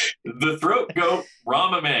 He's the throat goat,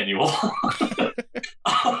 Rahm Emanuel.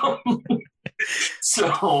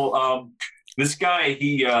 This guy,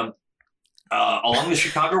 he along the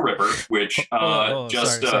Chicago River, which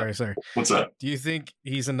sorry. What's that? Do you think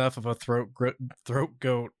he's enough of a throat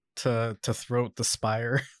goat to throat the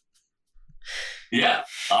Spire? Yeah,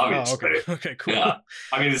 obviously. Oh, okay, cool. Yeah.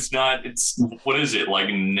 I mean, it's what is it, like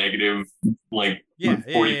negative, like 40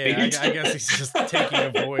 feet? I guess he's just taking a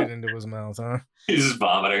void into his mouth, huh? He's just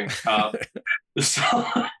vomiting. So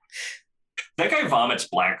that guy vomits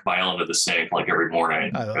black bile into the sink like every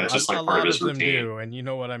morning. It's just like part of his routine. Do, and you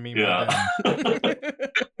know what I mean Yeah. by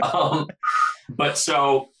that. But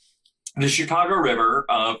so the Chicago River,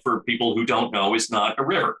 for people who don't know, is not a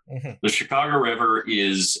river. Mm-hmm. The Chicago River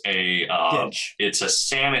is it's a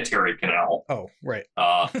sanitary canal. Oh, right.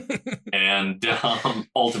 And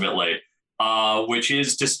ultimately, which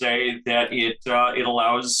is to say that it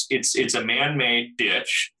allows it's a man-made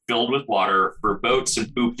ditch filled with water for boats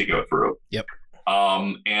and poop to go through. Yep.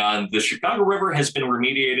 And the Chicago River has been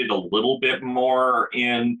remediated a little bit more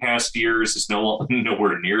in past years. It's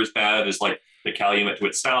nowhere near as bad as like the Calumet to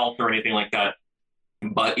its south or anything like that.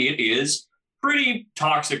 But it is pretty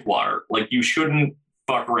toxic water. Like you shouldn't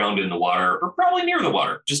fuck around in the water or probably near the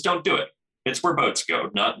water. Just don't do it. It's where boats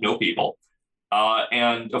go, no people.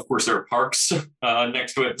 And of course there are parks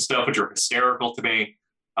next to it and stuff, which are hysterical to me.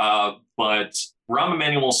 But Rahm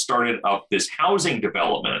Emanuel started up this housing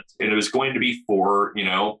development, and it was going to be for,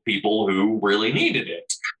 people who really needed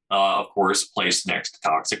it. Of course, placed next to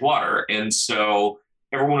toxic water. And so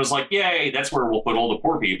everyone was like, yay, that's where we'll put all the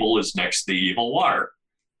poor people, is next to the evil water.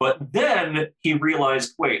 But then he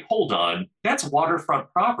realized, wait, hold on, that's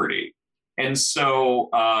waterfront property. And so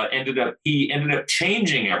he ended up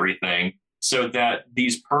changing everything so that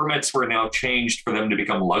these permits were now changed for them to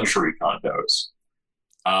become luxury condos.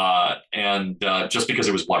 And just because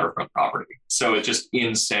it was waterfront property. So it's just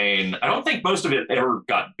insane. I don't think most of it ever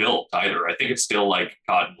got built either. I think it's still like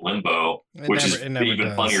caught in limbo, which is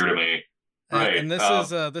even funnier to me. Right. And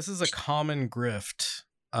this is a common grift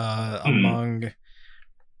among,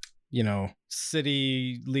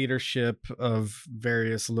 city leadership of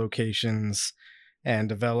various locations and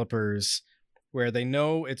developers, where they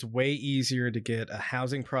know it's way easier to get a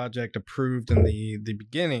housing project approved in the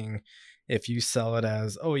beginning if you sell it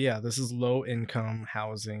as, oh yeah, this is low income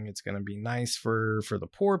housing, it's going to be nice for the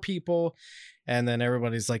poor people. And then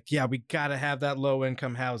everybody's like, yeah, we got to have that low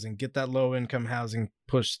income housing, get that low income housing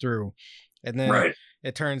pushed through. And then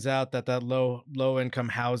it turns out that low income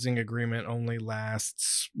housing agreement only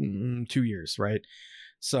lasts 2 years, right?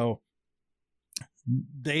 So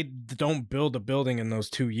they don't build a building in those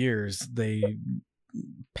 2 years. They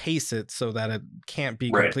pace it so that it can't be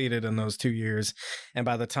completed in those 2 years. And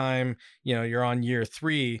by the time, you're on year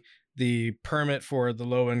 3, the permit for the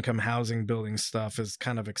low income housing building stuff is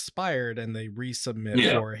kind of expired, and they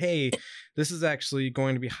resubmit for, hey, this is actually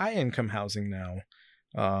going to be high income housing now.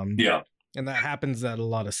 And that happens at a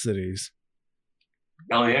lot of cities.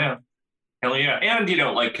 Hell yeah.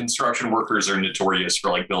 And, like construction workers are notorious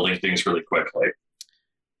for like building things really quickly.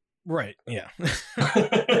 Right. Yeah.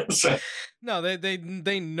 No,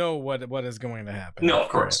 they know what is going to happen. No, of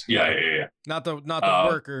course. Yeah. Not the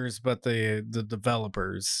workers, but the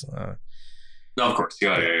developers. No, of course.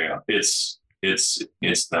 Yeah. It's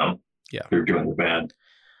them. Yeah. They're doing the bad.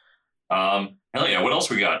 Hell yeah. What else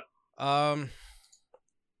we got?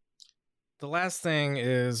 The last thing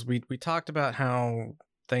is we talked about how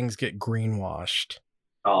things get greenwashed.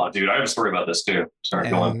 Oh, dude, I have a story about this too. Sorry,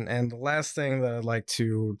 go on. And the last thing that I'd like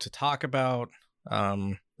to talk about,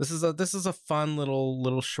 this is a fun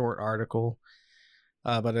little short article,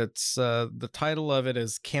 but it's the title of it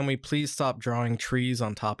is "Can we please stop drawing trees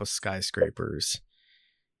on top of skyscrapers?"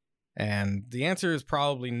 And the answer is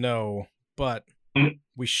probably no, but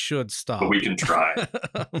we should stop. But we can try.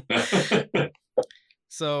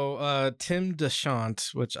 So Tim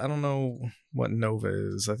DeShant, which I don't know what Nova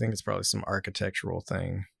is. I think it's probably some architectural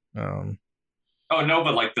thing. Oh, Nova,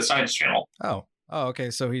 like the Science Channel. Oh,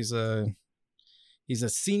 okay. So he's a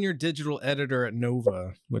senior digital editor at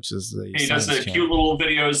Nova, which is the he does the cute little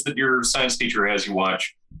videos that your science teacher has you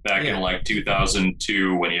watch back in like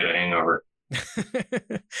 2002 when you had a hangover.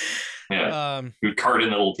 Yeah, you'd cart in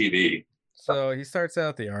the little TV. So he starts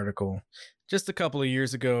out the article. Just a couple of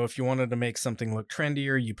years ago, if you wanted to make something look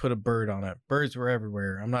trendier, you put a bird on it. Birds were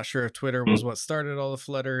everywhere. I'm not sure if Twitter was what started all the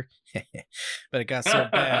flutter, but it got so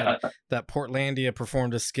bad that Portlandia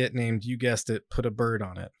performed a skit named, you guessed it, Put a Bird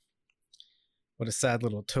on It. What a sad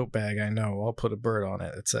little tote bag, I know. I'll put a bird on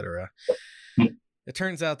it, etc. It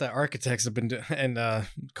turns out that architects have been and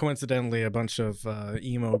coincidentally, a bunch of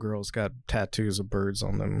emo girls got tattoos of birds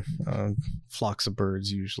on them. Flocks of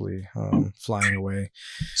birds, usually, flying away.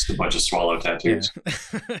 Just a bunch of swallow tattoos.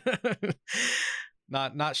 Yeah.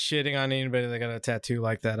 Not shitting on anybody that got a tattoo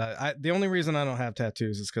like that. The only reason I don't have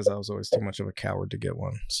tattoos is because I was always too much of a coward to get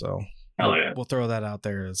one. So We'll throw that out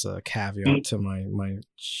there as a caveat to my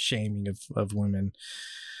shaming of women.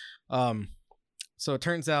 So it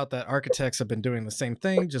turns out that architects have been doing the same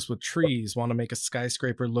thing, just with trees. Want to make a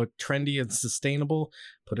skyscraper look trendy and sustainable?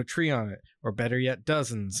 Put a tree on it. Or better yet,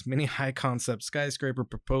 dozens. Many high-concept skyscraper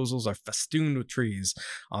proposals are festooned with trees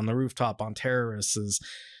on the rooftop, on terraces.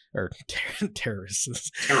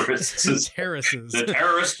 Terraces.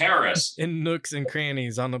 The terrace. In nooks and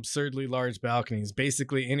crannies, on absurdly large balconies,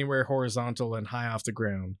 basically anywhere horizontal and high off the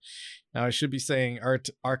ground. Now, I should be saying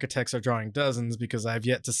architects are drawing dozens because I've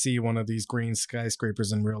yet to see one of these green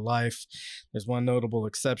skyscrapers in real life. There's one notable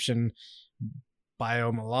exception,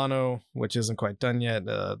 Bio Milano, which isn't quite done yet.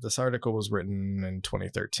 This article was written in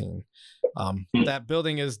 2013. That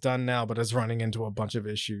building is done now, but is running into a bunch of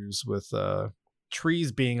issues with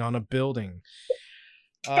trees being on a building.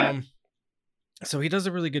 So he does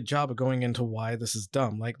a really good job of going into why this is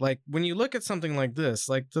dumb. Like when you look at something like this,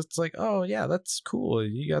 that's like, oh yeah, that's cool.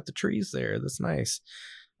 You got the trees there. That's nice.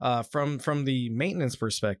 From the maintenance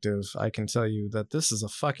perspective, I can tell you that this is a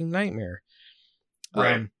fucking nightmare.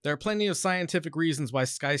 Right. There are plenty of scientific reasons why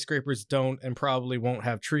skyscrapers don't and probably won't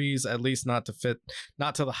have trees, at least not to the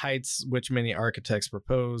heights which many architects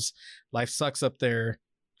propose. Life sucks up there.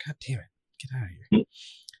 God damn it. Get out of here.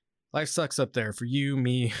 Life sucks up there for you,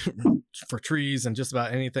 me, for trees, and just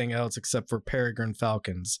about anything else except for peregrine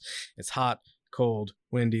falcons. It's hot, cold,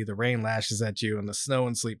 windy, the rain lashes at you, and the snow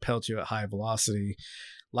and sleet pelt you at high velocity.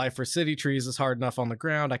 Life for city trees is hard enough on the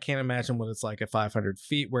ground. I can't imagine what it's like at 500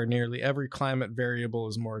 feet, where nearly every climate variable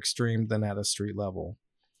is more extreme than at a street level.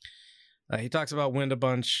 He talks about wind a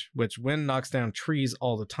bunch, which wind knocks down trees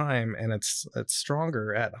all the time, and it's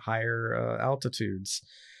stronger at higher altitudes.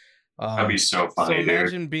 That'd be so funny. So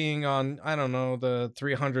imagine being on, I don't know, the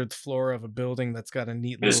 300th floor of a building that's got a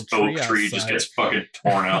neat little tree oak tree outside. just gets fucking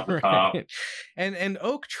torn out the top. And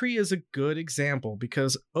oak tree is a good example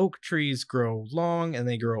because oak trees grow long and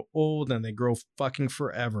they grow old and they grow fucking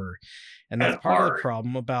forever. And that's part of the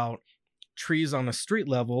problem about trees on a street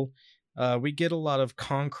level. We get a lot of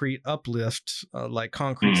concrete uplift, like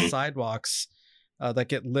concrete sidewalks that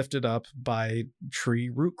get lifted up by tree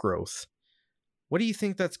root growth. What do you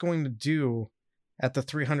think that's going to do at the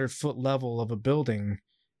 300-foot level of a building?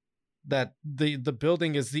 That the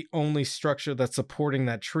building is the only structure that's supporting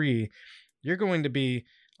that tree. You're going to be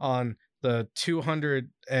on the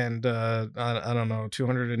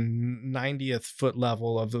 290th foot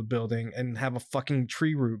level of the building and have a fucking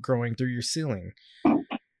tree root growing through your ceiling.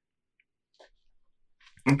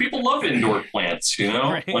 And people love indoor plants, you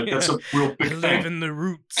know? Right. Like that's a real big thing. Live in the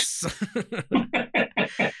roots.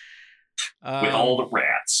 With all the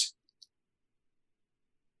rats.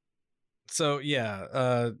 So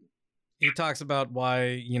yeah, he talks about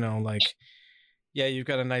why, you know, like, yeah, you've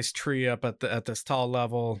got a nice tree up at this tall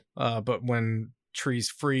level, but when trees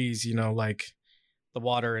freeze, you know, like the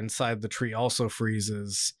water inside the tree also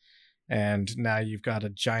freezes, and now you've got a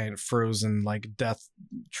giant frozen like death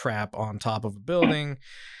trap on top of a building.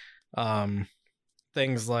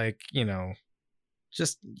 Things like, you know,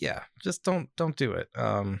 just don't do it.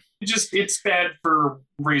 It's bad for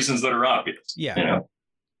reasons that are obvious. Yeah. You know?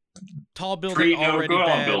 Tall building already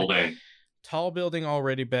bad. Building. Tall building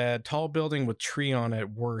already bad. Tall building with tree on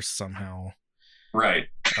it worse somehow. Right.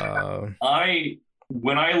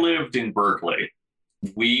 When I lived in Berkeley,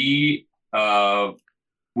 we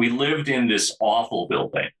lived in this awful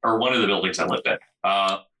building, or one of the buildings I lived in,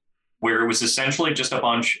 where it was essentially just a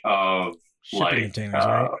bunch of shipping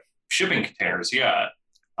containers, yeah.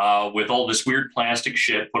 With all this weird plastic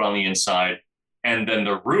shit put on the inside. And then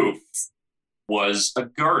the roof was a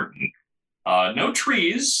garden. No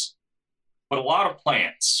trees, but a lot of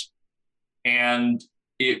plants. And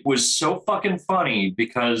it was so fucking funny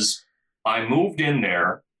because I moved in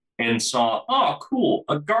there and saw, oh, cool,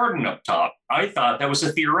 a garden up top. I thought that was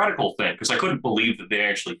a theoretical thing because I couldn't believe that they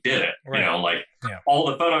actually did it. Right. You know, like all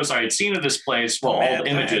the photos I had seen of this place, well, all the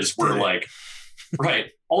images were like, right.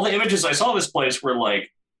 All the images I saw of this place were like,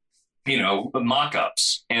 you know,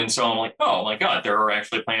 mock-ups. And so I'm like, oh my God, there are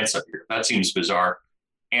actually plants up here. That seems bizarre.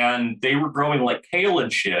 And they were growing like kale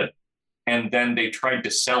and shit. And then they tried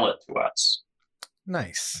to sell it to us.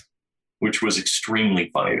 Nice. Which was extremely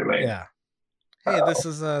funny to me. Yeah. Hey,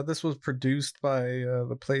 this was produced by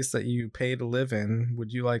the place that you pay to live in.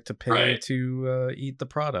 Would you like to pay to eat the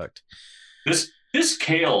product? This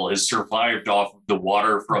kale has survived off of the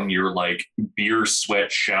water from your like beer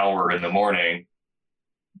sweat shower in the morning.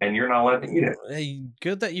 And you're not allowed to eat it. Hey,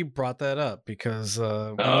 good that you brought that up because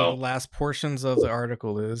one of the last portions of the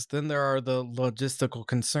article is, then there are the logistical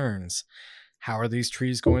concerns. How are these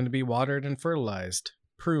trees going to be watered and fertilized?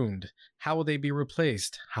 pruned? How will they be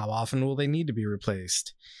replaced? How often will they need to be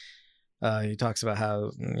replaced? He talks about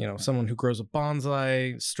how, someone who grows a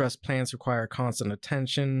bonsai, stressed plants require constant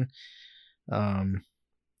attention. And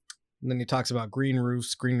then he talks about green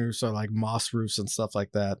roofs. Green roofs are like moss roofs and stuff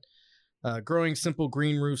like that. Growing simple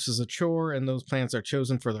green roofs is a chore, and those plants are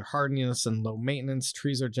chosen for their hardiness and low maintenance.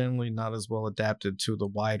 Trees are generally not as well adapted to the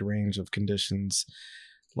wide range of conditions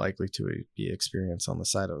likely to be experienced on the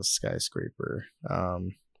side of a skyscraper.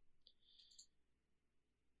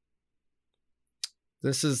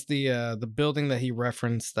 This is the building that he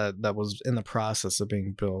referenced that was in the process of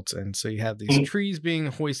being built, and so you have these trees being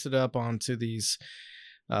hoisted up onto these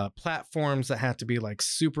platforms that have to be like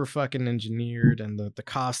super fucking engineered, and the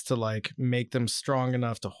cost to like make them strong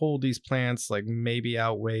enough to hold these plants like maybe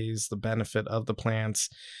outweighs the benefit of the plants,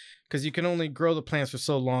 because you can only grow the plants for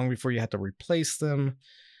so long before you have to replace them.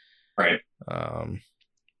 Right. And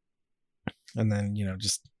then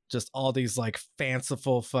just all these like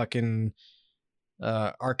fanciful fucking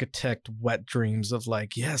architect wet dreams of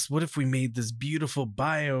like, yes, what if we made this beautiful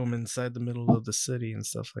biome inside the middle of the city and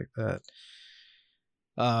stuff like that.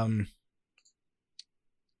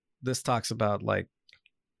 This talks about like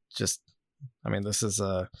this is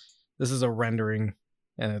a rendering,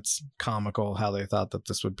 and it's comical how they thought that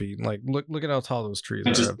this would be. Like, look at how tall those trees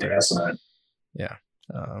are up there. Yeah.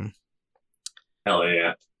 Hell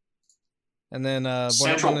yeah. And then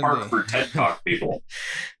Central Park for TED Talk people.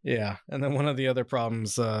 Yeah, and then one of the other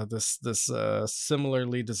problems, this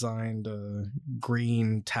similarly designed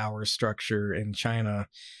green tower structure in China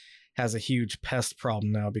has a huge pest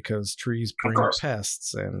problem now, because trees bring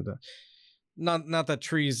pests, and not that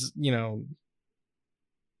trees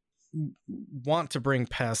want to bring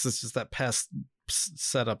pests. It's just that pests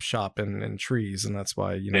set up shop in trees, and that's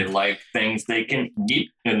why they like things they can eat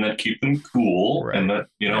and that keep them cool, right. And that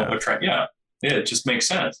attract. Yeah, it just makes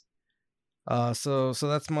sense. So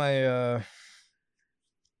that's my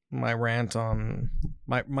my rant on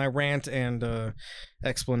my rant and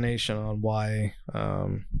explanation on why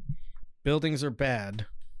buildings are bad.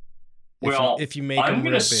 If you make I'm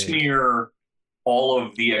going to smear all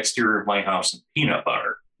of the exterior of my house in peanut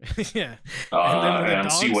butter. Yeah, and then when the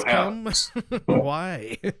dogs see what come, happens.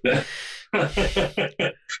 Why?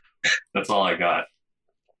 That's all I got.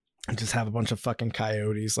 Just have a bunch of fucking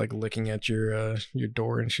coyotes like licking at your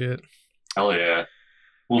door and shit. Hell yeah!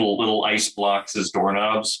 Little ice blocks as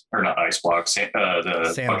doorknobs, or not ice blocks.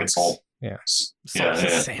 The fucking salt. Yeah.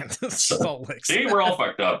 Sand. Salt licks. See, we're all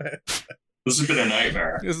fucked up. This has been a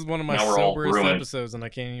nightmare. This is one of my soberest episodes, and I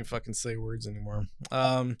can't even fucking say words anymore.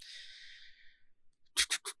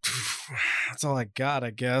 That's all I got, I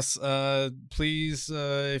guess. Please,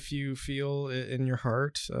 if you feel it in your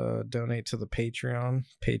heart, donate to the Patreon,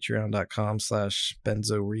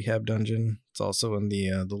 patreon.com/Benzo Rehab Dungeon. It's also in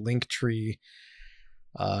the link tree,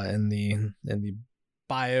 in the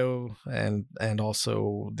bio and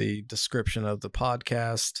also the description of the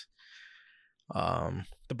podcast,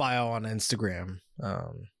 the bio on Instagram,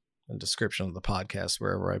 and description of the podcast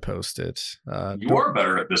wherever I post it. You are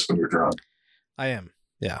better at this when you're drunk. I am.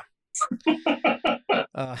 Yeah.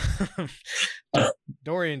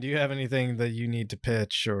 Dorian, do you have anything that you need to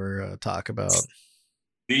pitch or talk about?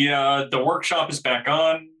 The workshop is back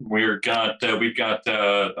on. We've got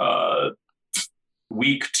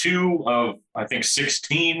week 2 of I think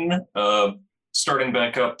 16 starting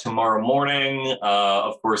back up tomorrow morning.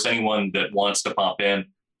 Of course, anyone that wants to pop in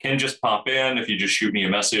can just pop in if you just shoot me a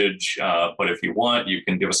message. But if you want, you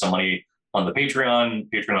can give us some money on the Patreon,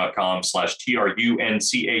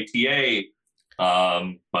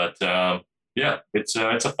 patreon.com/TRUNCATA. Yeah, it's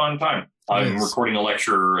a fun time. I'm recording a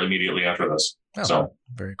lecture immediately after this. Oh, so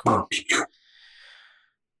very cool.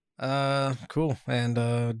 Cool.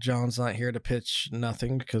 And John's not here to pitch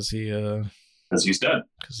nothing because he's dead.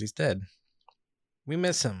 Because he's dead. We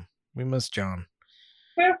miss him. We miss John.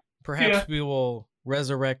 Yeah. Perhaps we will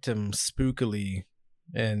resurrect him spookily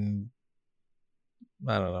and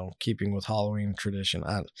I don't know, keeping with Halloween tradition.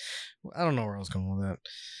 I don't know where I was going with that.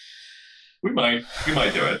 We might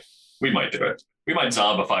do it. We might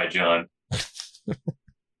zombify John.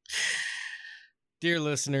 Dear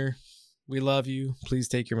listener, we love you. Please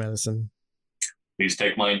take your medicine. Please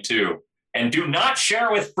take mine too. And do not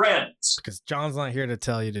share with friends. Because John's not here to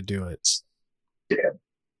tell you to do it. Yeah.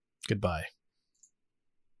 Goodbye.